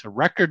answer to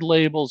record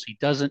labels. He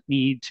doesn't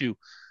need to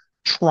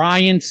try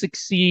and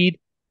succeed.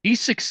 He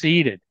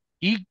succeeded.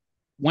 He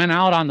went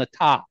out on the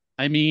top.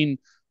 I mean,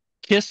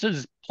 Kiss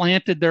has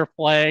planted their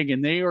flag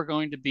and they are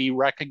going to be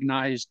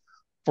recognized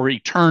for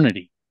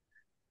eternity.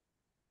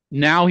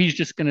 Now he's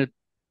just going to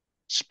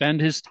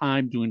spend his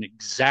time doing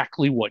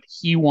exactly what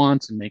he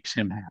wants and makes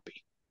him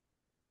happy.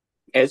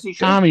 As he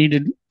should. Tommy,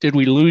 did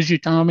we lose you,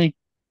 Tommy?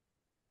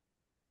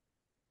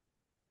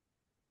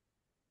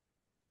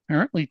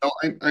 Apparently. No,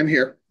 I'm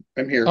here.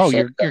 I'm here. Oh,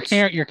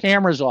 So your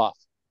camera's off.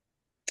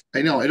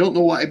 I know. I don't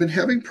know why. I've been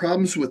having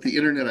problems with the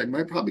internet. I'm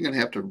probably going to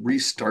have to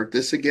restart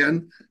this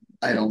again.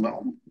 I don't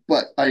know.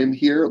 But I am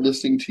here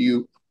listening to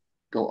you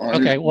go on.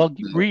 Okay, well,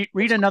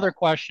 read another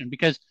question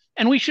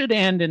and we should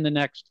end in the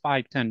next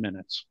 5-10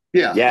 minutes.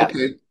 Yeah. Yes.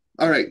 Okay.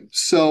 All right.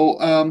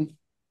 So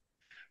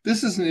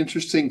this is an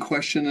interesting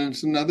question, and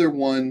it's another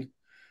one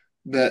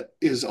that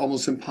is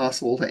almost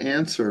impossible to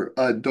answer.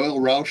 Doyle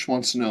Roush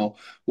wants to know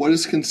what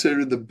is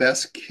considered the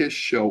best Kiss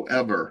show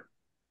ever?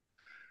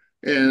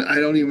 And I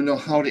don't even know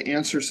how to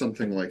answer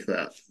something like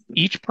that.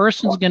 Each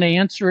person's going to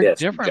answer it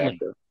differently.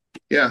 Exactly.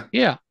 Yeah.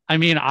 Yeah. I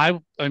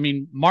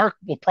mean, Mark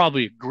will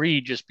probably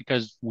agree just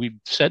because we've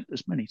said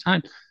this many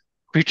times.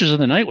 Creatures of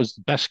the Night was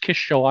the best Kiss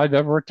show I've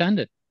ever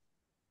attended.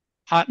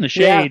 Hot in the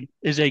Shade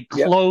is a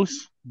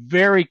close,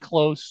 very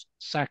close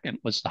second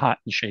was the Hot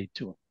in the Shade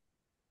tour.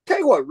 Tell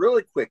you what,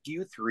 really quick,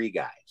 you three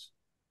guys,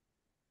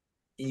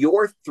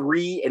 your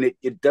three, and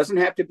it doesn't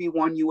have to be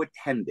one you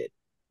attended.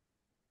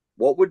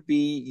 What would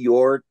be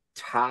your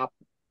top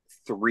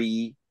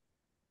 3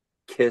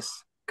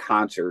 Kiss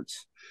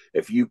concerts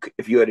if you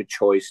had a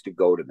choice to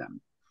go to them,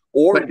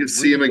 or I could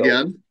see them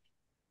again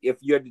if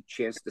you had a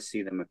chance to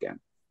see them again?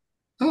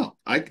 Oh,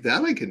 I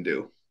can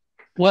do.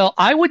 Well,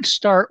 I would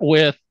start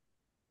with,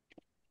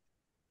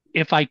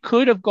 if I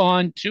could have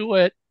gone to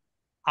it,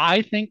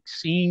 I think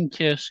seeing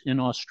Kiss in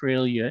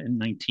Australia in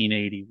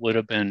 1980 would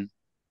have been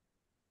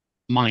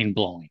mind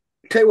blowing.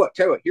 Tell you what.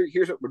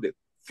 Here's what we'll do.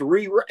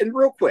 3, and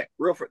real quick.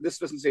 This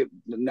doesn't say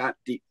not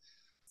deep.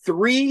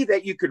 3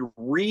 that you could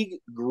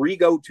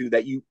go to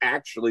that you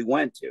actually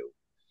went to,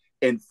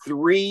 and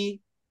 3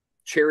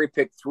 cherry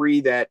pick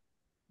 3 that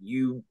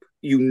you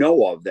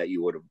know of that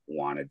you would have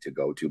wanted to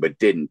go to but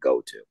didn't go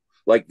to,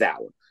 like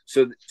that one.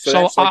 So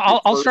like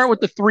I'll start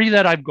with the 3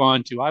 that I've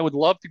gone to. I would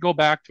love to go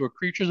back to a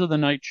Creatures of the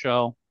Night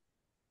show.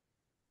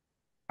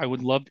 I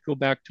would love to go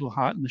back to a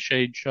Hot in the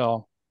Shade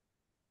show,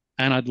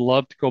 and I'd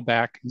love to go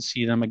back and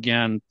see them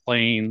again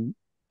playing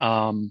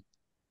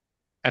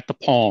at the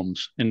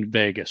Palms in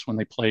Vegas when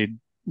they played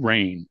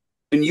Rain.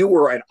 And you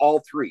were at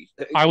all 3.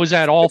 I was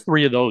at all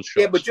 3 of those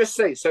shows. Yeah, but just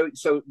say so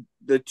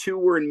the 2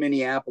 were in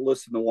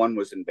Minneapolis and the 1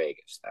 was in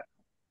Vegas then.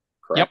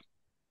 Correct?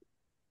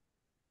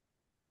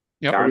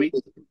 Yep. Tommy?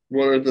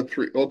 What are the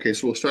 3? Okay,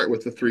 so we'll start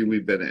with the 3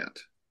 we've been at.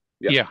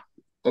 Yep. Yeah.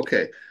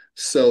 Okay.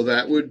 So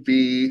that would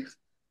be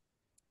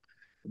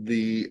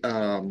the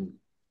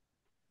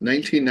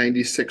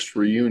 1996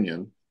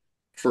 reunion,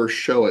 first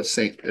show at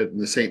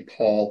the St.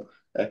 Paul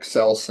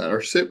XL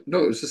Center.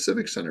 No, it was the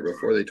Civic Center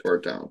before they tore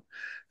it down.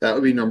 That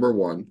would be number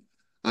 1,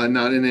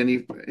 not in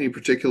any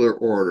particular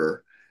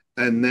order.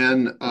 And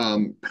then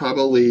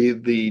probably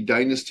the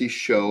Dynasty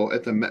show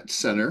at the Met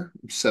Center,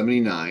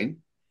 79.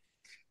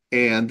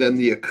 And then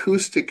the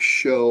acoustic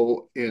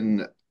show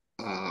in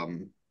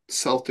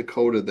South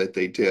Dakota that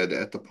they did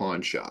at the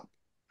pawn shop.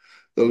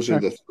 Those are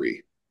the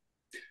 3.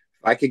 If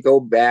I could go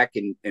back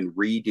and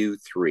redo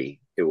 3,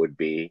 it would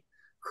be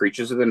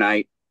Creatures of the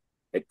Night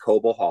at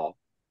Cobo Hall,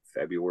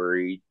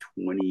 February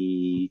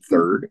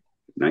 23rd,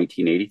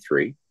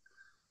 1983.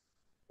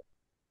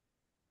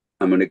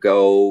 I'm going to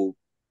go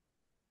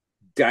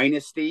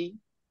Dynasty,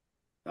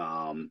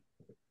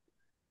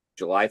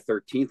 July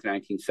 13th,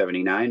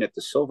 1979 at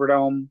the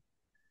Silverdome.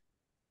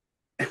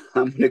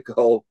 I'm going to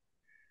go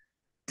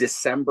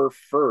December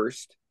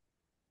 1st,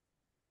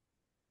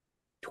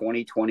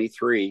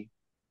 2023.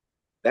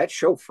 That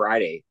show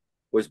Friday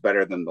was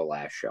better than the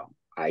last show,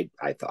 I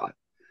thought.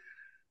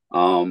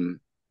 I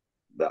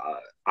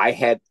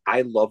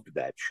loved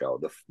that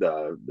show.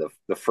 The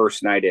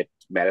first night at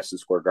Madison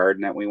Square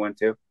Garden that we went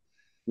to.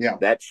 Yeah.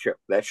 That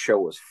show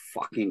was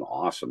fucking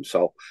awesome.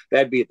 So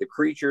that'd be at the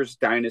Creatures,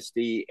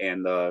 Dynasty,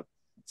 and the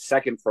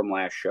second from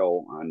last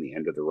show on the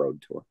End of the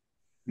Road tour.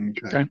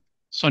 Okay.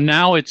 So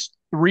now it's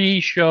 3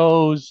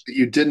 shows that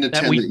you didn't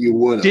attend that you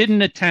would have.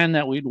 Didn't attend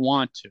that we'd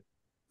want to.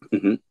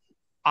 Mm-hmm.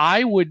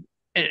 I would,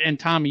 and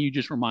Tommy, you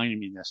just reminded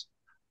me of this.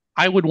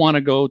 I would want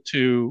to go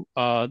to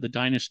the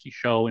Dynasty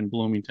show in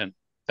Bloomington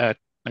that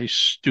I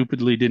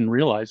stupidly didn't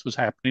realize was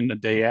happening the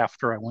day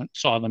after I went and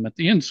saw them at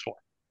the in-store.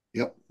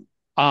 Yep.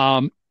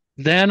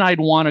 Then I'd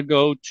want to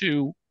go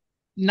to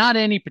not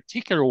any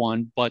particular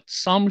one, but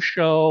some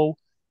show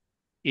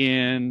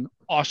in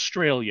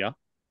Australia,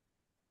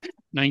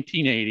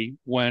 1980,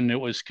 when it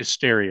was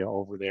Hysteria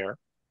over there.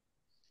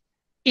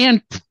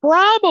 And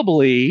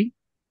probably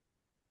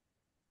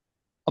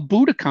a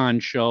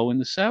Budokan show in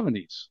the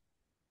 70s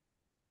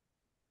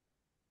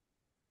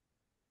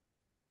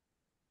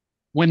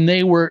when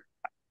they were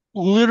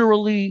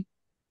literally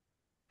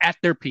at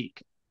their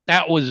peak.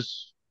 That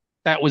was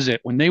it.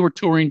 When they were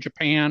touring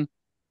Japan,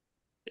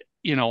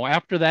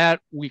 after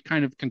that, we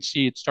kind of can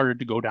see it started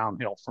to go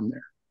downhill from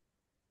there.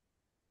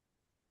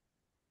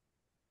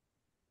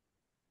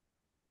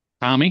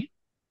 Tommy?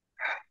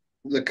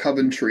 The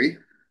Coventry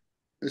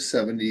is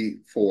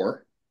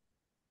 74.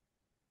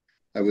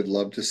 I would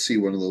love to see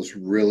one of those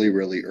really,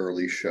 really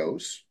early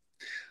shows.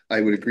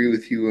 I would agree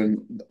with you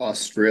in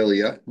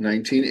Australia,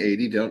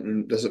 1980.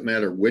 Doesn't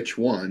matter which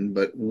one,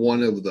 but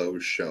one of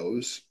those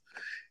shows.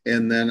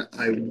 And then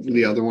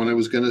the other one I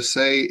was going to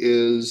say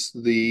is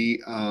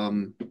the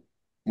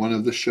one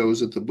of the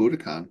shows at the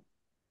Budokan.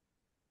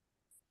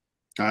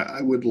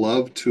 I would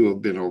love to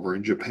have been over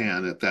in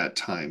Japan at that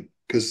time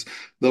because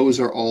those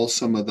are all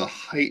some of the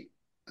height.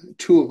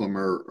 Two of them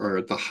are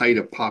at the height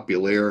of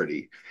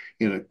popularity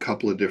in a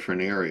couple of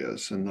different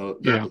areas, and Yeah.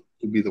 that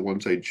would be the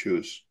ones I'd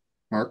choose.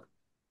 Mark?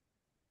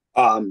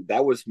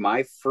 That was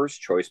my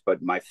first choice,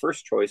 but my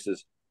first choice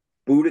is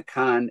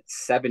Budokan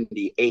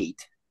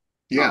 78.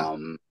 Yeah,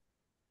 and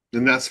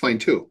that's fine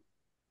too.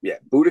 Yeah,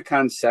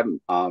 Budokan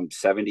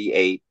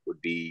 78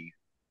 would be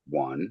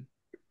one.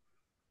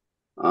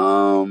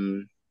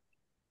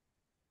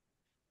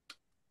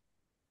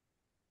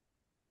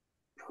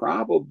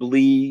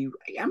 Probably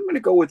I'm going to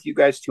go with you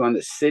guys too on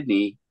the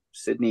Sydney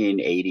in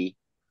 80,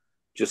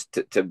 just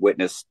to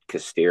witness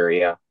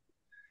Hysteria.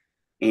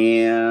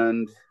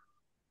 And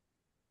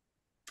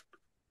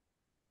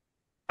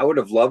I would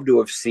have loved to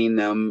have seen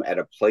them at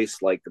a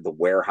place like the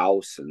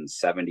Warehouse in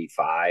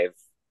 75,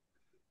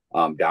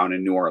 down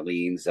in New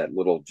Orleans, that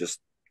little just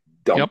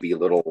dumpy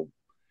little,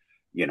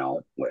 Yeah.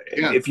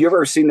 if you've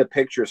ever seen the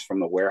pictures from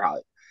the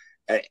Warehouse,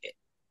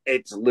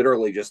 it's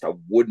literally just a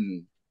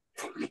wooden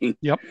fucking,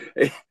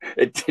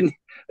 it didn't,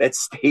 that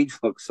stage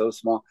looks so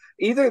small.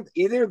 Either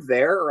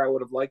there, or I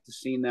would have liked to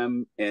seen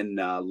them in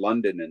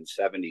London in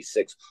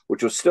 76,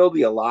 which was still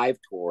the Alive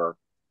tour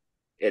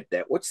at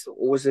that,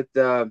 was it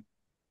the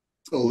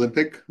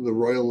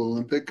Royal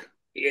Olympic?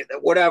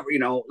 Whatever,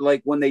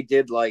 like when they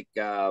did like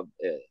or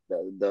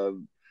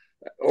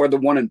the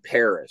one in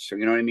Paris, or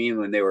you know what I mean,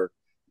 when they were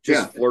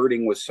just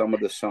flirting with some of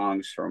the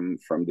songs from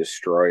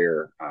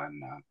Destroyer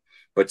on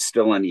but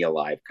still in the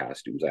Alive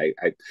costumes. I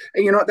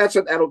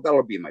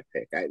that'll be my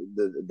pick.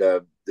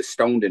 The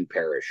Stoned in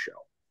Paris show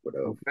would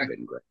have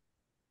been great.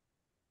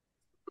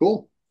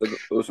 Cool.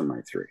 Those are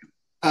my three.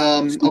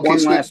 Okay,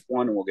 one last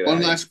one, and we'll get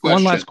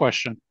one last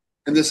question.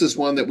 And this is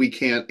one that we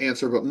can't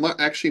answer, but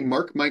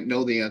Mark might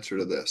know the answer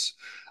to this.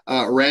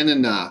 Ran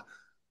and Na,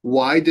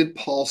 why did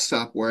Paul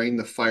stop wearing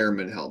the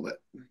fireman helmet?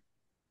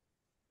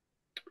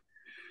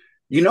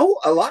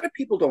 A lot of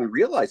people don't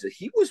realize that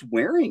he was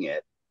wearing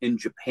it in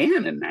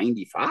Japan in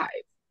 95.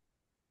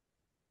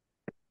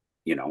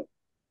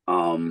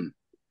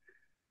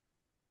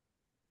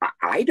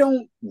 I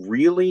don't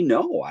really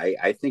know.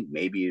 I think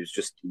maybe he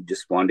just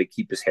wanted to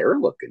keep his hair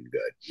looking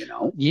good,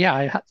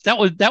 Yeah, that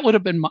would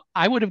have been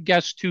I would have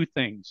guessed two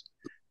things.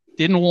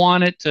 Didn't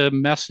want it to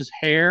mess his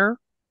hair,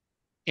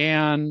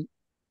 and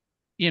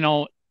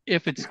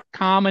if it's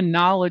common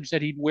knowledge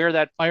that he'd wear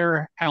that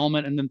fire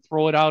helmet and then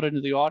throw it out into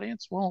the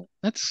audience, well,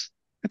 that's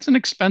an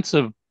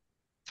expensive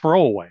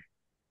throwaway.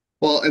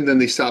 Well, and then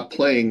they stopped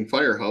playing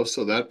Firehouse,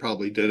 so that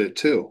probably did it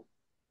too.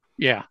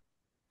 Yeah.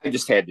 I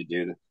just had to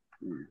do that.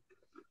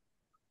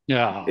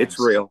 Yeah. It's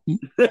real.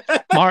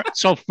 Mark,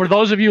 so for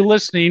those of you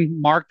listening,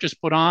 Mark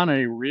just put on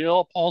a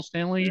real Paul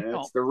Stanley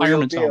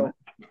fireman's helmet.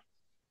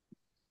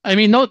 I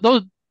mean,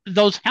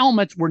 those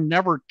helmets were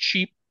never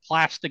cheap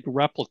plastic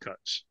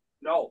replicas.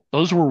 No.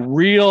 Those were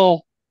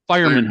real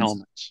fireman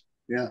helmets.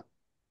 Yeah.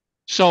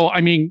 So,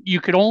 I mean,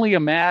 you could only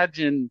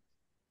imagine,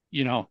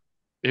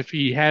 if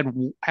he had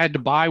to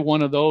buy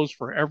one of those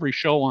for every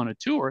show on a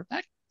tour,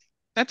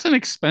 that's an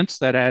expense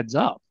that adds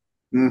up.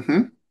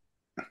 Mm-hmm.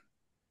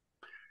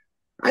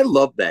 I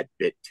love that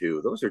bit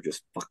too. Those are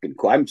just fucking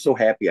cool. I'm so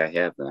happy I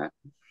have that.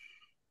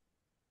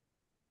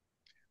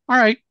 All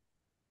right.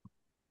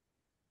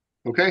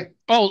 Okay.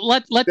 Oh,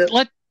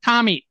 let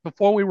Tommy,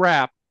 before we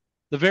wrap,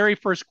 the very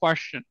first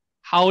question: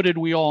 how did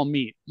we all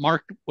meet?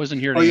 Mark wasn't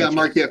here to answer.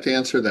 Mark, you have to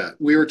answer that.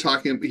 We were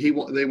talking.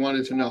 They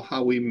wanted to know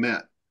how we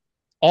met.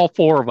 All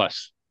four of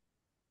us.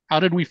 How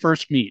did we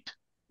first meet?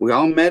 We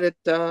all met at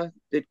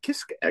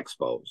KISS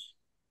Expos.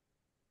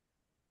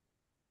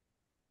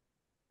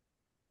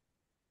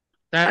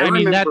 That's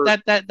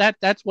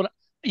what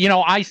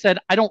I said.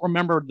 I don't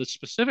remember the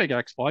specific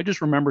expo. I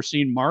just remember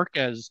seeing Mark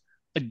as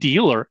a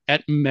dealer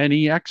at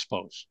many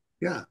expos.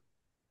 Yeah.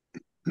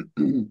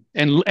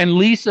 and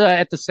Lisa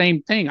at the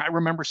same thing. I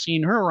remember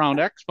seeing her around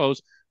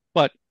expos.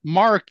 But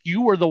Mark,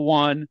 you were the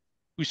one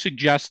who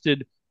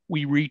suggested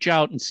we reach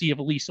out and see if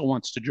Lisa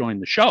wants to join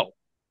the show.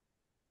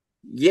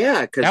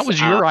 Yeah, because that was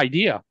your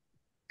idea.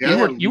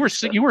 Yeah, you were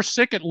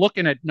sick at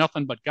looking at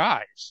nothing but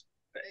guys.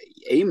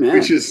 Amen.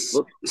 Which is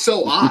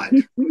so odd.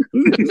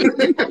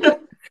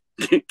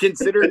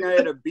 Considering I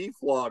had a beef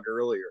log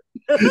earlier.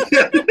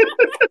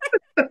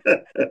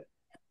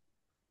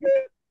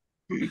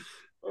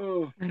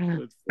 Oh,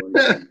 that's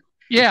funny.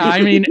 Yeah,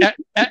 I mean,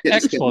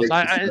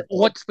 expos.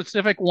 What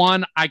specific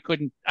one? I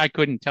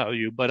couldn't tell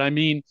you, but I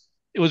mean,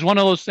 it was one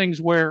of those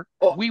things where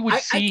we would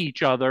see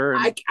each other.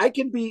 And I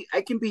can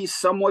be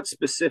somewhat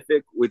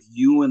specific with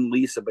you and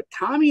Lisa, but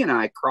Tommy and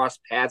I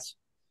crossed paths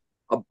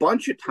a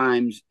bunch of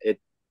times at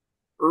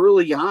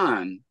early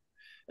on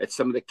at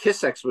some of the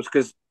Kiss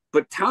expos,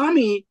 but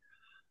Tommy,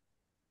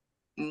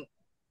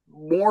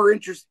 more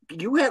interest.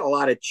 You had a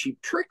lot of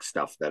Cheap Trick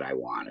stuff that I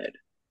wanted.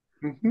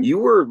 Mm-hmm. You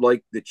were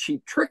like the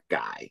Cheap Trick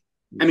guy.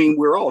 I mean,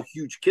 we're all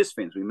huge Kiss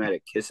fans. We met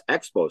at Kiss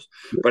expos,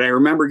 but I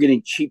remember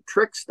getting Cheap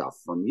Trick stuff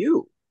from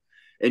you,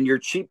 and your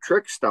Cheap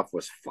Trick stuff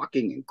was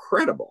fucking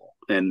incredible.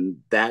 And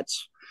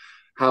that's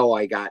how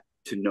I got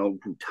to know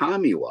who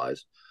Tommy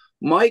was.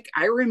 Mike,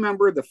 I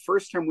remember the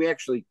first time we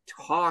actually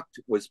talked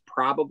was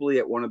probably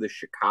at one of the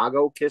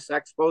Chicago Kiss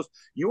expos.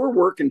 You were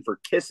working for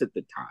Kiss at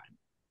the time.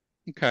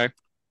 Okay.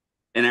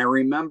 And I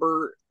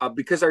remember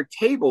because our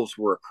tables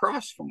were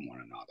across from one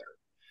another,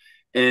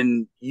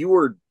 and you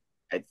were,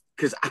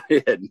 because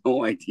I had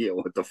no idea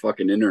what the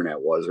fucking internet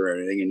was or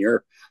anything, and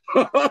you're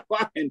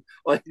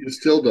like, you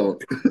still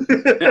don't.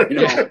 I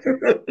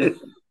know.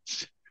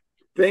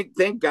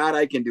 Thank God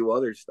I can do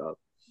other stuff.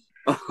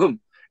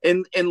 And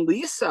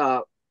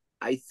Lisa,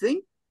 I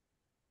think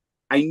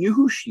I knew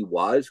who she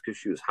was because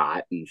she was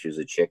hot and she was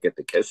a chick at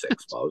the Kiss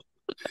expos.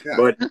 Yeah.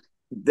 But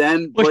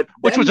then,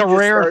 which was a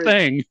rare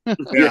thing.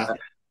 Yeah.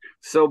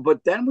 So,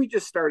 but then we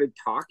just started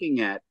talking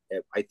at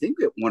I think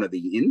at one of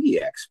the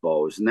indie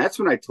expos, and that's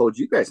when I told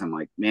you guys, I'm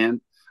like, man,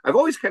 I've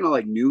always kind of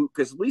like knew,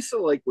 because Lisa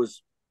like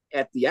was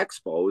at the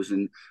expos,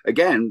 and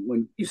again,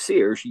 when you see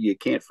her, you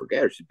can't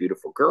forget her. She's a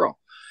beautiful girl.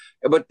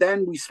 But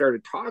then we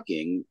started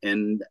talking,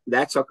 and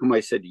that's how come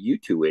I said to you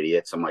two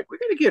idiots, I'm like, we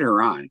got to get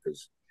her on,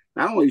 because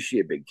not only is she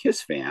a big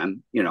Kiss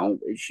fan, you know,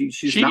 she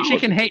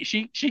can hang.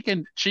 She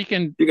can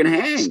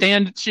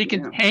hang. She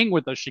can hang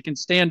with us. She can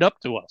stand up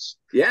to us.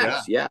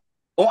 Yes, yeah.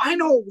 Oh, I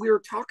know. We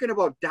were talking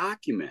about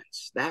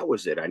documents. That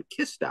was it, on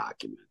Kiss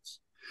documents,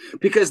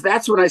 because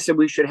that's when I said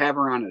we should have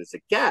her on as a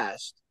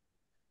guest,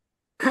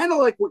 kind of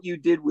like what you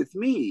did with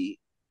me.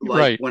 Like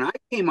right. When I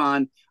came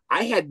on,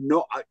 I had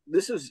no.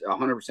 This is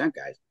 100%,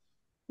 guys.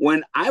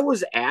 When I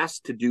was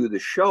asked to do the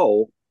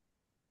show,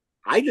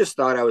 I just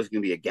thought I was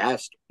going to be a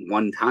guest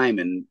one time,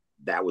 and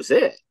that was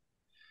it.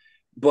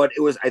 But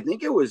I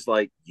think it was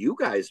like you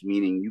guys,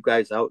 meaning you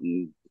guys out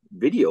in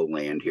video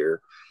land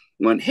here,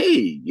 went,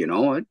 hey, you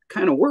know, it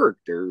kind of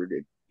worked, or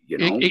you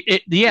know,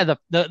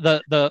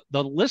 the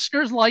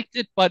listeners liked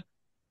it, but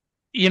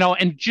you know,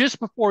 and just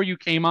before you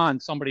came on,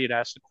 somebody had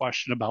asked a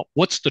question about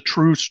what's the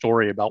true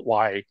story about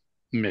why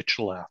Mitch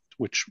left,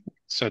 which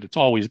said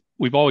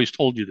we've always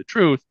told you the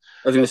truth.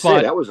 I was going to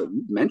say that was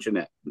you mentioned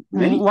it.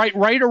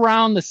 Right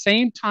around the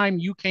same time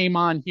you came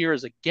on here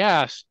as a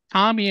guest,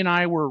 Tommy and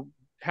I were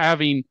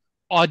having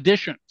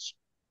auditions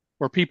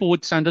where people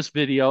would send us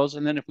videos,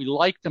 and then if we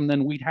liked them,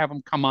 then we'd have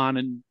them come on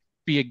and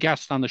be a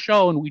guest on the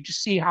show, and we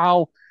just see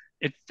how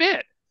it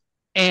fit.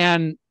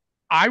 And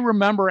I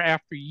remember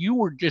after you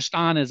were just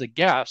on as a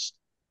guest,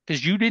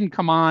 because you didn't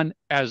come on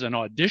as an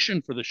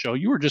audition for the show,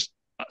 you were just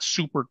a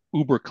super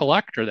uber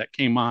collector that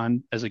came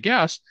on as a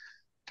guest.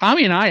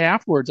 Tommy and I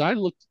afterwards, I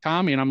looked at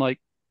Tommy and I'm like,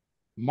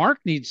 Mark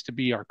needs to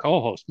be our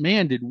co-host.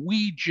 Man, did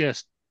we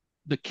just,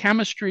 the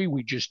chemistry,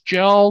 we just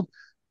gelled.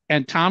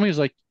 And Tommy was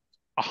like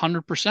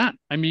 100%.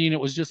 I mean, it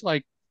was just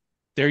like,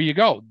 there you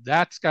go.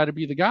 That's got to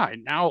be the guy.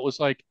 Now it was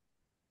like,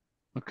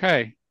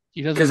 okay,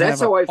 he doesn't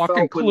have a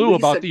fucking clue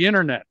about the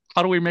internet.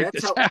 How do we make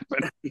this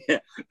happen? Yeah,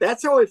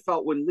 that's how I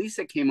felt when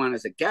Lisa came on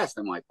as a guest.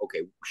 I'm like,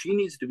 okay, she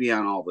needs to be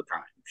on all the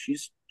time.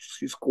 She's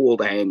cool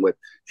to hang with.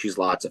 She's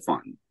lots of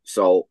fun.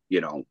 So,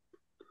 you know,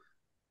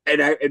 and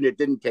it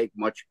didn't take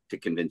much to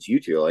convince you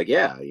two. Like,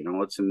 yeah, you know,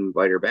 let's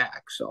invite her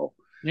back. So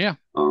yeah.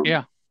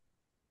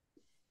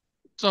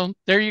 So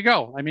there you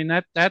go. I mean,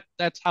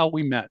 that's how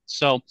we met.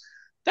 So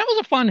that was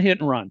a fun hit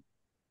and run.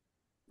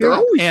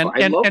 Yeah,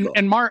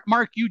 and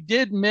Mark, you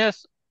did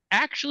miss.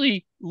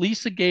 Actually,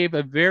 Lisa gave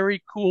a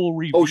very cool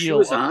reveal. Oh, she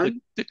was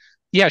on?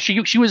 Yeah,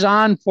 she was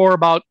on for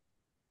about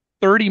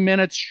 30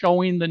 minutes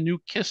showing the new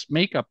Kiss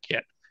makeup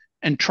kit.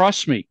 And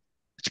trust me,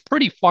 it's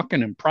pretty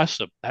fucking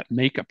impressive, that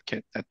makeup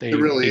kit that they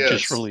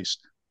just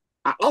released.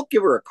 I'll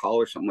give her a call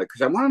or something,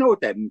 because I want to know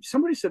what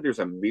somebody said there's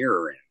a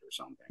mirror in it or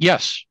something.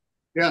 Yes.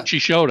 Yeah. She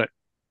showed it.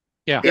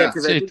 Yeah.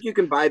 Because I think you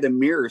can buy the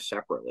mirror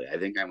separately. I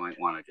think I might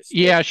want to just.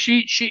 Yeah,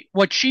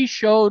 what she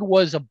showed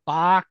was a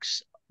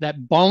box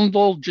that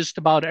bundled just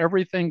about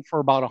everything for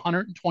about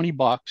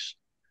 $120,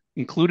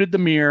 included the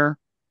mirror.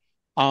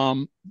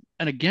 And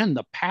again,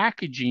 the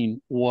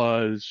packaging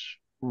was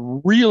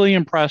really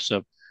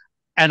impressive.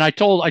 And I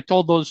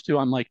told those two,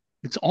 I'm like,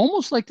 it's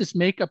almost like this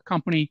makeup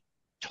company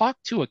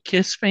talked to a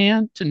Kiss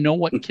fan to know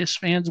what Kiss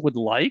fans would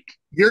like.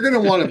 You're going to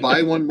want to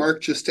buy one,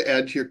 Mark, just to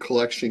add to your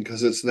collection,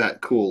 because it's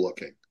that cool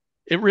looking.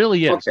 It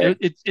really is. Okay.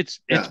 It's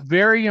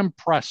very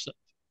impressive.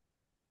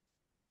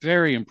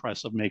 Very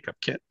impressive makeup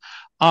kit.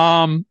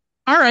 All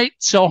right.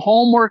 So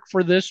homework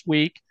for this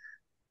week.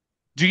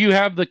 Do you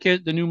have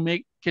the new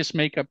Kiss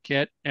makeup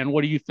kit, and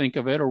what do you think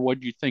of it, or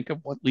what do you think of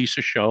what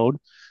Lisa showed?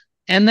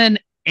 And then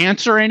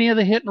answer any of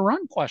the hit and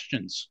run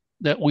questions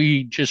that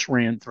we just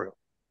ran through.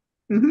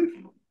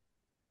 Mm-hmm.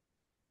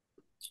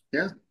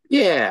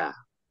 Yeah.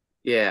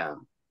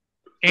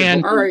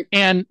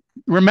 And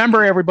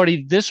remember,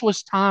 everybody, this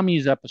was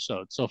Tommy's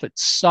episode. So if it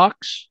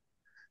sucks,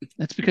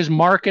 That's because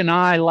Mark and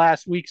I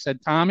last week said,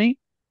 Tommy,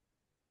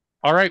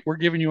 all right, we're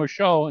giving you a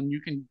show and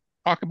you can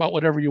talk about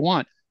whatever you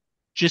want.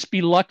 Just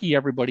be lucky,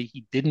 everybody,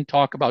 he didn't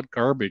talk about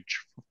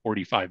garbage for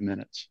 45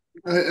 minutes.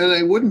 And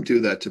I wouldn't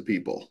do that to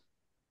people.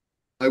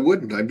 I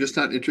wouldn't. I'm just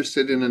not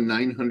interested in a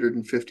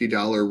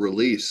 $950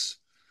 release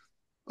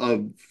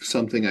of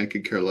something I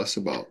could care less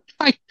about.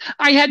 I,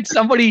 I had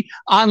somebody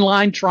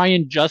online try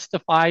and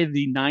justify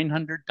the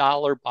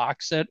 $900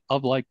 box set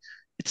of like,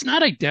 it's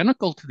not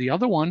identical to the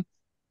other one.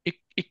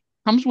 It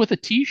comes with a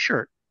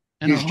t-shirt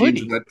and a He's Gene's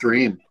hoodie. wet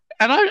dream.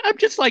 And I'm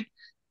just like,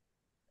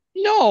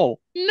 no,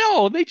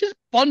 they just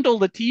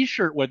bundled a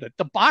t-shirt with it.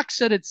 The box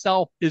set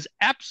itself is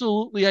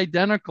absolutely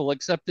identical,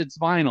 except it's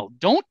vinyl.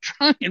 Don't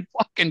try and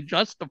fucking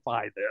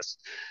justify this.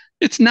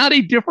 It's not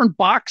a different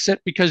box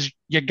set because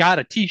you got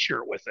a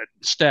t-shirt with it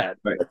instead.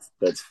 Right.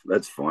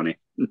 That's funny.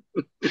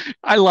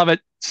 I love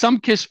it. Some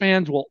Kiss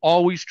fans will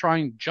always try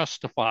and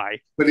justify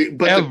everything.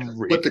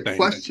 But the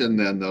question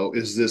then, though,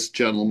 is this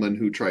gentleman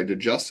who tried to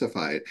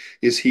justify it,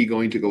 is he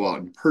going to go out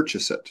and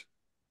purchase it?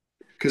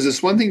 Because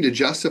it's one thing to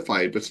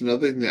justify it, but it's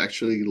another thing to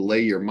actually lay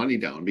your money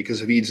down.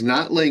 Because if he's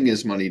not laying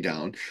his money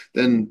down,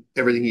 then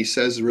everything he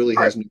says really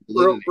has no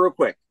validity. Real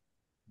quick.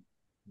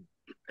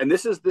 And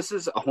this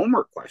is a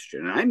homework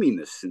question, and I mean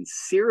this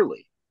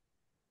sincerely.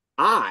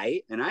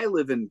 I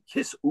live in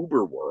Kiss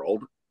Uber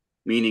world,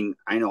 meaning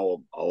I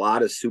know a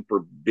lot of super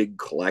big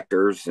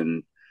collectors,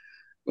 and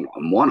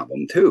I'm one of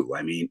them too.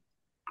 I mean,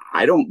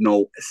 I don't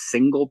know a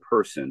single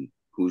person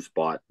who's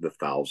bought the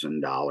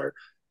 $1,000.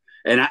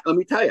 And let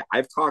me tell you,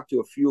 I've talked to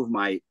a few of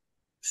my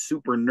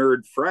super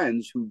nerd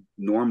friends who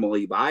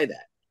normally buy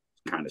that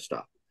kind of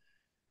stuff.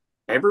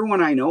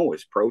 Everyone I know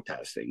is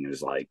protesting.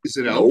 Is like, is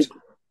it out?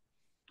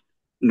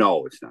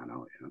 No, it's not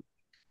out yet.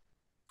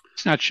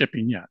 It's not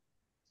shipping yet.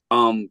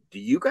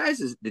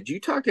 Did you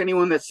talk to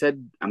anyone that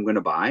said I'm going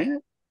to buy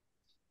it?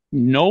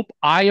 Nope.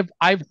 I've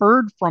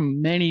heard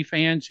from many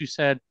fans who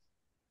said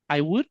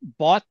I would have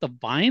bought the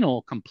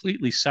vinyl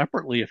completely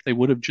separately if they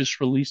would have just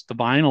released the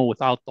vinyl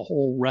without the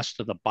whole rest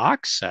of the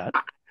box set.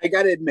 I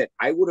got to admit,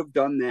 I would have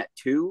done that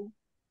too,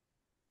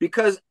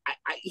 because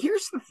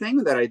here's the thing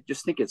that I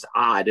just think it's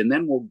odd, and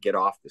then we'll get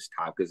off this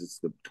topic because it's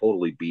the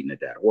totally beating a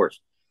dead horse.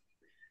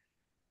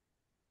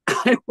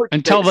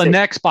 Until the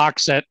next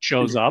box set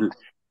shows up.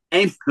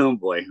 And oh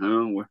boy,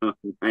 well,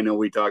 I know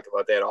we talked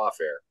about that off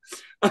air.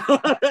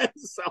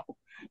 So,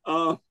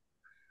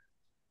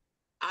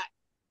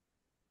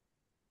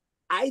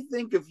 I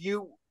think if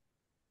you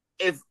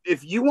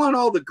want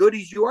all the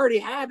goodies, you already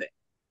have it.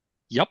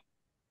 Yep,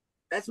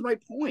 that's my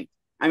point.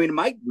 I mean,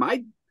 my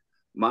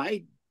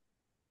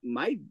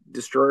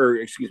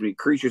Destroyer,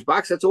 Creatures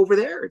box that's over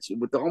there. It's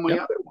with all my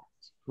other ones.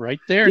 Right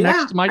there,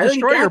 next to my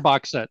Destroyer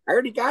box set. I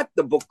already got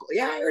the book.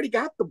 Yeah, I already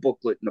got the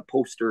booklet and the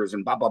posters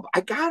and blah blah blah.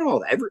 I got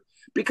all that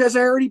because I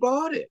already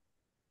bought it.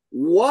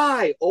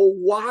 Why? Oh,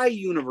 why,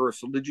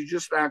 Universal? Did you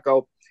just not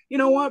go, you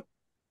know what?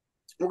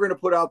 We're going to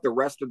put out the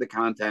rest of the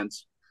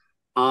contents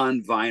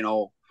on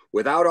vinyl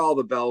without all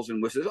the bells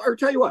and whistles. Or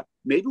tell you what,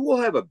 maybe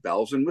we'll have a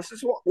bells and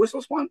whistles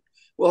one.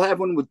 We'll have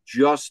one with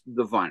just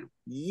the vinyl.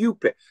 You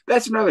pick.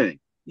 That's another thing.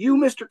 You,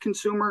 Mr.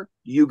 Consumer,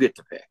 you get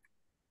to pick.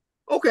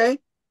 Okay.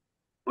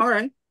 All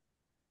right.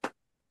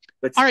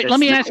 All right, let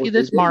me ask you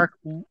this, Mark.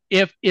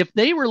 If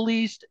they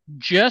released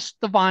just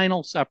the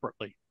vinyl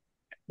separately,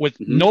 with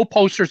no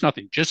posters,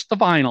 nothing, just the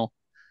vinyl,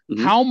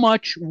 how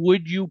much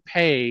would you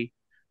pay?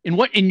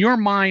 In your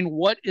mind,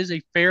 what is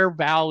a fair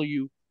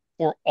value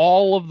for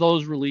all of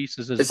those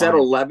releases? Is that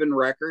 11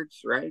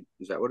 records, right?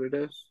 Is that what it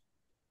is?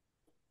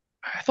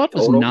 I thought it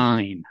was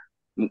 9.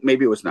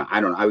 Maybe it was 9.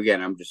 I don't know.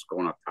 Again, I'm just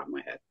going off the top of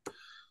my head.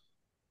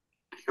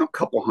 A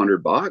couple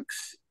 $100.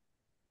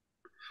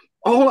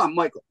 Oh, hold on,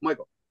 Michael.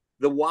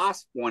 The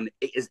Wasp one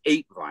is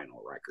 8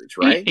 vinyl records,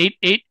 right?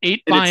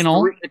 Eight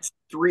vinyl. It's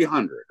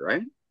 300,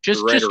 right?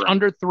 Just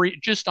under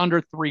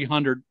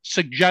 300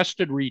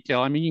 suggested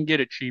retail. I mean, you can get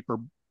it cheaper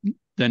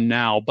than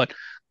now, but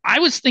I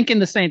was thinking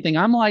the same thing.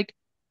 I'm like,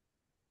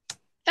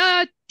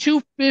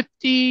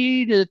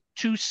 250 to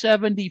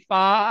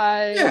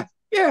 275.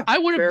 Yeah. I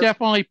would have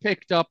definitely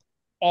picked up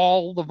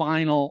all the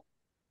vinyl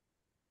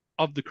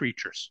of the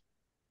Creatures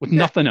with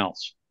nothing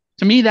else.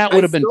 To me, that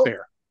would have been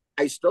fair.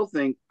 I still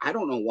think, I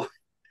don't know why.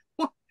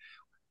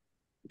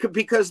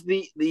 Because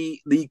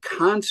the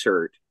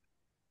concert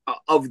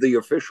of the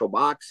official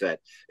box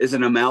set is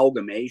an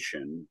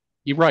amalgamation.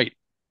 You're right.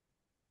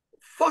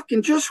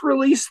 Fucking just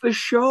release the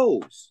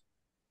shows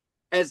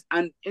as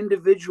an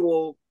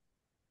individual.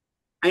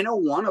 I know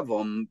one of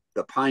them,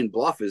 the Pine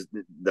Bluff, is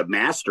the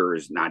master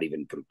is not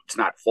even, it's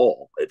not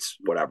full. It's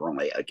whatever,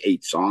 only like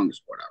 8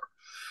 songs, whatever.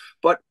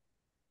 But,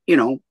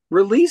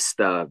 release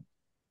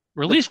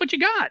what you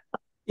got.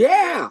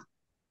 Yeah.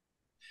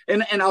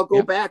 And I'll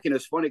go back, and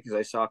it's funny because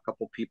I saw a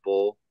couple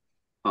people,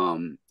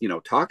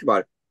 talk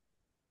about it.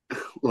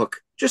 Look,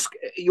 just,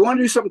 you want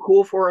to do something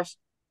cool for us?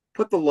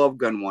 Put the Love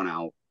Gun one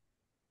out.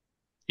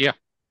 Yeah.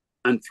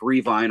 On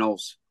 3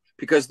 vinyls.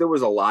 because there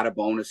was a lot of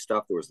bonus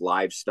stuff. There was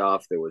live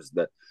stuff. There was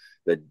the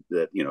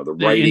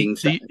writing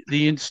stuff.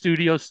 The in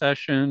studio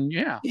session.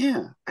 Yeah.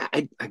 Yeah.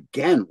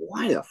 Again,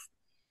 why the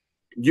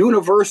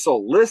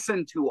Universal,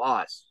 listen to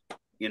us.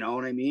 You know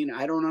what I mean?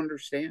 I don't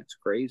understand. It's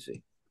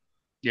crazy.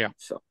 Yeah.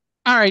 So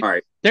all right. All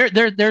right.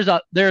 There's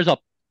a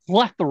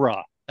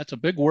plethora. That's a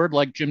big word,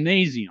 like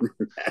gymnasium.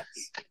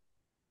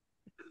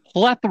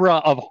 Plethora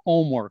of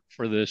homework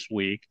for this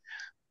week.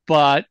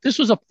 But this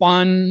was a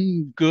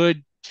fun,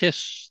 good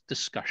Kiss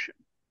discussion.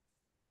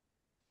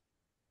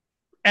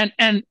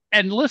 And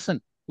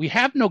listen, we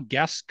have no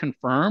guests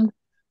confirmed.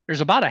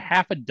 There's about a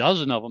half a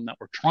dozen of them that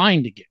we're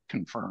trying to get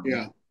confirmed.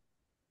 Yeah.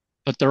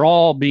 But they're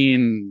all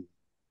being,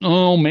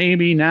 oh,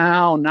 maybe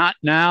now, not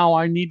now.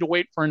 I need to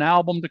wait for an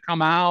album to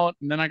come out,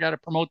 and then I got to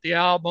promote the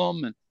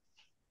album. And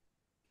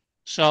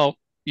so,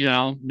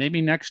 maybe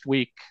next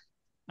week.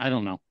 I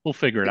don't know. We'll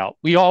figure it out.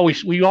 We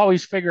always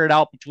figure it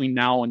out between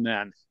now and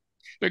then.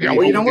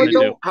 Well, you know what?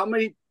 Though? How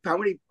many?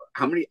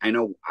 I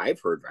know I've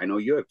heard. I know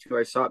you have too.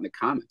 I saw it in the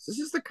comments. This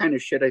is the kind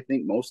of shit I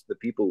think most of the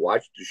people who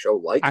watch the show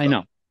like. I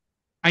know.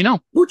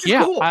 Which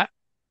is cool. I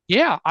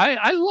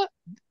love.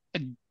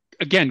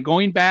 Again,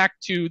 going back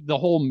to the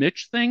whole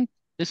Mitch thing.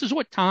 This is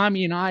what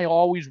Tommy and I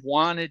always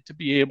wanted to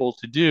be able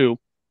to do.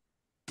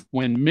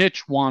 When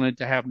Mitch wanted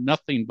to have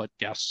nothing but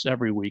guests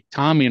every week,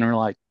 Tommy and I are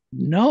like,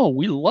 no,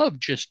 we love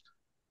just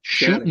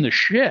shooting the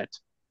shit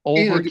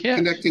over and Kiss.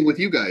 Connecting with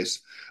you guys.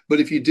 But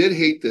if you did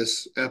hate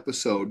this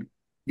episode,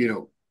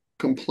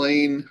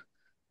 complain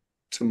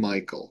to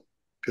Michael,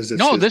 because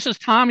this is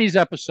Tommy's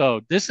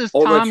episode. This is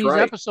Tommy's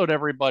episode,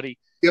 everybody.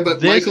 Yeah,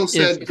 but Michael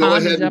said go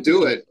ahead and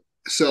do it.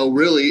 So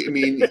really, I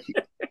mean,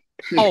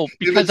 because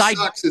if it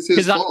sucks, it's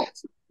his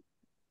fault.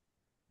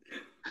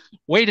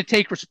 Way to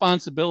take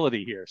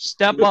responsibility here.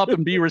 Step up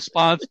and be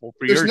responsible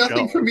for your show. There's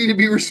nothing for me to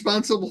be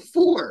responsible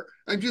for.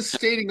 I'm just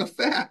stating a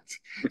fact.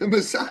 And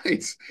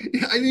besides, I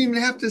didn't even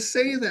have to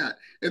say that.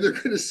 And they're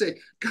going to say,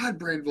 God,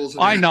 Brandville's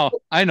I know.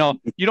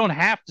 You don't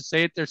have to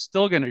say it. They're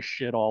still going to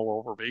shit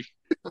all over me.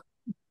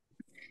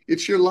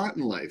 It's your lot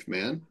in life,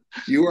 man.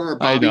 You are our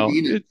Bobby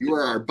Heenan. You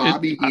are our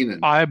Bobby Heenan.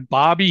 I'm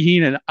Bobby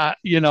Heenan.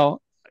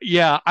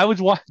 Yeah, I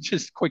was watching,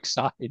 just quick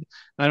side.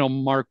 I know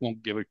Mark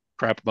won't give a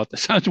crap about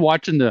this. I was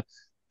watching the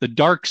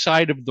Dark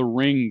Side of the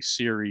Ring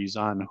series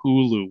on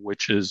Hulu,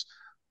 which is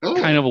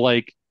kind of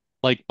like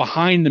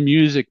behind the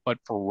music, but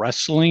for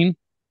wrestling.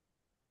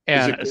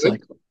 And it's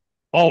like,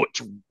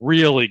 it's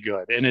really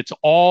good. And it's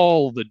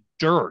all the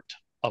dirt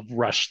of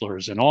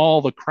wrestlers and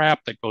all the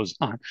crap that goes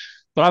on.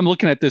 But I'm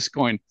looking at this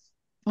going,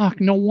 fuck,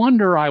 no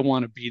wonder I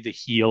want to be the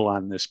heel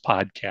on this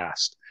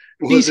podcast.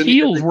 These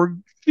heels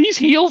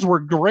were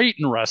great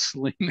in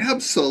wrestling.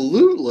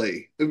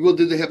 Absolutely. Well,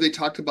 have they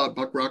talked about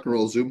Buck Rock and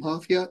Roll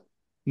Zumhoff yet?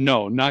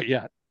 No, not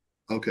yet.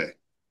 Okay.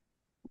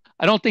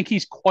 I don't think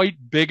he's quite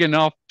big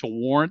enough to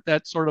warrant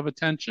that sort of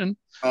attention.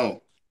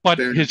 Oh. But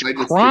his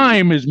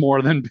crime is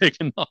more than big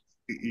enough.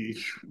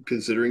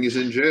 Considering he's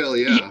in jail,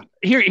 yeah.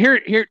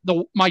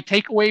 My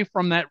takeaway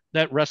from that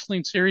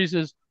wrestling series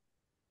is,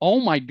 oh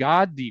my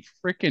God, the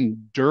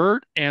freaking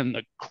dirt and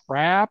the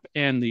crap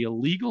and the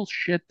illegal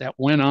shit that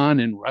went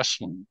on in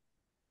wrestling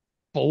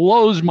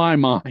blows my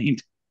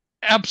mind.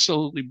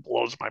 Absolutely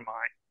blows my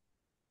mind.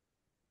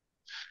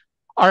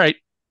 All right.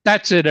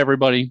 That's it,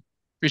 everybody.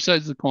 Three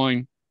sides of the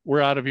coin.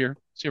 We're out of here.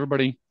 See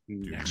everybody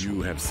next week.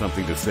 You have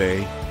something to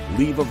say?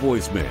 Leave a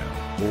voicemail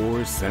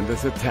or send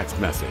us a text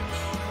message.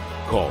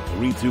 Call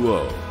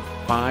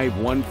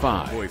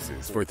 320-515.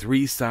 Voices for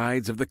Three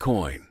Sides of the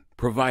Coin.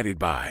 Provided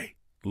by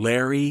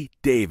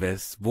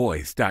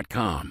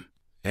LarryDavisVoice.com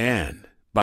and